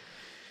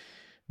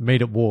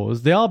made up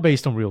wars. They are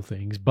based on real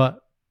things,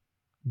 but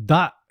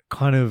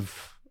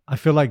I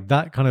feel like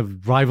that kind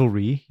of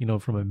rivalry,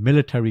 from a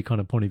military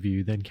kind of point of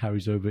view, then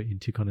carries over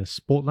into kind of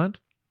sportland.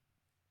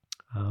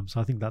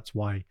 So I think that's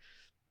why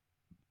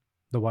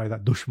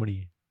that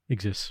dushmani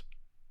exists.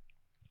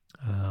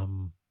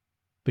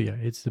 But yeah,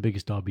 it's the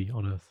biggest derby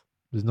on earth.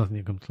 There's nothing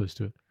that comes close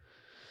to it.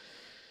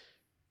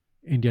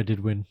 India did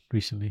win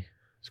recently.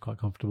 It's quite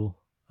comfortable.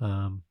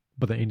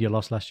 But then India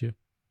lost last year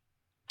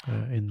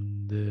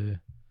in the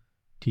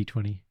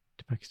T20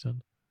 to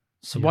Pakistan.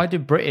 So why do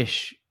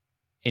British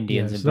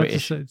Indians and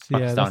British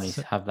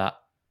Pakistanis have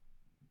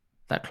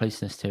that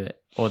closeness to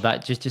it, or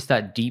that just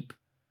that deep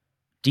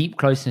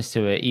closeness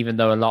to it? Even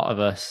though a lot of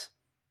us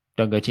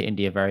don't go to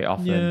India very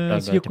often,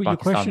 don't go to Pakistan your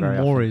question very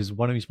more often. is,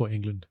 why don't we support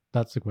England?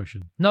 That's the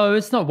question. No,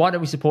 it's not. Why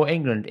don't we support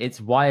England? It's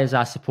why is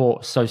our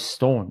support so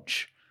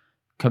staunch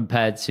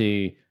compared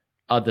to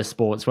other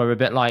sports where we're a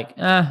bit like,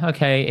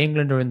 okay,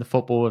 England are in the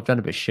football, we've done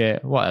a bit of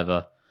shit,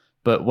 whatever.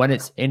 But when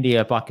it's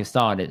India,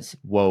 Pakistan, it's,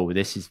 whoa,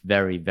 this is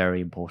very,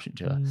 very important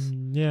to us.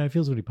 Yeah, it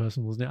feels really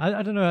personal, doesn't it?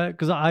 I don't know,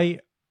 because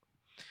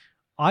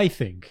I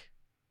think,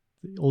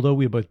 although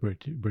we're both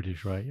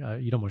British,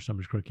 right? You don't watch so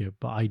much cricket,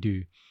 but I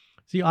do.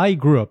 See, I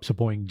grew up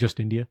supporting just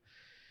India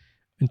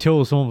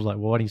until someone was like,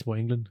 well, why don't you support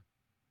England?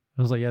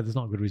 I was like, yeah, there's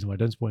not a good reason why I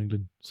don't support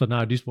England. So now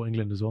I do support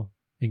England as well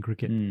in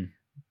cricket. I'm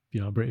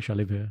British, I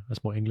live here, I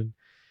support England.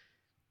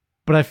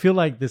 But I feel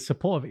like the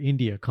support of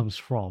India comes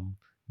from,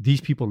 these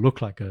people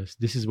look like us.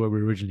 This is where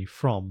we're originally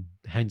from.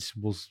 Hence,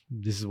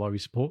 this is why we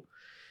support.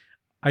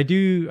 I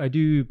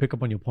do pick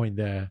up on your point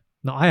there.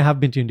 Now, I have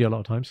been to India a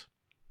lot of times.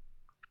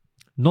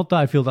 Not that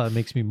I feel that it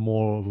makes me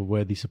more of a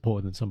worthy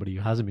supporter than somebody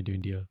who hasn't been to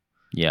India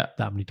Yeah.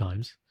 that many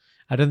times.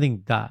 I don't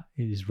think that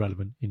is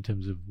relevant in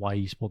terms of why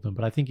you support them,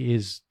 but I think it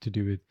is to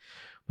do with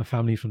my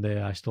family from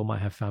there. I still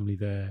might have family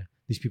there.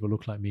 These people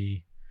look like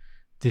me.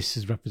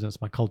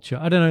 Represents my culture.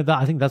 I don't know that.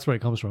 I think that's where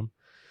it comes from.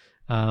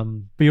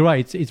 But you're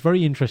right. It's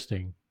very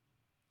interesting.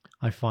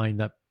 I find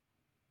that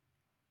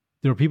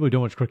there are people who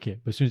don't watch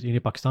cricket, but as soon as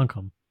India Pakistan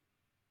come,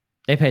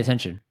 They pay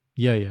attention.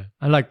 yeah,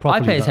 and like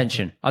properly. I pay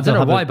attention. I don't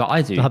know why, but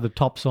I do. They have the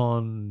tops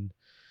on,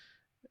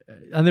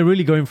 and they're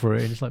really going for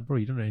it. And it's like, bro,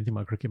 you don't know anything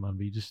about cricket, man.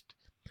 But you just.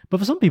 But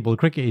for some people,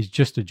 cricket is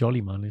just a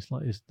jolly, man. It's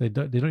like they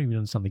don't even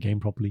understand the game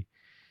properly.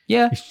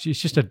 Yeah, it's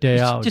just a day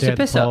out, just day a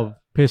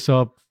piss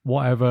up,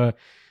 whatever.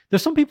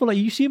 There's some people like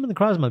you see them in the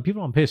crowds, man.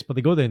 People aren't pissed, but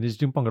they go there and they're just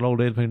doing pungal all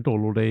day, playing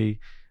toll all day,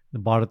 the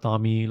Bharat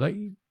Army, like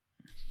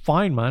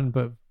fine, man.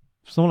 But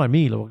someone like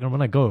me, like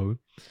when I go,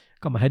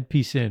 got my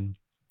headpiece in,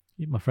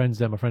 my friend's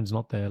there, my friend's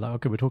not there. Like,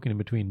 okay, we're talking in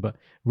between, but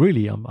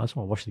really, I just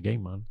want to watch the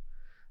game, man.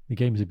 The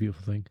game is a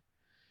beautiful thing.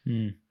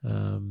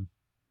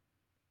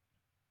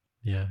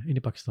 Yeah,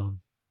 India Pakistan.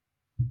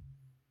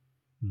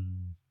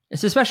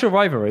 It's a special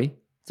rivalry.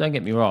 Don't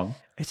get me wrong.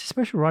 It's a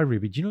special rivalry,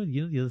 but you know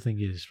the other thing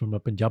is from a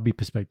Punjabi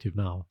perspective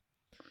now.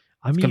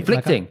 I mean,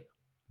 conflicting.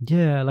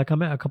 I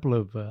met a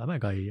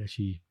guy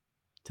actually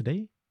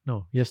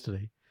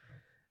yesterday,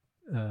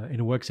 in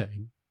a work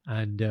setting,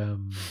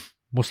 and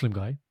Muslim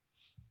guy,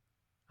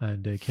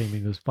 and came in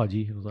and goes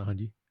Paji, and I was like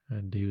Hanji,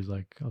 and he was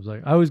like,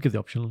 I always give the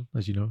option,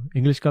 as you know,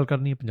 English kal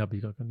karni, Punjabi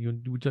kal karni.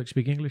 Would you like to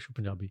speak English or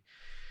Punjabi?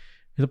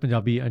 He's a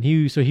Punjabi, and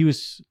he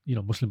was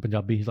Muslim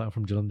Punjabi. He's like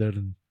from Jalandhar,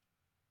 and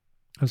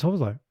so I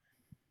was like,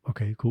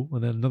 okay, cool.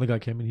 And then another guy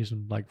came in. He's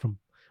from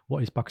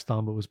what is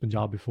Pakistan, but was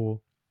Punjab before.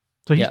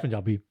 So he's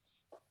Punjabi.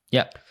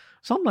 Yeah.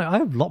 So I'm like, I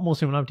have a lot more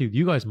similarity with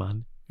you guys,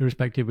 man,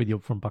 irrespective whether you're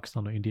from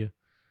Pakistan or India.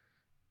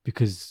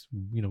 Because,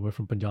 we're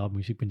from Punjab, and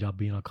we speak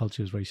Punjabi, and our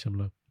culture is very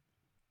similar.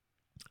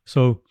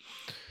 So,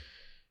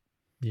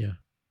 yeah.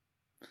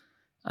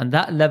 And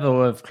that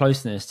level of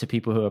closeness to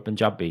people who are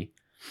Punjabi,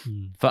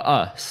 for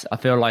us, I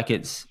feel like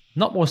it's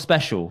not more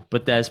special,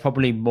 but there's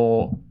probably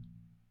more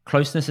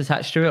closeness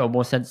attached to it or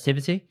more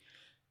sensitivity.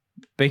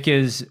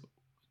 Because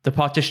the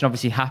partition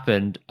obviously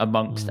happened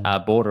amongst our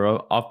border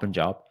of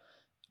Punjab,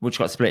 which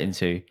got split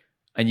into,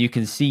 and you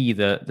can see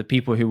the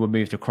people who were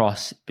moved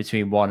across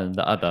between one and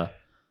the other.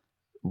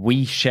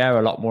 We share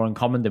a lot more in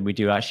common than we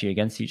do actually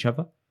against each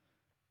other.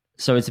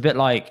 So it's a bit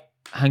like,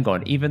 hang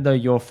on, even though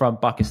you're from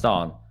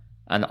Pakistan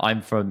and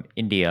I'm from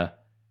India,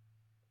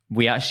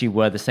 we actually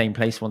were the same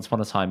place once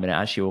upon a time and it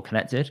actually all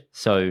connected.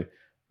 So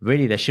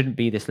really there shouldn't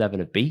be this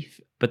level of beef.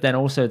 But then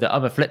also the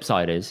other flip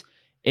side is,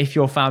 if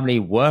your family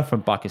were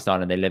from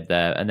Pakistan and they lived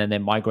there and then they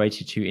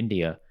migrated to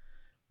India,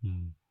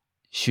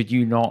 should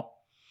you not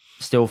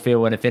still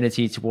feel an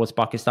affinity towards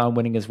Pakistan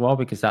winning as well?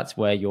 Because that's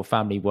where your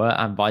family were,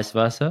 and vice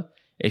versa.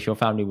 If your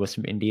family was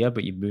from India,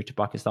 but you moved to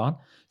Pakistan.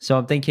 So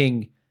I'm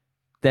thinking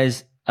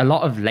there's a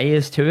lot of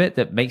layers to it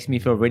that makes me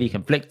feel really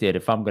conflicted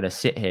if I'm going to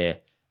sit here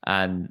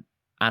and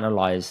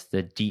analyze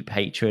the deep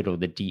hatred or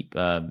the deep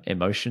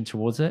emotion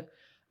towards it.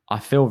 I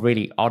feel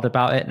really odd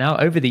about it now.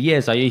 Over the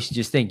years, I used to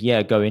just think,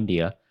 go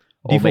India.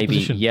 Or Default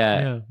maybe,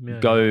 position.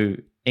 Go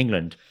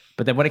England.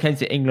 But then when it came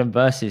to England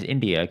versus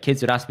India,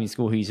 kids would ask me in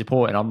school who you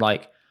support, and I'm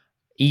like,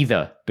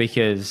 either,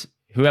 because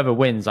whoever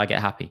wins, I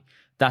get happy.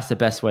 That's the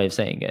best way of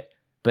saying it.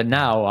 But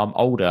now I'm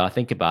older, I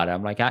think about it,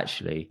 I'm like,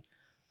 actually,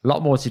 a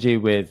lot more to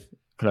do with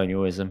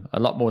colonialism, a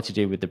lot more to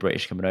do with the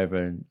British coming over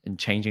and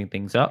changing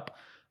things up.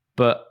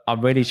 But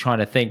I'm really trying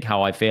to think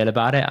how I feel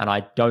about it, and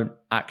I don't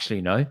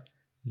actually know.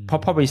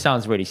 Probably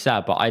sounds really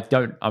sad, but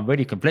I'm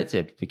really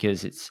conflicted,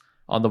 because it's,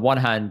 on the one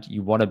hand,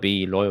 you want to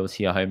be loyal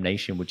to your home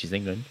nation, which is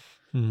England,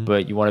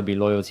 but you want to be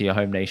loyal to your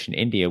home nation,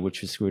 India,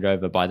 which was screwed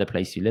over by the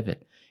place you live in.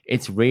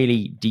 It's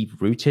really deep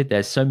rooted.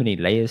 There's so many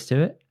layers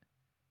to it.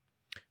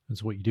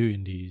 That's what you do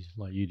in these,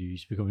 like you do. You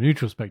just become a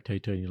neutral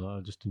spectator and you're like,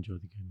 I'll just enjoy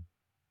the game.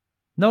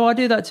 No, I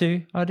do that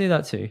too.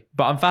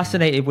 But I'm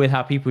fascinated with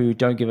how people who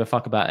don't give a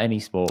fuck about any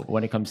sport,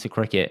 when it comes to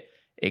cricket,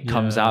 it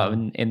comes out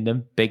in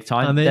them big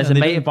time. There's a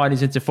mate of mine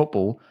who's into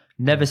football,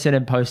 never seen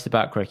him post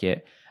about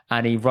cricket.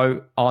 And he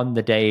wrote on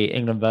the day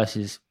India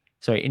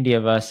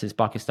versus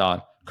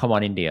Pakistan, come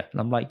on, India.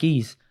 And I'm like,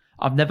 geez,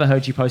 I've never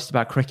heard you post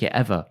about cricket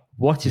ever.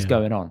 What is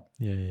going on?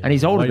 Yeah. And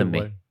he's older than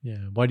me.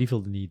 Why do you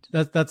feel the need?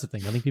 That's the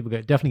thing. I think people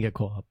definitely get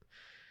caught up.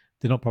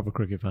 They're not proper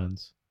cricket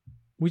fans,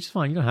 which is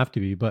fine. You don't have to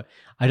be, but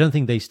I don't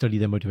think they study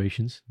their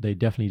motivations. They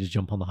definitely just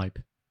jump on the hype.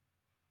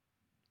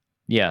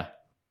 Yeah.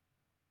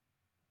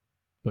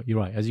 But you're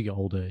right. As you get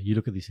older, you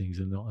look at these things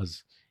and they're not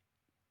as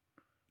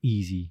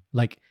easy.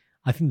 Like,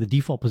 I think the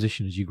default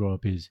position as you grow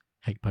up is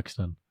hate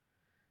Pakistan.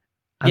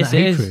 And yes, that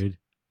it hatred, is.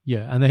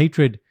 Yeah, and the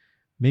hatred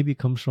maybe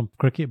comes from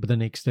cricket, but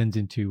then it extends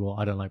into, well,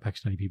 I don't like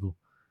Pakistani people.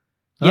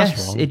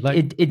 Yes, it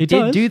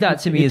did do that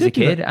to me as a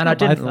kid, and I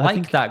didn't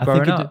like that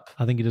growing up.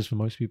 I think it is for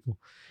most people.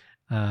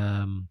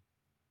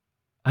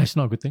 It's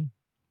not a good thing.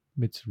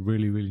 It's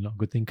really, really not a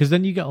good thing. Because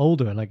then you get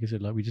older, and like I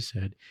said, like we just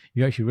said,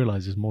 you actually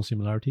realize there's more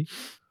similarity.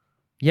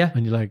 Yeah.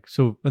 And you're like,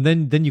 so, and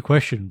then you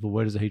question, well,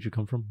 where does the hatred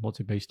come from? What's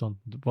it based on?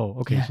 Well,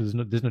 okay, Yeah. so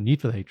there's no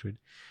need for the hatred.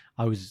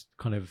 I was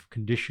kind of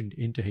conditioned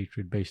into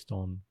hatred based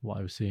on what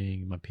I was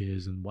seeing my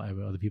peers and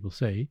whatever other people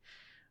say,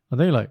 and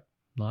they're like,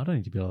 no, I don't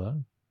need to be like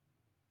that.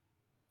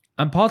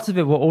 And parts of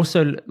it were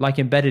also like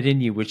embedded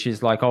in you, which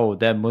is like, oh,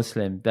 they're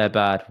Muslim, they're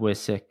bad, we're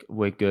sick,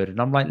 we're good.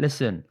 And I'm like,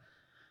 listen,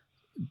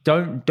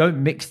 don't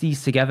mix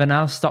these together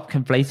now. Stop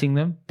conflating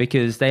them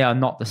because they are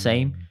not the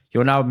same.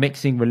 You're now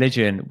mixing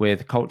religion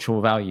with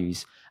cultural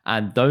values,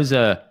 and those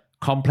are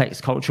complex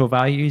cultural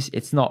values.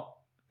 It's not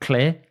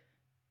clear.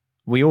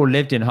 We all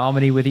lived in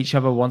harmony with each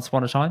other once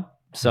upon a time.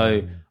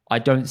 So I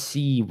don't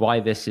see why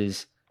this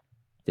is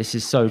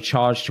so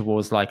charged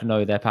towards like,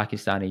 no, they're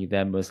Pakistani,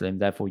 they're Muslim,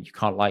 therefore you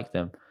can't like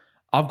them.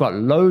 I've got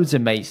loads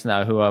of mates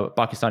now who are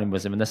Pakistani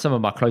Muslim, and they're some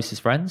of my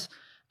closest friends.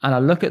 And I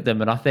look at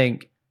them and I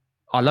think,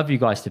 I love you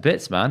guys to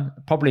bits, man.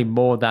 Probably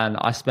more than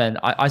I spend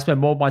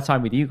more of my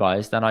time with you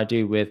guys than I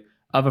do with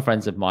other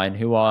friends of mine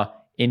who are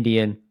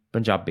Indian,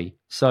 Punjabi.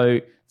 So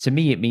to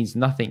me, it means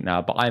nothing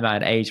now, but I'm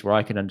at an age where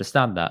I can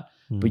understand that.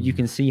 But you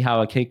can see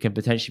how a kid can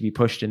potentially be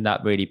pushed in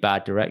that really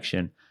bad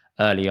direction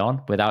early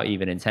on without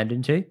even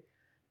intending to.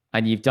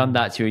 And you've done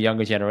that to a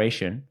younger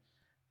generation,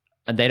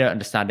 and they don't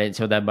understand it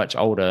until they're much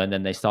older, and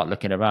then they start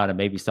looking around and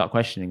maybe start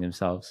questioning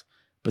themselves.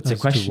 But to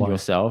question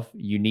yourself,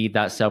 you need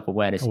that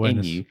self-awareness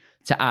in you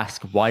to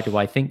ask, why do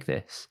I think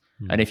this?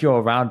 And if you're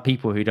around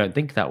people who don't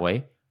think that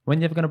way, when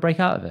are you ever going to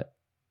break out of it?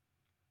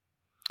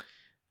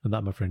 And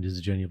that, my friend, is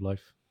the journey of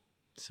life.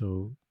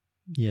 So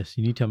yes,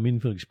 you need to have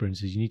meaningful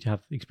experiences. You need to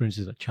have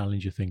experiences that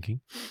challenge your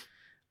thinking.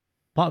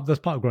 That's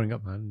part of growing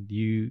up, man.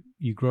 You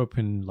grow up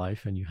in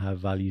life and you have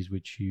values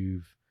which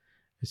you've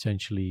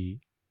essentially,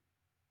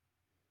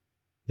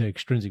 they're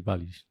extrinsic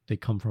values. They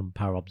come from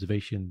power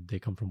observation. They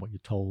come from what you're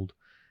told.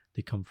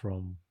 They come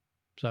from,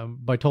 so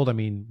by told, I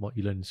mean what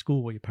you learn in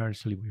school, what your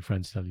parents tell you, what your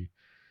friends tell you.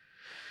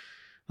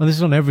 And this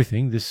is on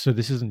everything. This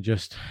isn't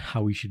just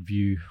how we should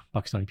view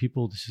Pakistani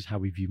people. This is how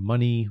we view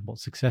money, what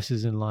success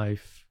is in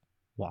life,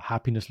 what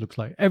happiness looks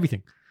like,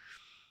 everything.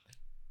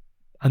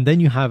 And then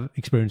you have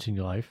experience in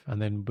your life.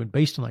 And then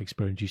based on that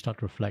experience, you start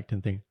to reflect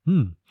and think,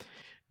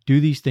 do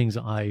these things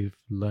that I've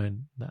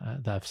learned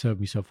that have served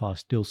me so far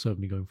still serve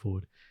me going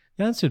forward?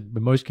 The answer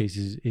in most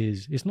cases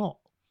is it's not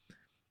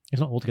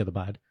altogether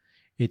bad.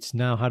 It's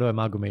now, how do I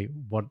amalgamate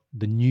what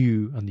the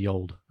new and the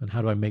old, and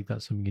how do I make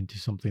that something into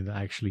something that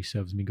actually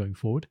serves me going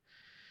forward?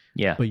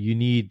 Yeah. But you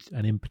need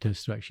an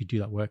impetus to actually do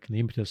that work. And the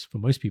impetus for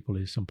most people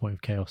is some point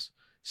of chaos.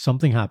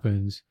 Something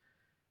happens.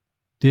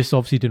 This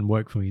obviously didn't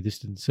work for me. This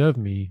didn't serve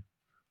me.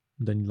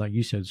 Then, like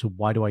you said, so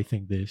why do I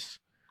think this?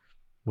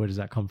 Where does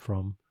that come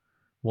from?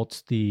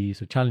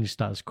 So challenge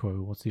status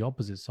quo. What's the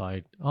opposite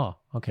side? Oh,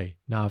 okay.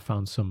 Now I've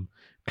found some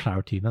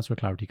clarity. And that's where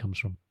clarity comes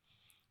from.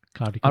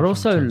 I'd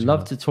also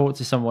love to talk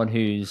to someone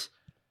who's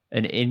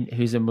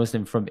a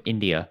Muslim from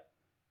India,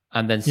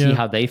 and then see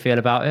how they feel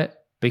about it.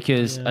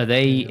 Because are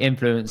they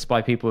influenced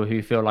by people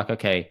who feel like,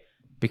 okay,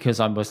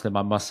 because I'm Muslim,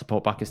 I must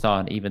support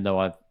Pakistan, even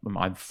though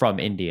I'm from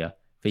India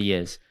for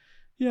years.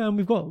 Yeah, and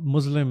we've got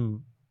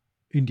Muslim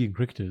Indian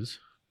cricketers.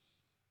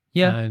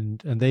 Yeah. And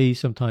they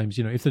sometimes,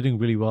 if they're doing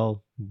really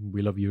well,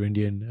 we love you're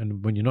Indian.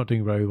 And when you're not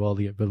doing very well,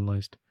 they get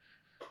villainized.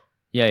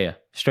 Yeah.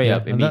 Straight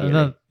up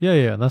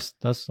immediately. And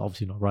that's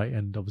obviously not right.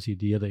 And obviously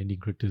the other Indian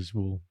cricketers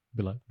will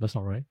be like, that's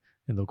not right.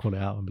 And they'll call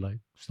it out and be like,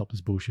 stop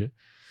this bullshit.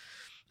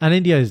 And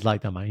India is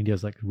like that, man. India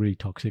is like really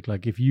toxic.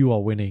 Like if you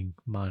are winning,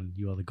 man,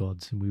 you are the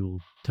gods and we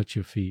will touch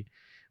your feet.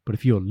 But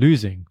if you're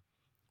losing,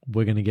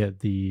 we're going to get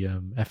the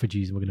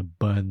effigies and we're going to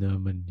burn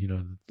them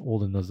and, all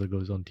the nuzz that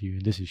goes on to you.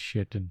 And this is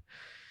shit. And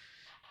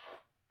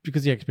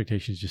because the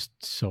expectation is just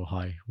so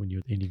high when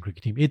you're the Indian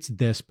cricket team. It's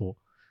their sport.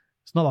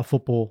 It's not like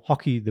football.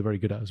 Hockey, they're very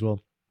good at as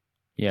well.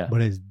 Yeah.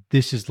 But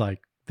this is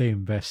like they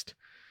invest,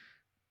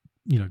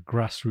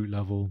 grassroots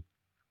level.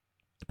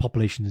 The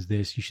population is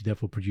this. You should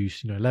therefore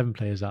produce, 11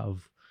 players out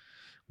of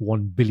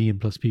 1 billion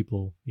plus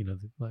people. I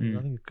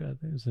think it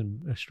was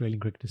an Australian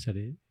cricketer said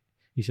it.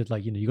 He said,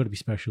 you got to be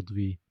special to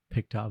be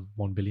picked out of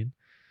 1 billion.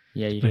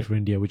 Yeah, you play do. for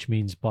India, which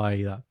means by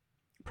that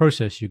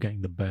process, you're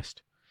getting the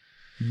best.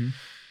 Mm-hmm.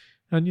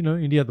 And,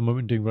 India at the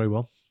moment doing very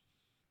well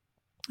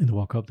in the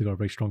World Cup. They've got a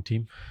very strong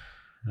team.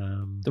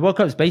 The World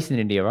Cup's based in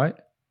India, right?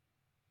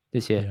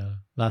 This year. Yeah.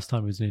 Last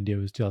time it was in India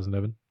was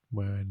 2011,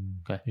 where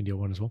India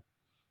won as well.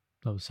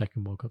 That was the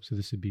second World Cup. So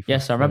this would be...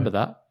 Yes, I remember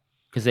that.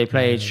 Because they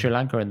played Sri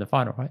Lanka in the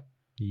final, right?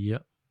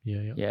 Yep.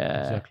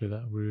 Yeah. Exactly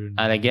that.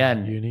 And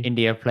again,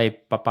 India played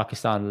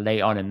Pakistan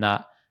late on in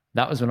that.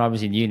 That was when I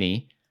was in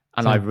uni.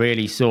 And I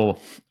really saw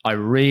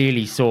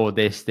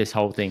this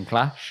whole thing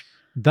clash.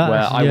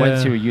 I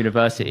went to a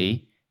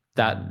university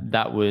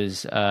that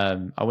was...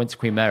 I went to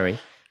Queen Mary,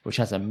 which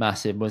has a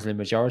massive Muslim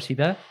majority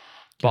there.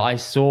 But I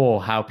saw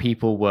how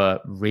people were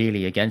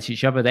really against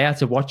each other. They had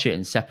to watch it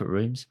in separate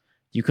rooms.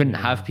 You couldn't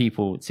have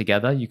people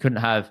together. You couldn't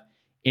have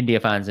India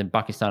fans and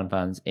Pakistan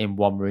fans in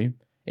one room.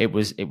 It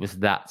was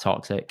that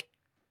toxic.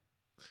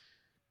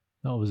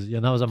 That was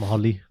at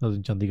Mohali. That was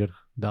in Chandigarh.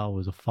 That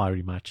was a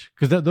fiery match.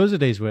 Because those are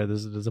days where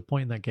there's a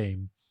point in that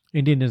game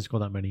India didn't score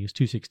that many. It's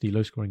 260,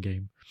 low scoring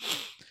game.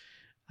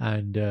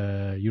 And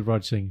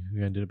Yuvraj Singh,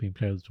 who ended up being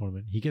player of the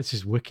tournament, he gets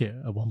his wicket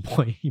at one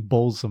point. He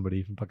bowls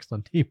somebody from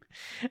Pakistan team,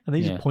 and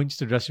then he just points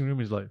to the dressing room.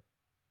 He's like,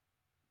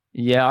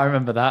 "Yeah, I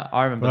remember that.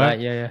 I remember right?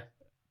 that. Yeah.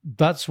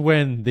 That's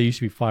when there used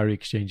to be fiery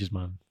exchanges,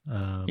 man.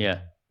 Yeah.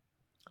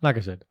 Like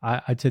I said,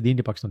 I'd say the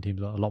India-Pakistan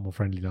teams are a lot more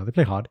friendly now. They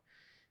play hard,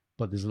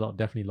 but there's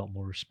definitely a lot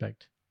more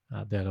respect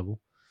at their level,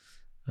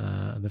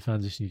 and the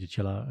fans just need to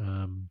chill out.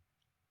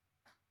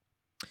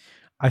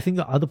 I think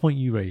the other point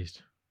you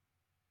raised,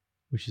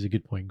 which is a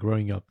good point,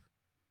 growing up,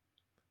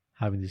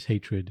 having this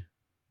hatred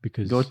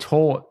because You're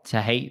taught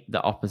to hate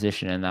the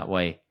opposition in that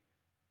way.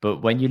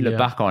 But when you look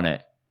back on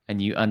it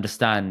and you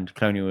understand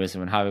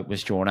colonialism and how it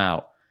was drawn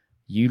out,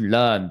 you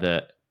learn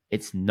that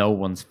it's no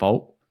one's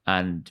fault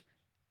and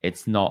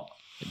it's not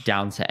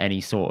down to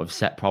any sort of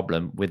set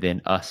problem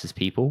within us as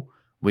people.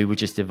 We were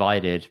just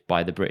divided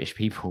by the British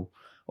people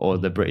or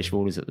the British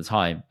rulers at the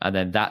time. And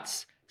then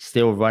that's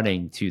still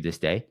running to this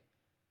day.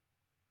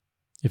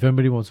 If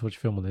anybody wants to watch a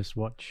film on this,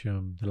 watch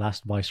The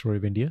Last Viceroy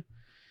of India.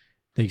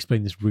 They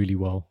explain this really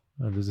well.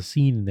 There's a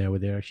scene in there where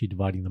they're actually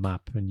dividing the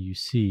map, and you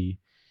see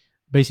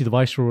basically the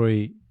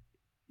Viceroy,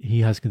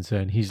 he has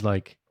concern. He's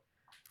like,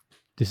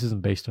 this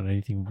isn't based on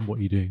anything, what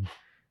you're doing.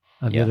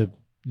 And the other,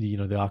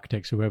 the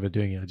architects, whoever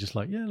doing it, are just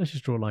like, yeah, let's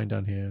just draw a line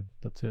down here.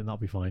 That's it, and that'll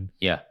be fine.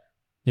 Yeah.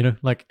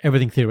 Like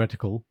everything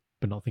theoretical,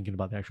 but not thinking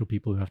about the actual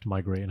people who have to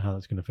migrate and how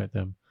that's going to affect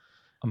them.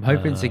 I'm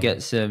hoping to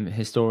get some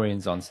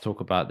historians on to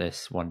talk about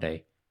this one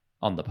day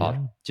on the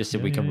pod, just so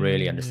we can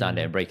really understand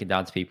it and break it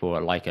down to people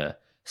at like a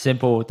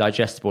simple,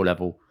 digestible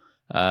level,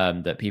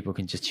 that people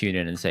can just tune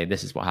in and say,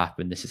 this is what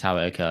happened, this is how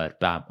it occurred,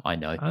 bam, I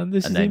know. And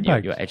this is then the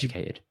impact. You're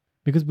educated.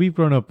 Because we've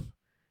grown up,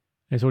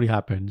 it's already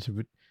happened. So,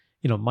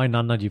 my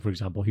Nana Ji, for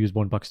example, he was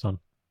born in Pakistan.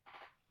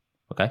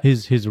 Okay.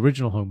 His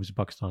original home was in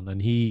Pakistan.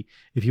 And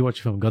if you watch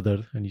the film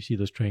Gadar and you see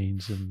those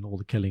trains and all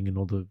the killing and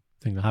all the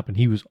thing that happened,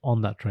 he was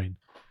on that train.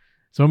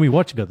 So when we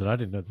watched Gadar, I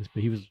didn't know this,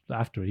 but he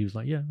was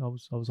like, yeah, I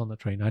was on that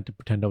train. I had to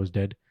pretend I was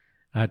dead.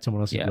 I had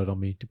someone else's blood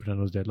on me to pretend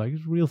I was dead. Like,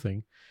 it's a real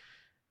thing.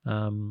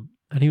 And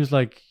he was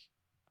like,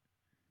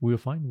 we were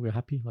fine. We were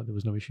happy. Like, there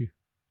was no issue.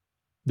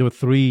 There were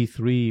three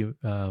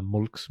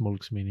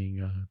mulks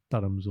meaning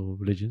dharams or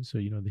religions. So,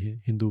 the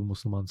Hindu,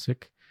 Muslim, and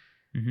Sikh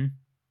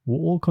were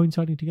all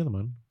coinciding together,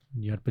 man.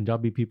 And you had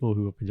Punjabi people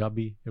who were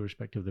Punjabi,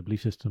 irrespective of their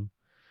belief system.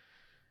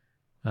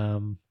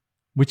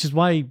 Which is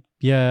why,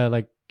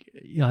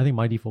 I think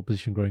my default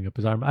position growing up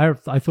is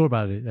I thought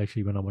about it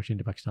actually when I watched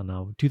India-Pakistan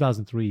now.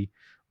 2003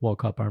 World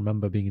Cup, I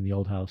remember being in the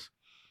old house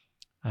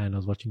and I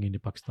was watching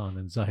India-Pakistan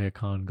and Zahir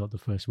Khan got the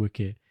first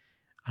wicket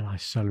and I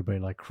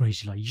celebrated like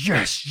crazy, like,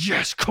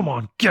 yes, come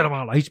on, get him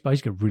out. I used to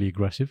get really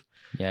aggressive.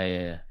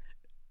 Yeah.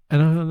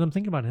 And I'm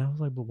thinking about it, I was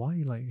like, but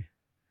why? Like,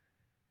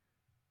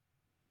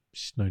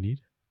 just no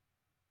need.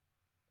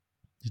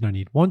 There's no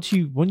need.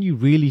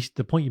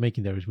 The point you're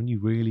making there is when you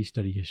really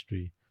study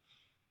history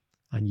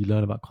and you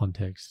learn about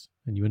context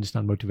and you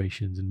understand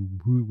motivations and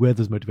where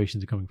those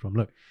motivations are coming from.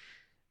 Look,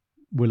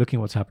 we're looking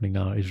at what's happening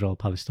now, Israel,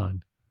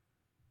 Palestine,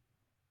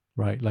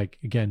 right? Like,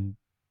 again,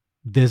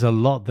 there's a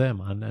lot there,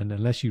 man. And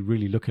unless you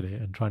really look at it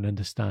and try and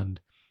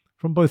understand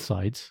from both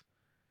sides,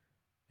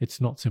 it's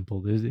not simple.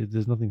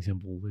 There's nothing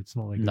simple. It's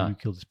not like, you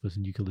kill this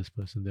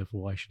person,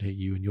 therefore I should hate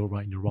you and you're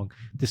right and you're wrong.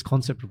 This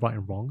concept of right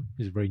and wrong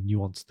is a very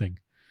nuanced thing,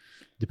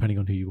 depending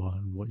on who you are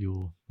and what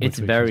your it's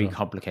very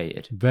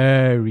complicated.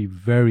 Very,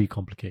 very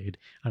complicated.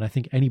 And I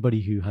think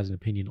anybody who has an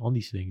opinion on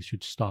these things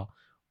should start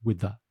with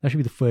that. That should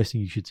be the first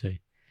thing you should say.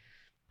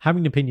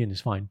 Having an opinion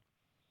is fine,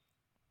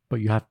 but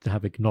you have to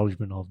have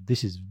acknowledgement of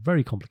this is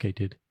very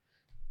complicated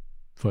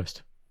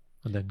first,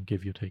 and then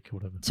give your take or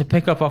whatever. To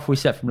pick up off we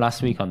said from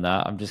last week on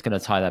that, I'm just going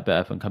to tie that bit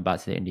up and come back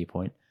to the India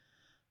point.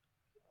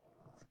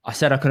 I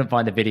said I couldn't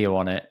find a video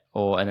on it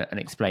or an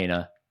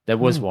explainer. There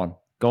was one.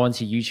 Go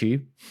onto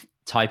YouTube,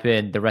 type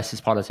in "The Rest Is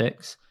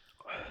Politics,"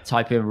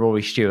 type in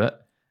Rory Stewart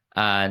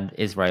and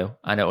Israel,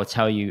 and it will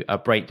tell you a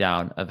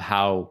breakdown of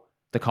how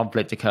the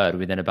conflict occurred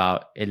within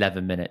about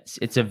 11 minutes.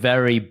 It's a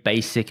very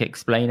basic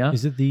explainer.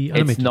 Is it the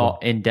animated? It's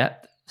not in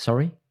depth.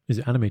 Sorry? Is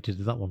it animated?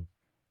 Is that one?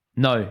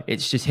 No,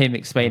 it's just him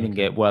explaining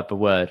it word for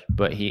word,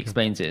 but he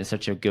explains it in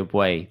such a good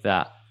way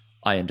that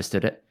I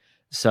understood it.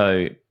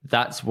 So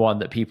that's one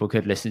that people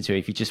could listen to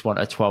if you just want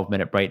a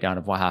 12-minute breakdown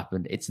of what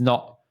happened. It's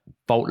not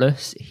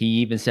faultless. He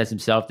even says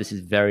himself, this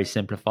is very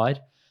simplified.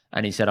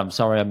 And he said, I'm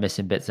sorry I'm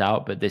missing bits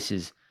out, but this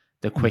is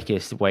the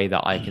quickest way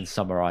that I can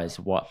summarize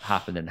what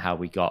happened and how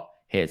we got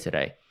here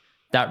today.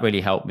 That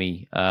really helped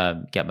me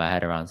get my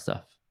head around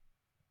stuff.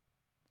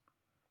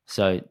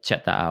 So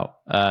check that out.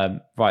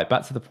 Right,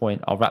 back to the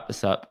point. I'll wrap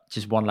this up.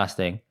 Just one last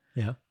thing.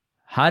 Yeah.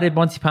 How did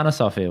Monty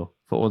Panesar feel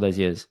for all those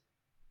years?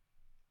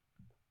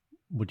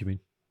 What do you mean?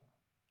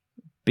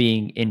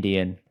 Being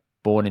Indian,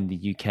 born in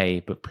the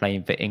UK, but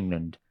playing for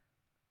England.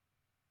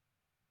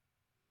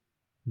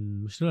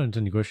 Still don't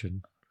understand your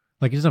question.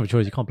 Like, he doesn't have a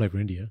choice. He can't play for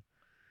India.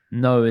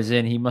 No, as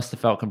in he must have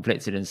felt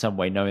conflicted in some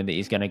way, knowing that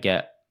he's going to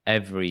get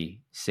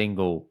every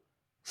single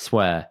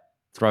swear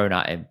thrown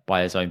at him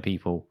by his own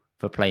people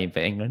for playing for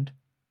England.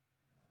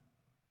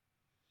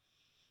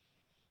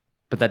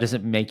 but that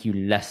doesn't make you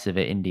less of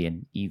an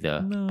Indian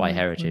either by No,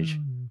 heritage.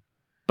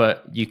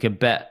 But you can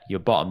bet your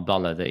bottom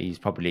dollar that he's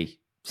probably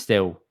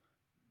still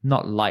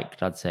not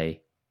liked, I'd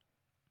say,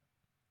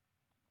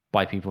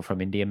 by people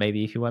from India,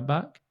 maybe if you went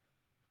back.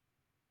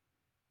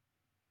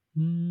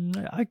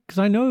 Because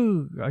I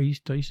know I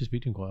used to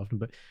speak to him quite often,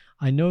 but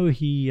I know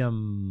he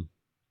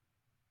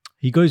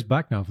goes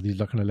back now for these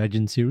like kind of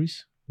Legends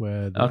series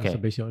where Okay. so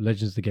basically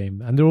Legends of the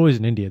game, and they're always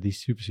in India.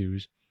 These super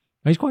series,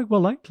 and he's quite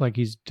well liked. Like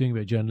he's doing a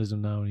bit of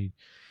journalism now, and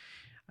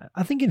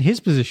I think in his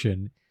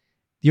position,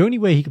 the only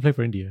way he can play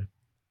for India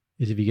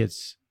is if he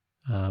gets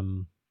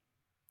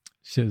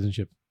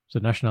citizenship, so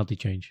nationality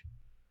change.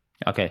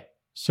 Okay.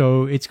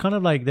 So it's kind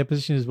of like their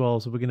position as well.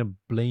 So we're going to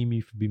blame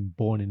you for being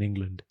born in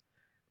England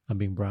and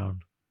being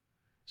brown.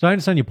 So I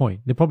understand your point.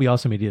 There probably are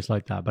some idiots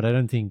like that, but I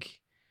don't think.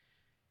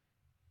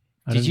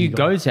 Did you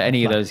go to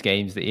any of those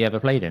games that he ever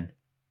played in?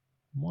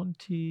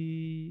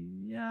 Monty,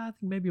 yeah, I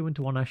think maybe I went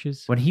to one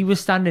Ashes. When he was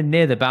standing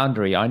near the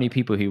boundary, I knew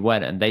people who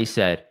went and they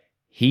said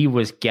he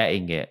was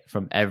getting it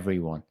from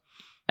everyone.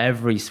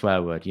 Every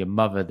swear word, your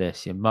mother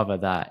this, your mother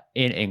that,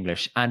 in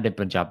English and in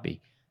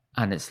Punjabi.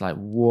 And it's like,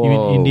 whoa.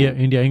 You mean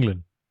India,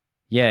 England?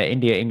 Yeah,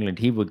 India, England.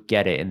 He would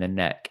get it in the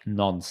neck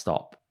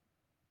non-stop.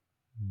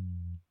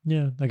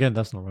 Yeah, again,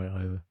 that's not right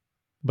either.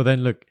 But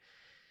then look,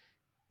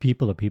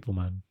 people are people,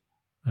 man.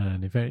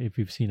 And if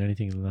you've seen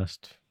anything in the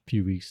last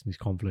few weeks, these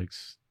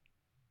conflicts,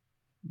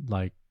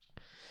 like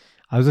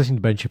I was listening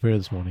to Ben Shapiro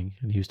this morning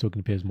and he was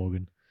talking to Piers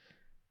Morgan.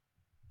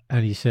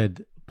 And he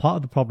said, part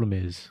of the problem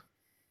is,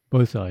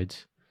 both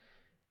sides,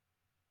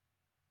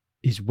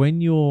 is when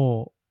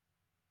you're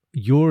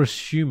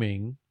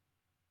assuming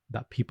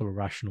that people are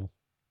rational.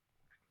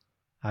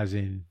 As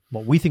in,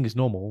 what we think is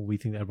normal, we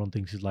think that everyone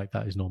thinks is like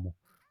that is normal.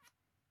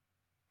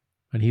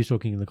 And he was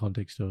talking in the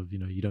context of,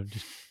 you don't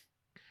just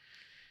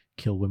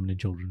kill women and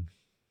children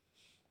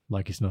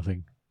like it's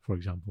nothing, for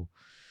example.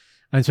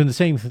 And so in the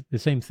same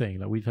thing,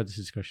 like we've had this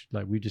discussion,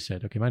 like we just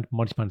said, okay,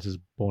 Monty Python's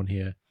born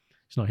here.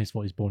 It's not his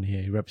fault he's born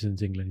here. He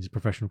represents England. He's a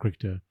professional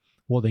cricketer.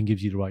 What then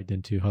gives you the right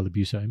then to hurl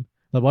abuse at him?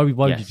 Like why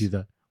would you do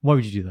that? Why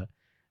would you do that?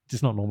 It's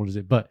just not normal, is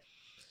it? But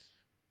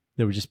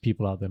there were just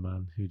people out there,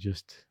 man, who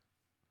just...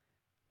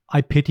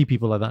 I pity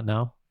people like that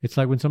now. It's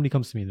like when somebody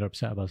comes to me and they're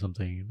upset about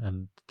something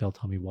and they'll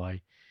tell me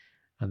why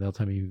and they'll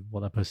tell me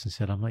what that person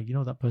said. I'm like,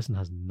 that person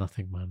has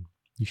nothing, man.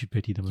 You should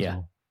pity them as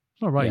well.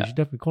 It's not right. You should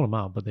definitely call them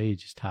out, but they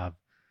just have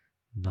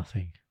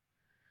nothing.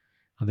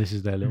 And this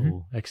is their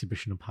little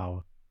exhibition of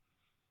power.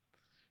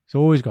 So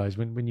always, guys,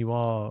 when you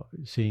are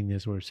seeing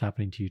this or it's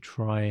happening to you,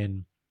 try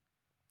and...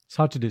 It's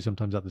hard to do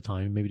sometimes at the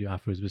time, maybe do it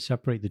afterwards, but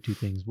separate the two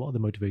things. What are the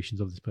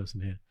motivations of this person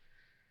here?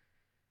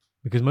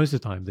 Because most of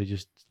the time, they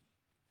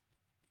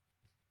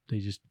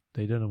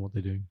don't know what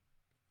they're doing.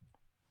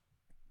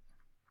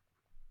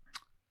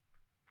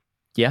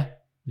 Yeah.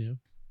 Yeah.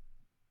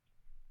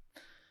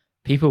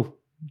 People,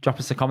 drop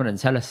us a comment and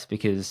tell us,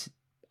 because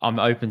I'm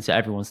open to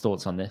everyone's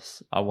thoughts on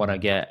this. I want to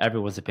get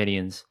everyone's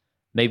opinions.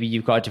 Maybe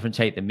you've got a different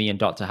take that me and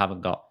Doctor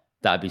haven't got.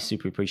 That'd be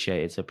super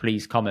appreciated. So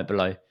please comment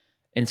below,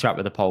 interact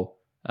with the poll.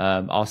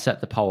 I'll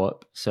set the poll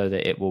up so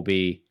that it will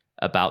be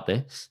about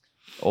this.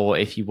 Or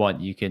if you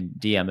want, you can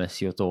DM us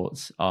your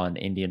thoughts on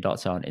Indian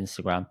Doctor on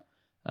Instagram.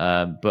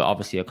 But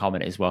obviously a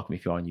comment is welcome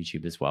if you're on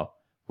YouTube as well.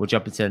 We'll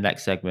jump into the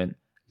next segment.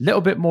 A little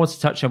bit more to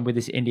touch on with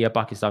this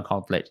India-Pakistan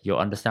conflict. You'll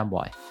understand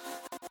why.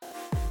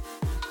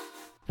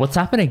 What's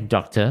happening,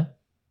 Doctor?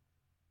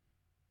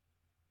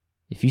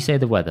 If you say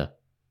the weather,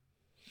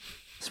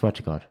 swear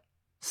to God.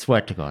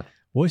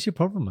 What's your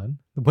problem, man?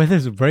 The weather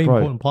is a very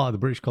important part of the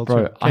British culture.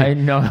 Bro, okay. I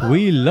know.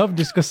 We love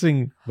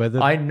discussing weather.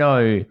 I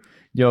know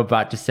you're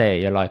about to say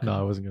it. You're like, no,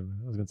 I wasn't going to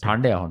say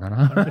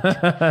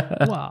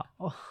it. Wow.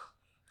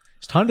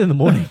 It's time in the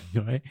morning,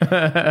 right?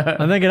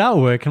 And then get out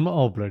of work and I'm like,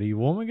 oh, bloody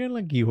warm again.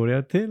 Like,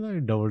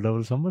 like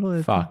double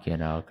summer. Fuck, I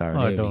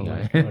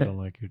don't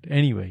like it.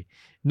 Anyway,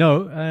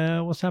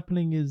 no, what's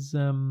happening is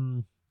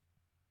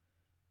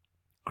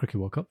Cricket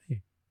World Cup.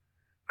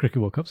 Cricket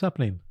World Cup's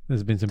happening.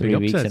 There's been some 3 big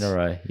weeks upsets. in a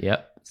row.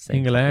 Yep.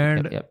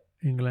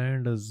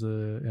 England has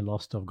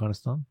lost to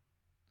Afghanistan.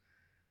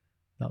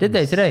 Did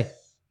they today?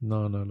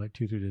 No, like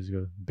 2-3 days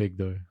ago. Big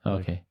though.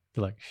 Okay.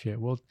 They're like shit.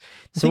 Well,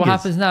 so what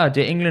happens now?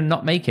 Did England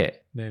not make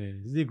it? No.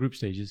 It's the group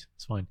stages.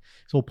 It's fine.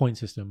 It's all point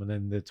system, and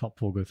then the top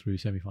 4 go through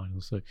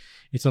semi-finals. So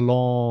it's a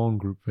long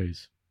group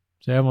phase.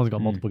 So everyone's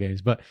got multiple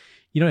games. But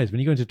when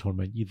you go into a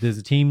tournament, there's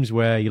the teams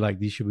where you're like,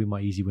 these should be my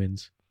easy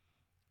wins.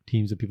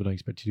 Teams that people don't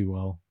expect to do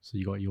well. So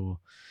you got your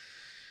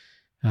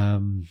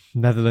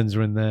Netherlands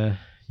are in there.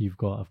 You've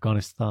got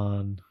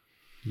Afghanistan.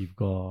 You've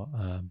got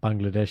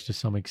Bangladesh to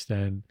some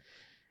extent.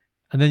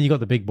 And then you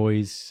got the big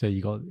boys. So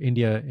you got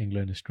India,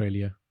 England,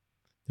 Australia.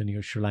 Then you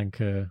got Sri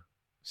Lanka,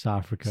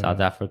 South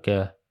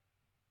Africa.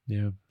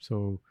 Yeah.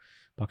 So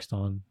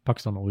Pakistan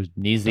always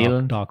New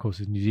Zealand. Dark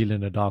horses. New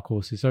Zealand are dark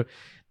horses. So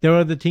there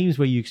are the teams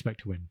where you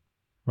expect to win,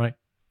 right?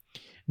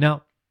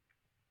 Now,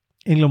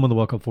 England won the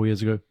World Cup 4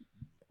 years ago.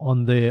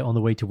 On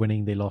the way to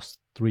winning, they lost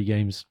 3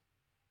 games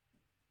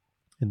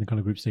in the kind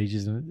of group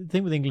stages. And the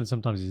thing with England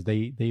sometimes is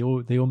they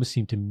almost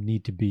seem to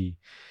need to be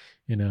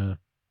in a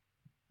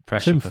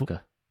Pressure Simple.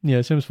 cooker.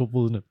 same as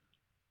football, isn't it?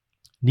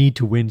 Need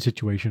to win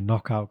situation,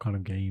 knockout kind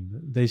of game.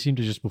 They seem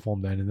to just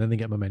perform then, and then they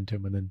get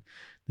momentum, and then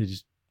they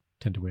just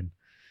tend to win.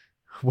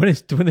 When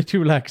they're too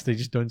relaxed, they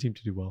just don't seem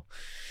to do well.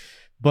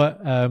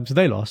 But so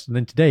they lost, and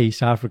then today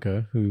South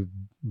Africa, who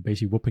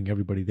basically whooping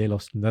everybody, they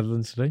lost to the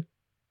Netherlands today,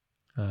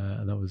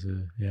 and that was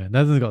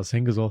Netherlands got a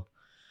sing as well.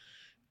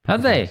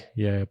 Have they?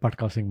 Yeah,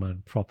 Patka Singh,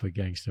 man, proper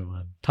gangster,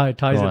 man. Ties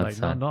it like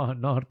not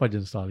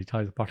Harbhajan style. He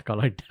ties the Patka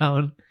like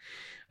down.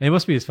 And it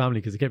must be his family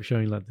because they kept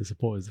showing like the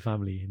supporters, the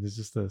family, and there's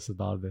just the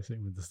Sardar there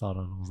sitting with the star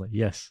on. I was like,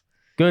 yes,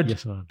 Good.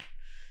 yes, man,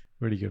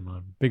 really good,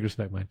 man. Big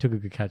respect, man. Took a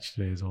good catch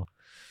today as well.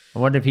 I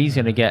wonder if he's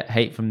going to get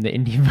hate from the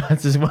Indian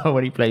fans as well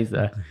when he plays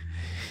there.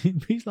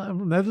 He's like, I'm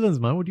from Netherlands,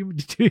 man. What do you want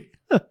me to do?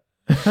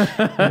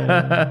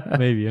 Yeah,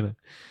 maybe, you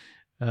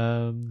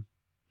know.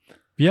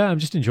 Yeah, I'm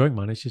just enjoying,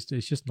 man. It's just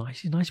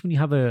nice. It's nice when you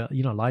have a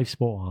live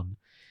sport on.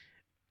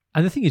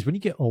 And the thing is, when you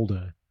get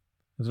older,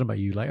 I don't know about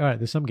you, like, all right,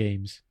 there's some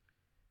games,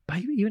 but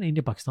even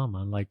India, Pakistan,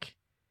 man, like,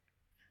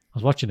 I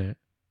was watching it,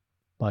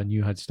 but I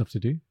knew I had stuff to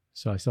do,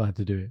 so I still had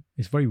to do it.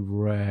 It's very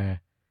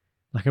rare.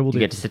 Like, I will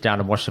get to sit down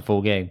and watch the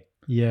full game.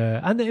 Yeah,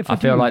 and if I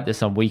feel like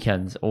this on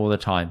weekends all the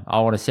time. I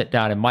want to sit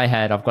down in my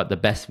head. I've got the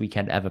best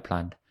weekend ever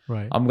planned.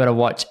 Right. I'm going to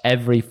watch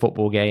every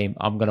football game.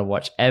 I'm going to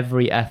watch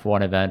every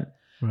F1 event.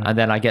 Right. And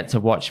then I get to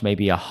watch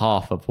maybe a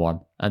half of one.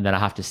 And then I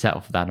have to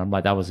settle for that. And I'm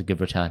like, that was a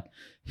good return.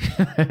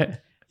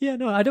 Yeah,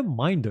 no, I don't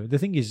mind though. The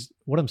thing is,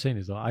 what I'm saying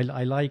is though,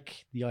 I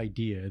like the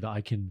idea that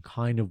I can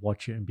kind of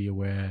watch it and be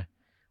aware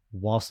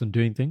whilst I'm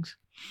doing things.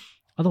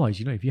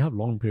 Otherwise, if you have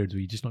long periods where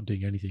you're just not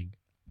doing anything,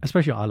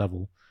 especially at our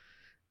level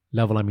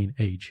I mean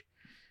age,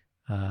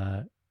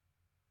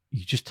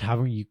 you just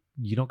haven't,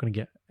 you're not going to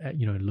get,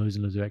 loads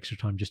and loads of extra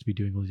time just to be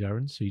doing all these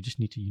errands. So you just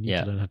need to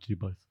learn how to do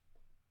both.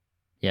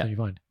 Yeah. You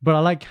find. But I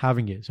like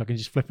having it so I can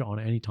just flip it on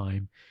at any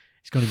time.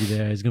 It's going to be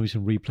there. There's going to be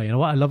some replay. And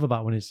what I love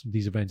about when it's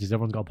these events is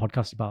everyone's got a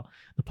podcast about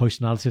the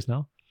post-analysis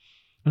now.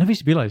 I never used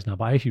to be like this now,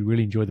 but I actually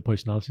really enjoy the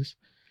post-analysis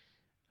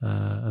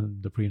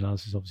and the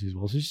pre-analysis obviously as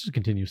well. So it's just a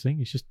continuous thing.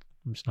 I'm just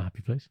in a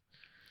happy place.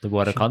 The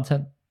world of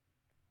content.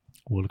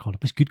 World of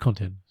content. It's good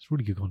content. It's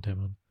really good content,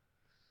 man.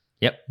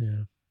 Yep.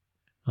 Yeah.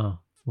 Oh,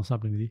 what's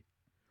happening with you?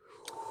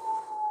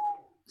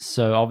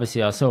 So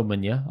obviously I saw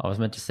Munya. I was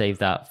meant to save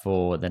that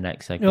for the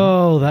next segment.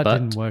 Oh, that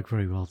didn't work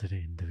very well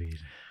today, David.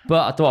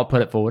 But I thought I'd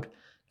put it forward.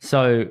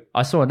 So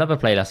I saw another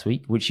play last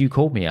week, which you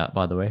called me at,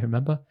 by the way,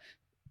 remember?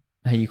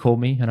 Hey, you called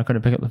me and I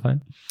couldn't pick up the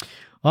phone.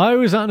 I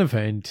was at an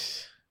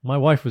event. My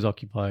wife was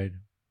occupied.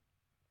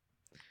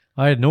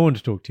 I had no one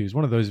to talk to. It was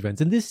one of those events.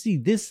 And this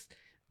is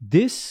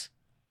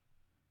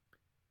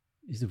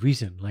the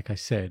reason, like I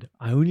said,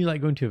 I only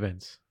like going to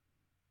events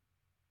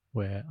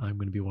where I'm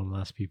going to be one of the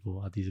last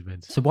people at these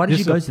events. So why did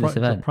you go to this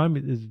event?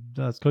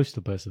 That's close to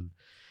the person.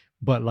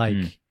 But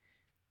like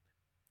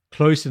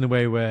close in a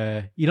way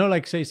where,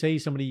 like say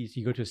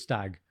you go to a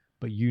stag,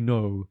 but you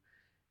know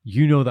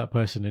that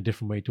person in a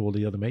different way to all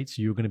the other mates.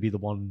 So you're going to be the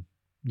one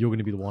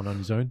on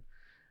his own.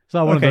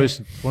 So one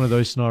of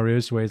those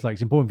scenarios where it's like,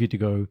 it's important for you to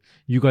go,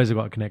 you guys have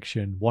got a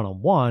connection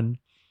one-on-one,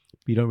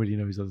 but you don't really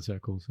know his other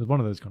circles. It's one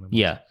of those kind of moments.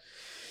 Yeah.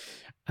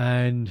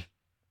 And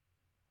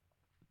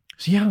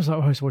so I was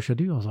like, oh, so what should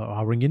I do? I was like,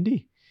 I'll ring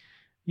Indy.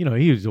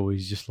 He was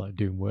always just like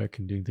doing work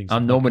and doing things.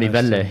 I'm normally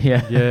Velle,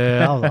 yeah.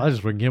 Yeah, I'll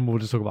just ring him. We'll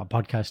just talk about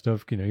podcast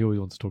stuff. He always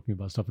wants to talk to me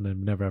about stuff and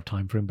then never have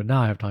time for him. But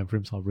now I have time for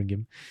him, so I'll ring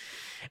him.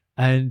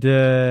 And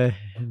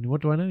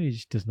what do I know? He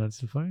just doesn't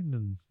answer the phone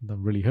and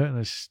I'm really hurt. And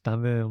I just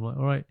stand there. I'm like,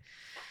 all right,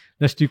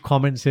 let's do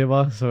comments here,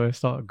 man. So I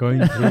start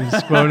going through and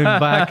scrolling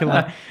back and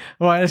like,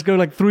 all right, let's go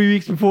like 3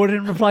 weeks before I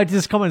didn't reply to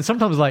this comment.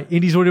 Sometimes like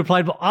Indy's already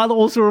replied, but I'll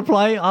also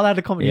reply. I'll add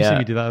a comment. Yeah. You see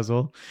me do that as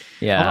well.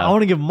 Yeah. I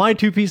want to give my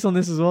 2 piece on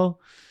this as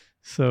well.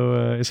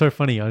 So it's so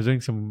funny. I was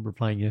doing some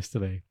replying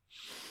yesterday,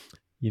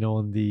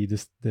 on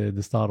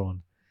the start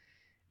one.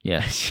 Yeah.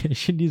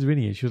 Shindy's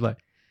winning it. She was like,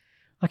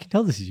 I can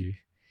tell this is you.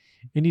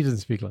 Indy doesn't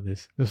speak like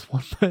this. There's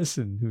one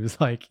person who was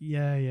like,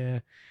 yeah.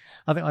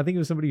 I think it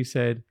was somebody who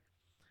said,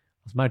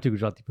 I was married to a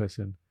Gujarati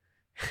person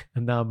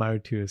and now I'm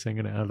married to a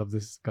singer and I love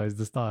this guy's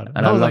the star.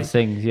 And I love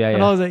sings. Yeah.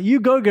 And I was like, you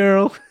go,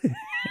 girl.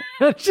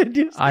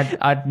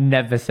 I'd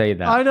never say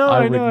that. I know.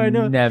 I would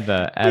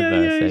never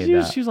ever say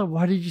that. She was like,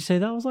 why did you say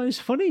that? I was like, it's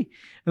funny.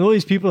 And all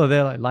these people are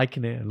there like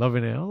liking it and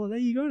loving it. I was like, there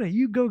you go,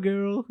 you go,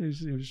 girl. It was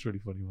just really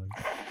funny, man.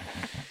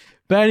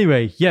 But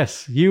anyway,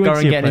 yes, you went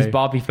to getting his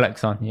Barbie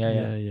flex on.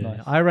 Yeah.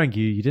 Nice. I rang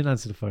you. You didn't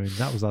answer the phone.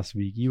 That was last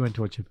week. You went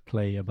to watch a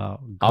play about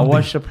Gandhi. I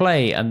watched a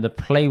play and the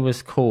play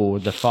was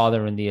called The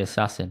Father and the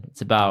Assassin.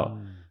 It's about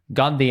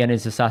Gandhi and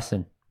his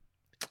assassin.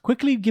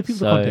 Quickly give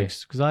people the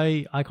context because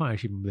I can't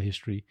actually remember the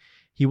history.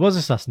 He was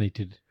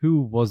assassinated.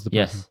 Who was the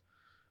person?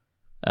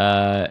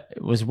 Yes.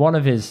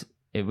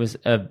 It was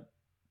a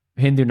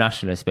Hindu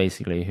nationalist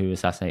basically who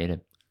assassinated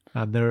him.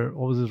 And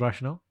what was his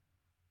rationale?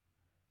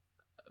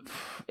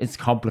 It's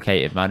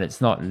complicated, man. It's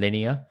not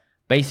linear.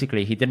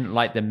 Basically, he didn't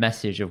like the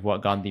message of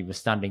what Gandhi was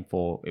standing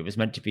for. It was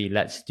meant to be,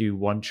 let's do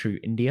one true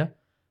India,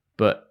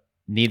 but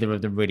neither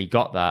of them really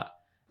got that.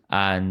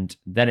 And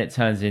then it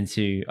turns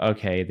into,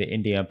 okay, the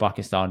India and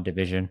Pakistan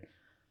division.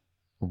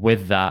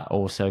 With that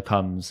also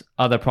comes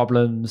other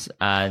problems,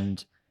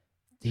 and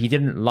he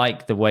didn't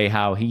like the way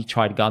how he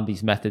tried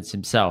Gandhi's methods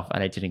himself,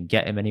 and it didn't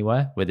get him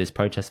anywhere with his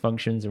protest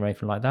functions or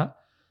anything like that.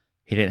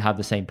 He didn't have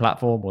the same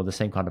platform or the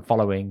same kind of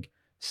following,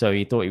 so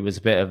he thought he was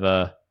a bit of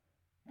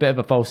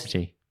a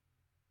falsity.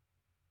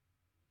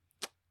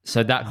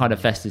 So that kind of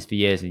festers for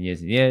years and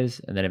years and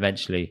years, and then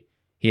eventually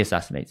he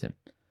assassinates him.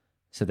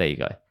 So there you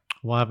go.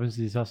 What happens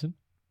to the assassin?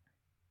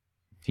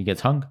 He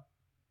gets hung.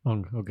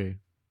 Hung, okay.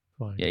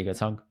 Fine. Yeah, he gets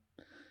hung.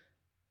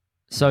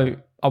 So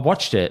I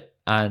watched it,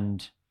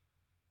 and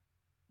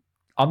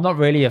I'm not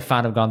really a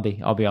fan of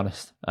Gandhi, I'll be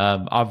honest.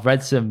 I've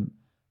read some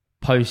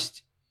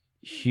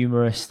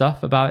post-humorous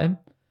stuff about him.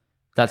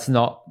 That's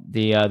not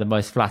the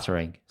most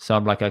flattering. So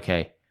I'm like,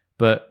 okay.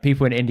 But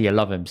people in India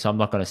love him, so I'm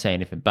not going to say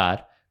anything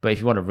bad. But if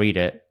you want to read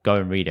it, go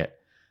and read it.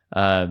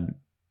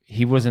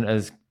 He wasn't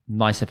as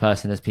nice a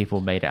person as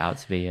people made it out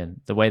to be, and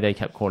the way they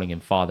kept calling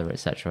him father,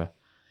 etc.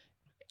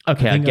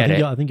 Okay, I get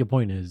it. I think your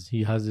point is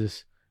he has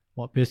this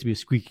what appears to be a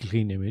squeaky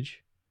clean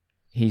image.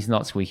 He's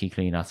not squeaky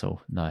clean at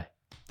all, no.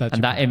 That's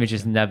and that image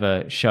is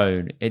never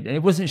shown.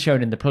 It wasn't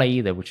shown in the play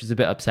either, which was a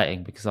bit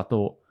upsetting because I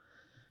thought,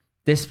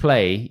 this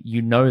play,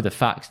 you know the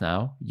facts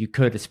now. You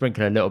could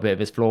sprinkle a little bit of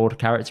his flawed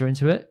character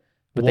into it,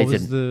 but they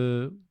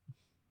didn't.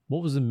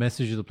 What was the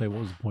message of the play?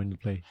 What was the point of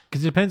the play?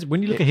 Because it depends.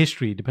 When you look at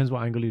history, it depends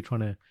what angle you're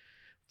trying to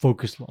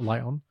focus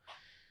light on.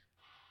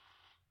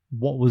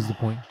 What was the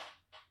point?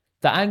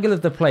 The angle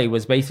of the play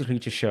was basically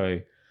to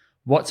show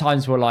what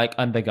times were like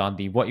under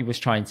Gandhi, what he was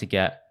trying to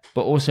get,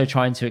 but also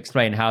trying to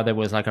explain how there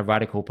was like a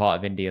radical part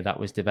of India that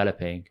was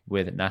developing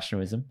with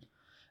nationalism.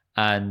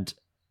 And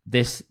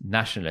this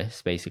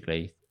nationalist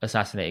basically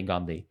assassinating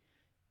Gandhi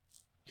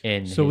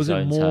in his own terms. So was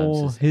it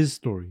more his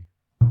story?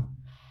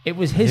 It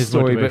was his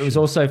story, motivation. But it was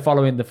also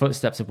following the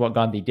footsteps of what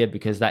Gandhi did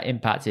because that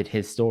impacted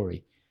his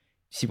story.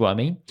 See what I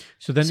mean?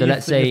 So then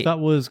let's say if that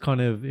was kind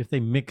of, if they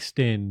mixed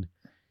in,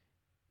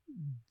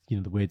 you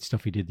know, the weird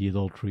stuff he did, the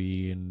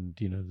adultery and,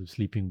 you know, the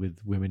sleeping with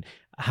women,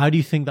 how do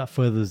you think that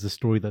furthers the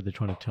story that they're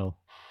trying to tell?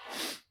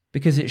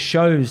 Because it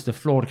shows the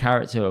flawed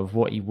character of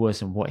what he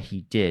was and what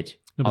he did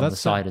on the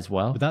side as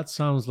well. But that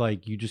sounds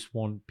like you just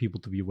want people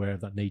to be aware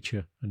of that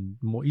nature and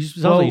more. You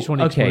just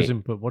want to expose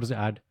him, but what does it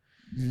add?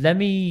 Let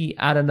me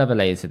add another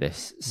layer to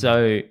this.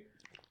 So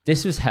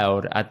this was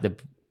held at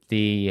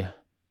the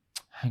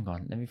hang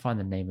on, let me find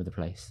the name of the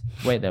place.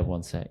 Wait there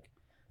one sec.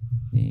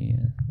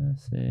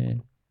 That's it.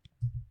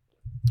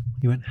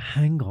 You went,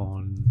 hang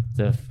on.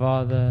 The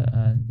father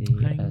and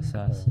the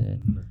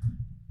assassin.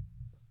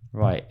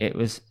 Right, it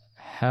was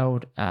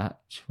held at,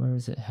 where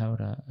is it held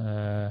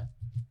at?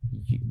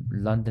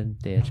 London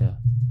Theatre.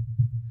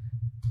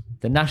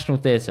 The National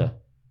Theatre.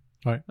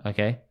 Right.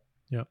 Okay.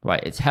 Yeah.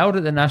 Right, it's held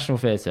at the National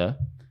Theatre,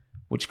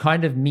 which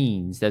kind of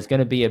means there's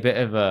going to be a bit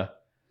of a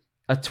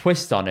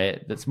twist on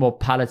it that's more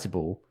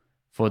palatable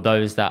for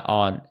those that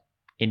aren't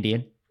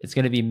Indian. It's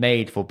going to be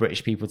made for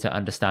British people to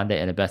understand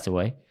it in a better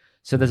way.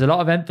 So there's a lot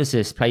of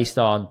emphasis placed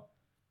on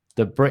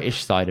the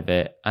British side of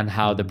it and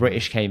how the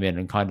British came in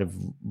and kind of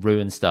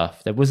ruined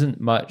stuff. There wasn't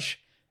much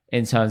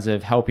in terms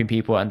of helping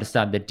people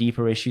understand the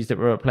deeper issues that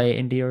were at play in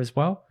India as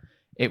well.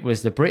 It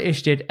was the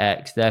British did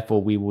X,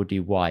 therefore we will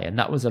do Y. And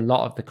that was a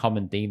lot of the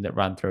common theme that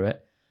ran through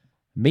it.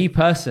 Me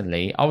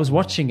personally, I was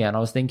watching it and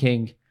I was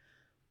thinking,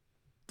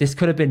 this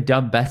could have been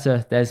done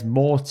better. There's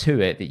more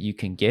to it that you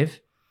can give.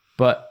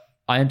 But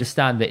I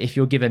understand that if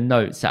you're given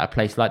notes at a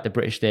place like the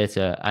British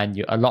Theatre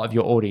and a lot of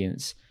your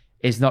audience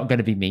is not going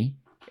to be me,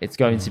 it's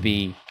going to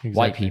be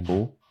white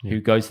people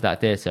who go to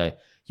that theatre.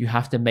 You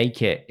have to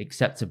make it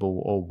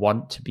acceptable or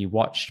want to be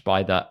watched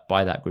by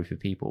that group of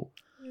people.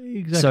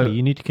 Exactly. So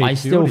you need to I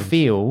still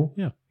feel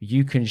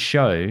you can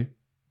show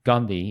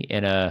Gandhi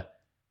in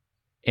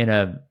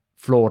a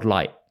flawed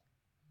light.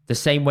 The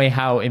same way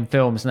how in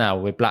films now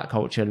with black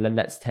culture,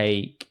 let's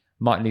take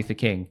Martin Luther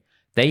King.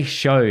 They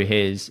show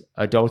his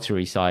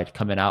adultery side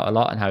coming out a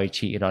lot and how he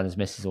cheated on his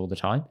missus all the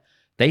time.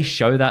 They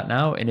show that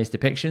now in his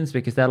depictions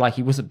because they're like,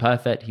 he wasn't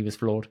perfect, he was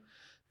flawed.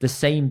 The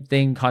same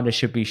thing kind of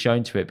should be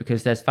shown to it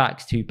because there's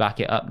facts to back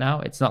it up now.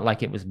 It's not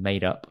like it was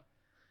made up.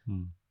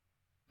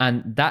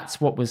 And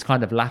that's what was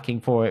kind of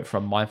lacking for it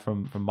from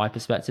my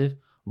perspective.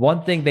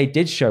 One thing they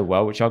did show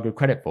well, which I'll give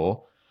credit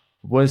for,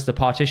 was the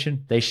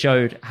partition. They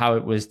showed how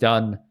it was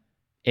done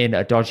in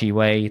a dodgy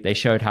way. They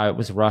showed how it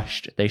was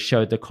rushed. They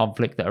showed the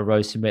conflict that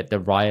arose from it, the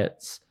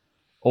riots,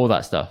 all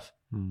that stuff.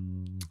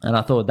 And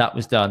I thought that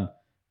was done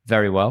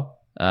very well.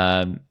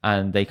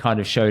 And they kind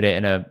of showed it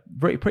in a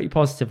pretty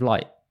positive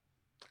light.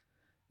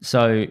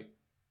 So,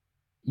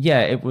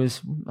 yeah, it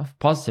was a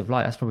positive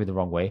light. That's probably the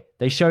wrong way.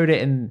 They showed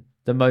it in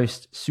the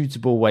most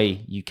suitable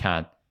way you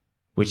can,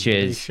 which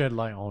is they shed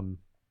light on,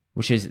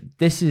 which is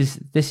this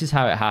is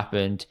how it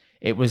happened.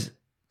 It was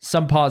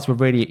some parts were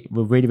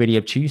really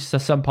obtuse. So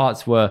some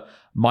parts were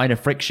minor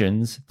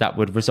frictions that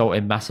would result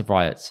in massive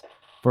riots.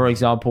 For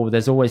example,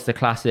 there's always the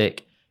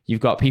classic: you've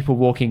got people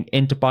walking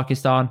into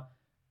Pakistan,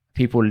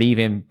 people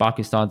leaving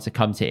Pakistan to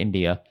come to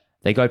India,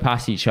 they go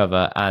past each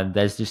other and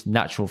there's just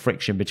natural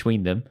friction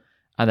between them.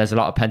 And there's a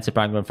lot of pent-up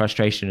anger and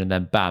frustration, and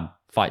then bam,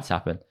 fights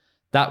happen.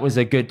 That was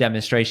a good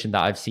demonstration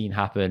that I've seen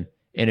happen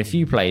in a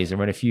few plays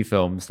or in a few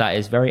films that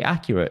is very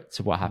accurate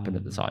to what happened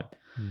at the time.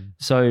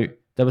 So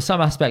there were some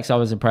aspects I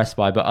was impressed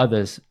by, but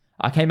others,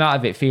 I came out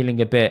of it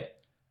feeling a bit,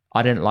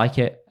 I didn't like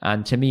it.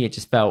 And to me, it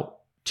just felt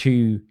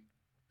too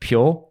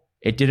pure.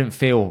 It didn't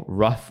feel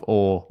rough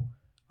or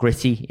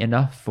gritty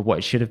enough for what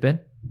it should have been.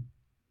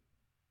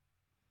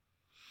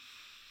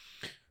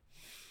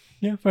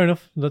 Yeah, fair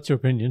enough. That's your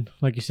opinion.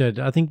 Like you said,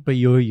 I think, but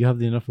you have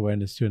enough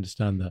awareness to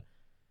understand that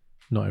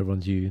not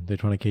everyone's you. They're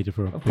trying to cater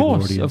for a bigger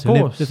audience. Of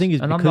course. The thing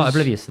is, and I'm not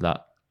oblivious to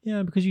that.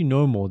 Yeah, because you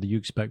know more, that you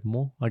expect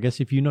more. I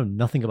guess if you know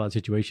nothing about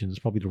situations, it's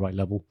probably the right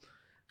level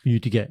for you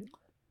to get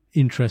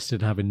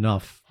interested, have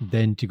enough,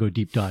 then to go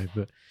deep dive.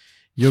 But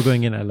you're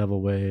going in at a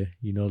level where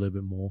you know a little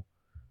bit more,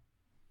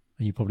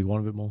 and you probably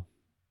want a bit more.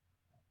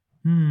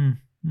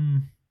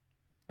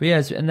 But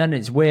yeah, and then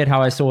it's weird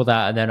how I saw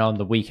that, and then on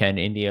the weekend,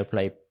 India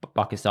played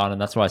Pakistan, and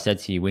that's why I said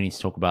to you, we need to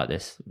talk about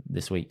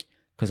this week,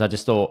 because I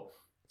just thought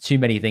too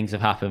many things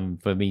have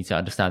happened for me to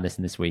understand this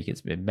in this week.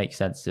 It makes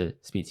sense to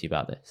speak to you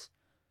about this.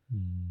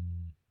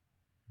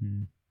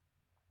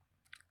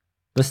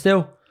 But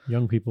still,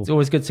 young people, it's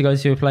always good to go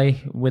to a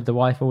play with the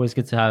wife. Always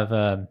good to have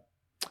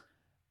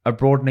a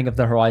broadening of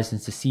the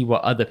horizons to see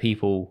what other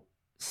people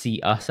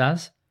see us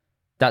as.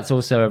 That's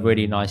also a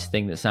really nice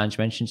thing that Sanj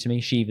mentioned to me.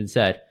 She even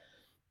said,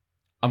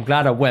 I'm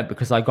glad I went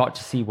because I got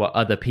to see what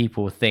other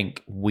people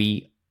think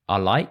we are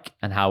like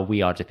and how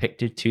we are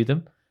depicted to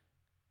them.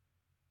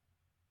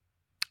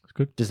 That's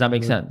good. Does that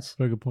make sense?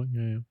 Very good point.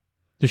 Yeah.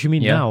 Does she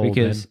mean now?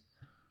 Because then?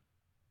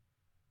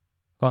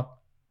 What?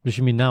 Does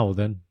she mean now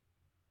then?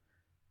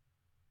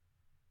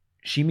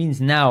 She means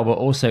now, but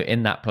also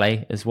in that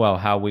play as well,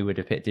 how we were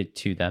depicted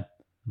to them.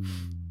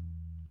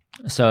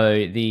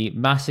 So the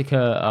massacre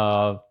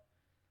of,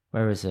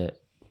 where is it?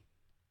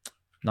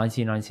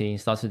 1919,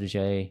 starts with a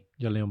J.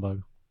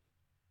 Jallianwala.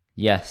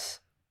 Yes.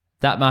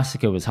 That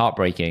massacre was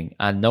heartbreaking,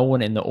 and no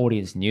one in the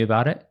audience knew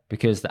about it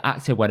because the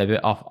actor went a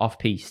bit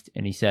off-piste,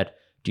 and he said,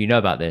 do you know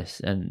about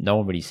this? And no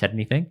one really said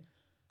anything.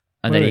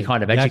 And then he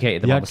kind of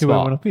educated them on the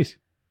spot. Went off-piste?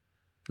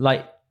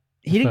 Like,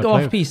 he didn't go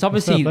off-piste.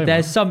 Obviously,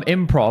 there's some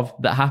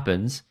improv that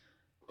happens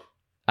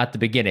at the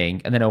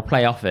beginning, and then he'll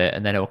play off it,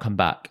 and then it'll come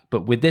back.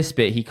 But with this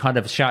bit, he kind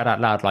of shouted out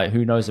loud, like,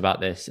 who knows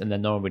about this? And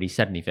then no one really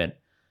said anything.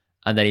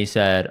 And then he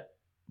said,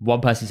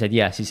 one person said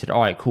yes. He said, all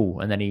right, cool.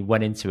 And then he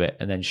went into it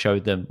and then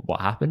showed them what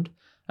happened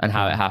and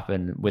how it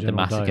happened with the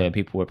massacre and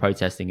people were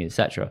protesting,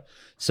 etc.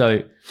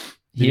 So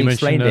he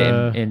explained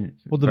it in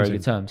very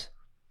good terms.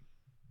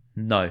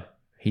 No,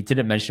 he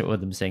didn't mention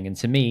Udham Singh. And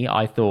to me,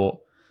 I thought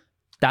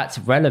that's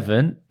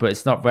relevant, but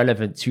it's not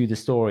relevant to the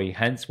story.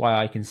 Hence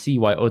why I can see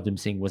why Udham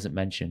Singh wasn't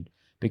mentioned,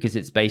 because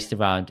it's based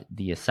around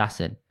the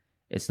assassin.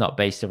 It's not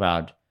based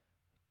around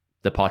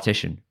the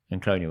partition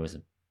and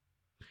colonialism.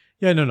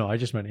 Yeah, no. I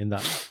just meant in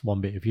that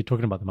one bit. If you're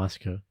talking about the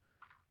massacre,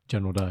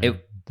 General Dyer,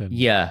 then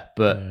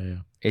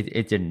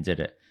it didn't, did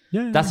it?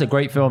 Yeah, that's a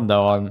great film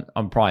though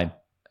on Prime.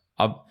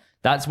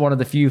 That's one of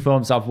the few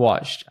films I've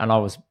watched, and I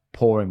was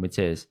pouring with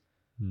tears.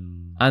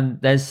 And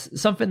there's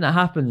something that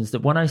happens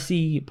that when I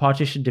see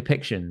partition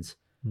depictions,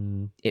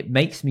 it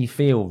makes me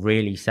feel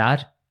really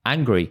sad,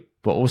 angry,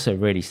 but also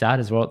really sad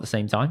as well at the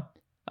same time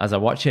as I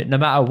watch it. No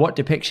matter what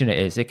depiction it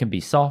is, it can be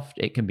soft,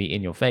 it can be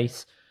in your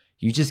face.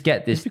 You just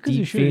get this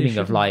deep feeling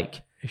of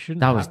like,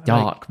 that was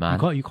dark, man.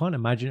 You can't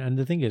imagine. And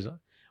the thing is,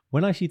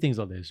 when I see things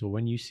like this, or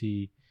when you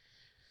see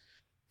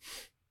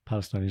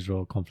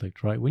Palestine-Israel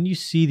conflict, right? When you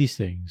see these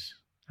things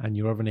and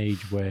you're of an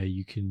age where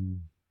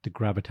the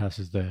gravitas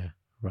is there,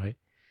 right?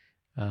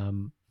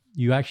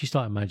 You actually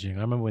start imagining.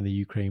 I remember when the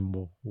Ukraine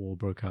war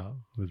broke out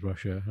with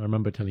Russia. I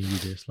remember telling you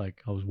this,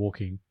 like I was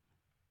walking,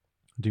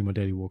 doing my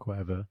daily walk or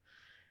whatever.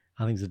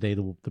 I think it's the day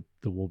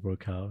the war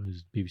broke out. It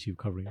was BBC were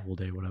covering it all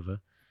day, whatever.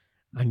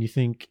 And you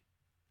think,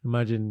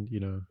 imagine,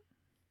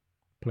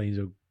 planes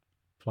are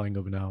flying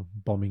over now,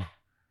 bombing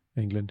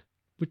England,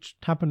 which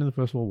happened in the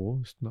First World War.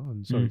 It's not,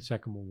 the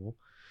Second World War.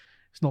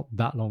 It's not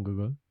that long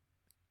ago.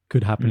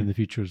 Could happen in the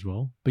future as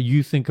well. But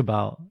you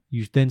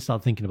then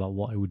start thinking about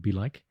what it would be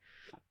like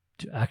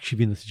to actually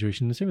be in the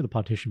situation. The same with the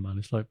partition, man.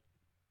 It's like,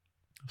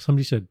 if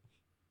somebody said,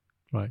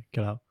 right,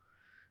 get out,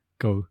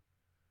 go.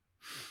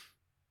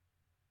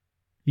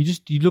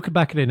 You look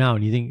back at it now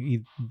and you think,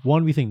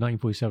 we think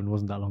 1947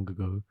 wasn't that long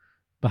ago.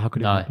 But how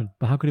could it happen?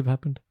 But how could it have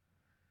happened?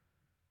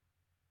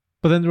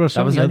 But then there are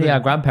so many only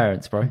our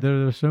grandparents, bro.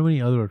 There are so many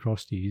other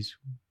atrocities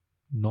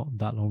not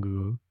that long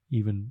ago,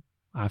 even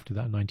after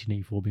that,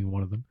 1984 being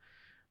one of them.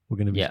 We're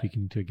going to be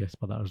speaking to a guest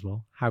about that as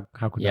well. How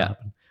could that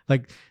happen?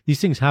 Like, these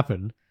things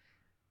happen.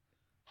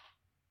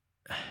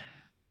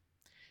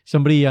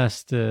 Somebody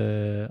asked,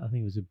 I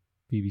think it was a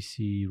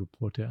BBC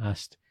reporter,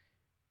 asked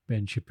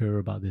Ben Shapiro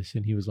about this,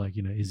 and he was like,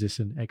 is this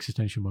an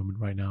existential moment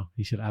right now?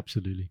 He said,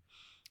 absolutely.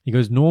 He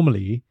goes,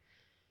 normally,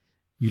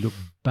 you look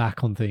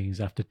back on things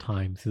after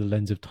time, through the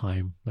lens of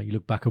time. Like, you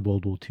look back at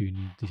World War II and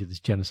you say this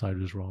genocide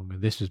was wrong,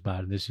 and this was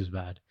bad, and this was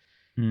bad.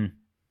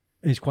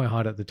 it's quite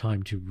hard at the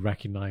time to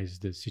recognize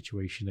the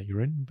situation that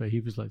you're in. But he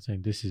was like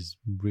saying, "This is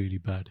really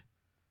bad,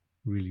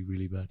 really,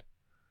 really bad."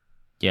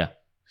 Yeah.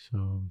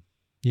 So,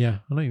 yeah,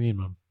 I know what you mean,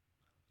 man.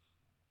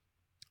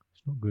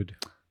 It's not good.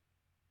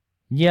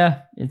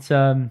 Yeah, it's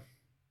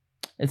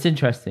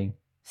interesting.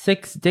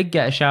 Six did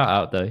get a shout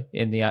out though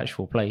in the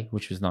actual play,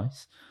 which was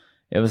nice.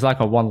 It was like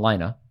a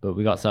one-liner, but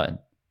we got something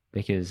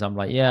because I'm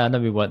like, yeah, I know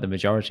we weren't the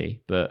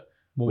majority, but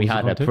What we was the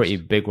had a pretty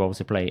context? big role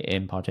to play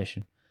in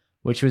partition,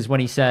 which was when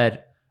he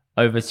said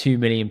over 2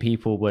 million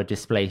people were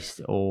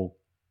displaced or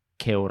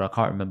killed. I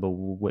can't remember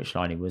which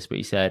line it was, but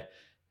he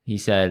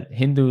said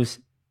Hindus,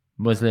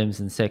 Muslims,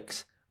 and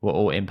Sikhs were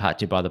all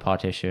impacted by the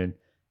partition.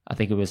 I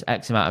think it was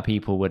X amount of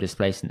people were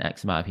displaced and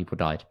X amount of people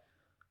died.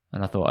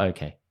 And I thought,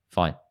 okay,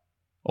 fine.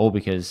 All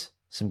because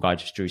some guy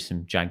just drew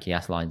some janky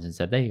ass lines and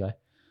said, there you go.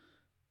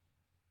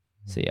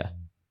 So yeah.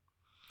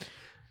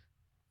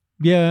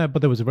 Yeah,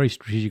 but there was a very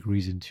strategic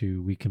reason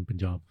to weaken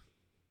Punjab.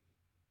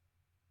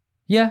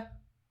 Yeah,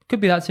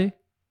 could be that too.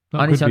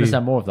 That I need could to be-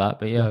 understand more of that,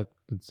 but yeah.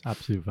 That's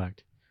absolute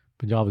fact.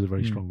 Punjab is a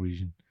very Mm. strong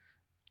region.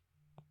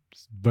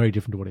 It's very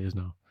different to what it is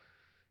now.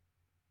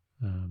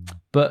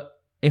 But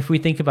if we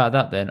think about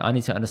that, then I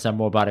need to understand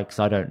more about it because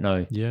I don't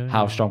know Yeah,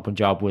 how yeah. strong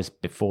Punjab was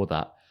before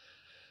that.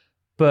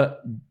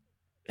 But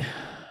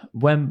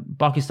when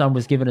Pakistan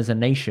was given as a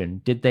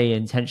nation, did they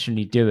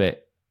intentionally do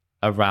it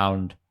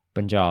around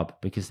Punjab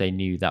because they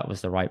knew that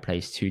was the right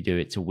place to do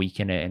it, to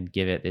weaken it and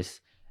give it this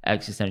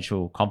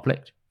existential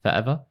conflict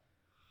forever?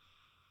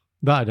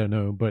 That I don't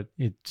know, but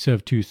it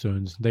served two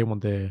zones. They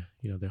want their,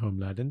 their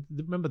homeland. And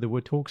remember, there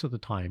were talks at the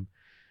time.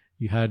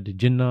 You had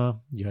Jinnah,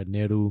 you had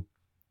Nehru.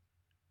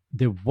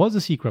 There was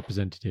a Sikh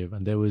representative,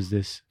 and there was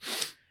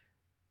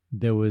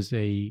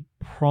a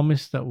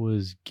promise that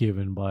was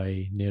given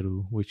by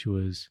Nehru, which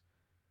was,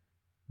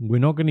 you're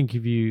not going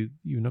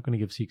to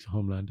give Sikhs a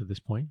homeland at this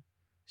point.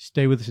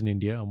 Stay with us in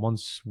India, and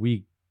once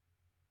we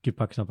give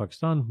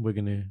Pakistan, we're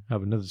going to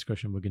have another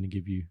discussion. We're going to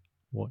give you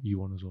what you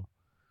want as well.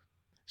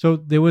 So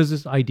there was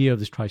this idea of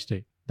this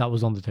tri-state that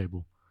was on the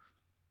table.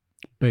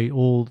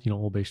 All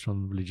based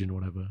on religion or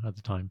whatever at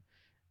the time.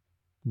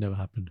 Never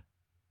happened.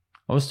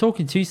 I was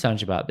talking to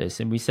Sanj about this,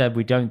 and we said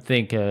we don't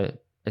think a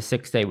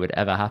sixth state would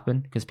ever happen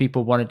because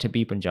people want it to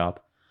be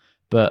Punjab.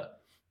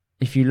 But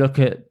if you look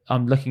at,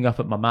 I'm looking up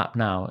at my map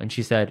now, and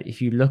she said,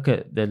 if you look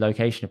at the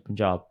location of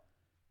Punjab,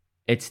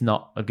 it's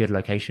not a good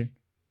location.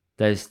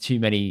 There's too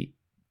many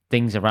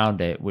things around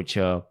it which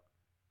are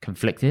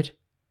conflicted.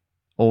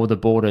 All the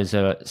borders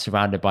are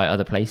surrounded by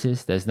other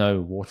places. There's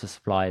no water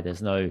supply.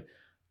 There's no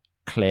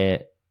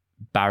clear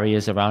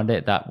barriers around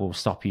it that will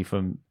stop you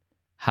from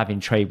having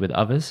trade with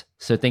others.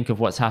 So think of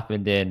what's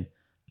happened in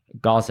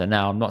Gaza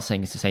now. I'm not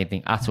saying it's the same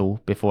thing at all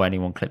before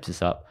anyone clips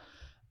this up.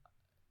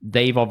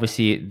 They're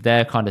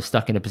kind of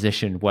stuck in a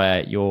position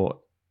where you're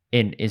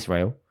in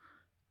Israel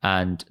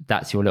and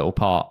that's your little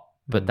part,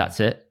 but that's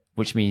it,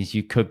 which means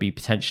you could be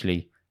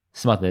potentially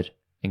smothered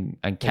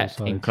and kept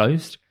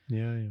enclosed.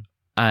 Yeah.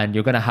 And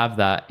you're going to have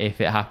that if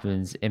it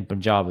happens in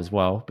Punjab as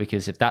well,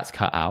 because if that's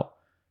cut out,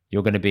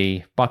 you're going to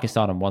be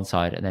Pakistan on one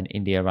side and then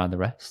India around the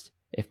rest,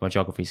 if my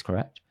geography is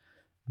correct.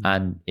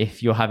 And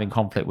if you're having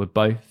conflict with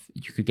both,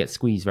 you could get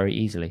squeezed very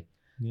easily.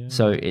 Yeah.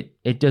 So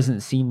it doesn't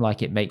seem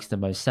like it makes the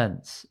most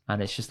sense.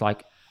 And it's just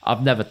like,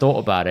 I've never thought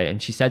about it.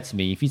 And she said to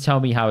me, if you tell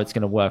me how it's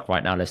going to work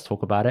right now, let's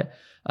talk about it.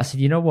 I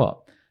said, you know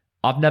what?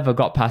 I've never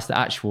got past the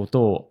actual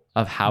thought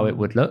of how it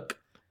would look.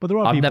 But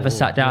I've never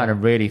sat down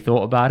and really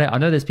thought about it. I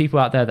know there's people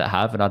out there that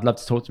have, and I'd love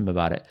to talk to them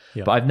about it.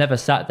 Yeah. But I've never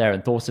sat there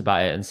and thought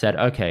about it and said,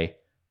 okay,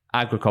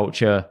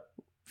 agriculture,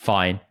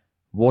 fine.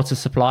 Water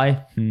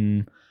supply,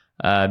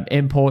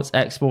 imports,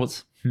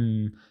 exports,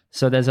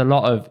 So there's a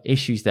lot of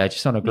issues there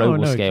just on a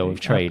global scale of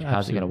trade.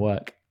 How's it going to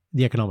work?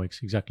 The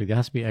economics, exactly. There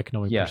has to be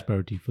economic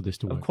prosperity for this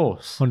to work. Of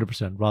course.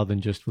 100%, rather than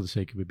just for the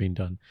sake of it being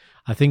done.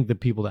 I think the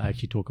people that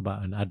actually talk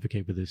about and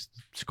advocate for this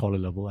scholar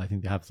level, I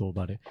think they have thought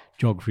about it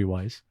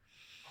geography-wise.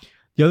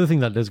 The other thing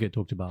that does get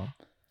talked about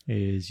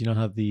is, how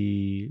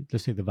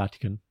let's say the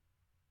Vatican.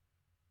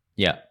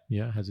 Yeah.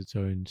 Yeah, has its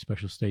own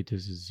special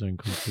status, its own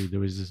country.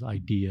 There is this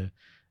idea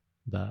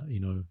that,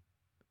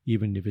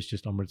 even if it's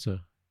just Amritsar,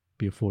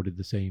 be afforded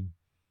the same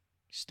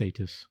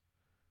status.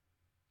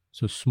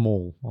 So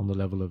small on the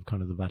level of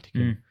kind of the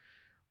Vatican,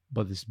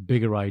 but this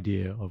bigger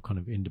idea of kind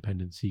of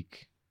independent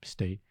Sikh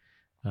state.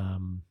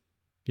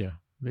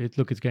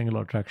 It's getting a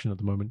lot of traction at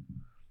the moment.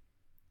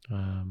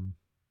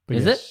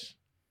 Is it?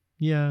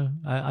 Yeah,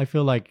 I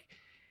feel like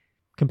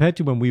compared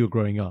to when we were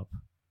growing up,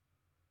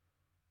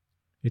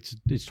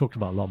 it's talked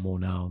about a lot more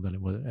now than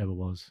it ever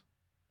was.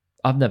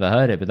 I've never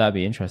heard it, but that'd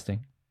be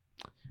interesting.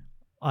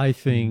 I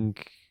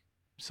think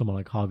someone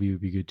like Harvey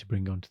would be good to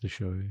bring onto the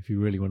show if you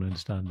really want to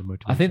understand the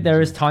motivation. I think there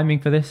is timing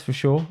for this for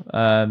sure.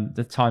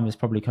 The time is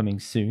probably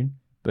coming soon,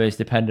 but it's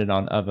dependent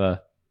on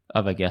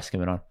other guests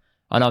coming on.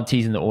 I know I'm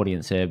teasing the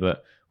audience here,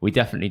 but we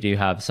definitely do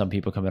have some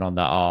people coming on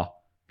that are,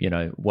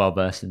 well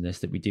versed in this,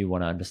 that we do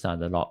want to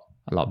understand a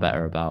lot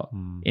better about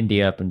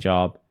India,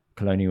 Punjab,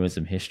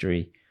 colonialism,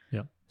 history.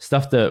 Yeah.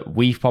 stuff that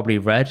we've probably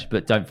read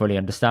but don't fully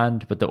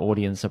understand, but the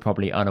audience are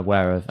probably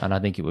unaware of. And I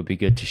think it would be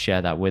good to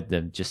share that with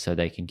them just so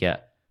they can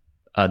get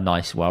a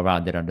nice,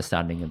 well-rounded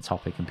understanding and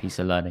topic and piece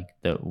of learning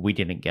that we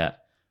didn't get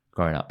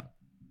growing up.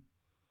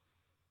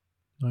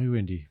 Oh,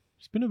 Wendy.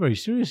 It's been a very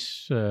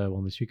serious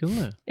one this week,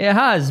 hasn't it? It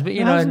has, but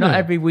not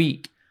every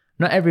week.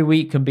 Not every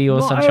week can be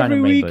all sunshine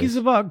and rainbows. Not every week is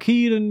about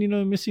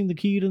Kieran, missing the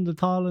Kieran, the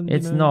Talon.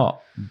 It's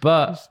not,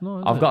 but it's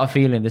not, I've got a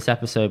feeling this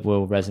episode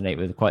will resonate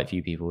with quite a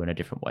few people in a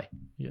different way.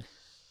 Yes.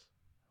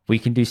 We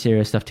can do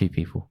serious stuff too,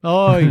 people.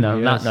 Oh, no,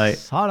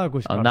 yes. On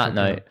that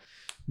note,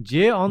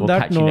 we'll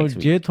that note,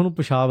 je thonu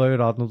peshab aaye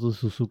raat nu to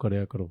susu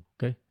karya karo.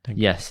 Okay, thank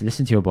you. Yes,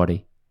 listen to your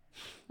body.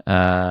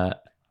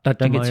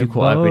 Don't get too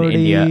caught up in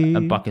India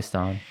and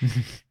Pakistan.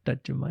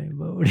 Touch my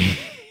body.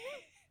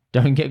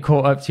 Don't get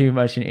caught up too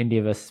much in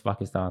India versus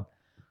Pakistan.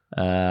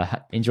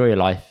 Enjoy your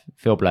life.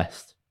 Feel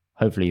blessed.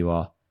 Hopefully you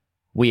are.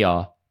 We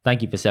are.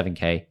 Thank you for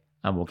 7K,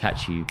 and we'll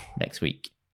catch you next week.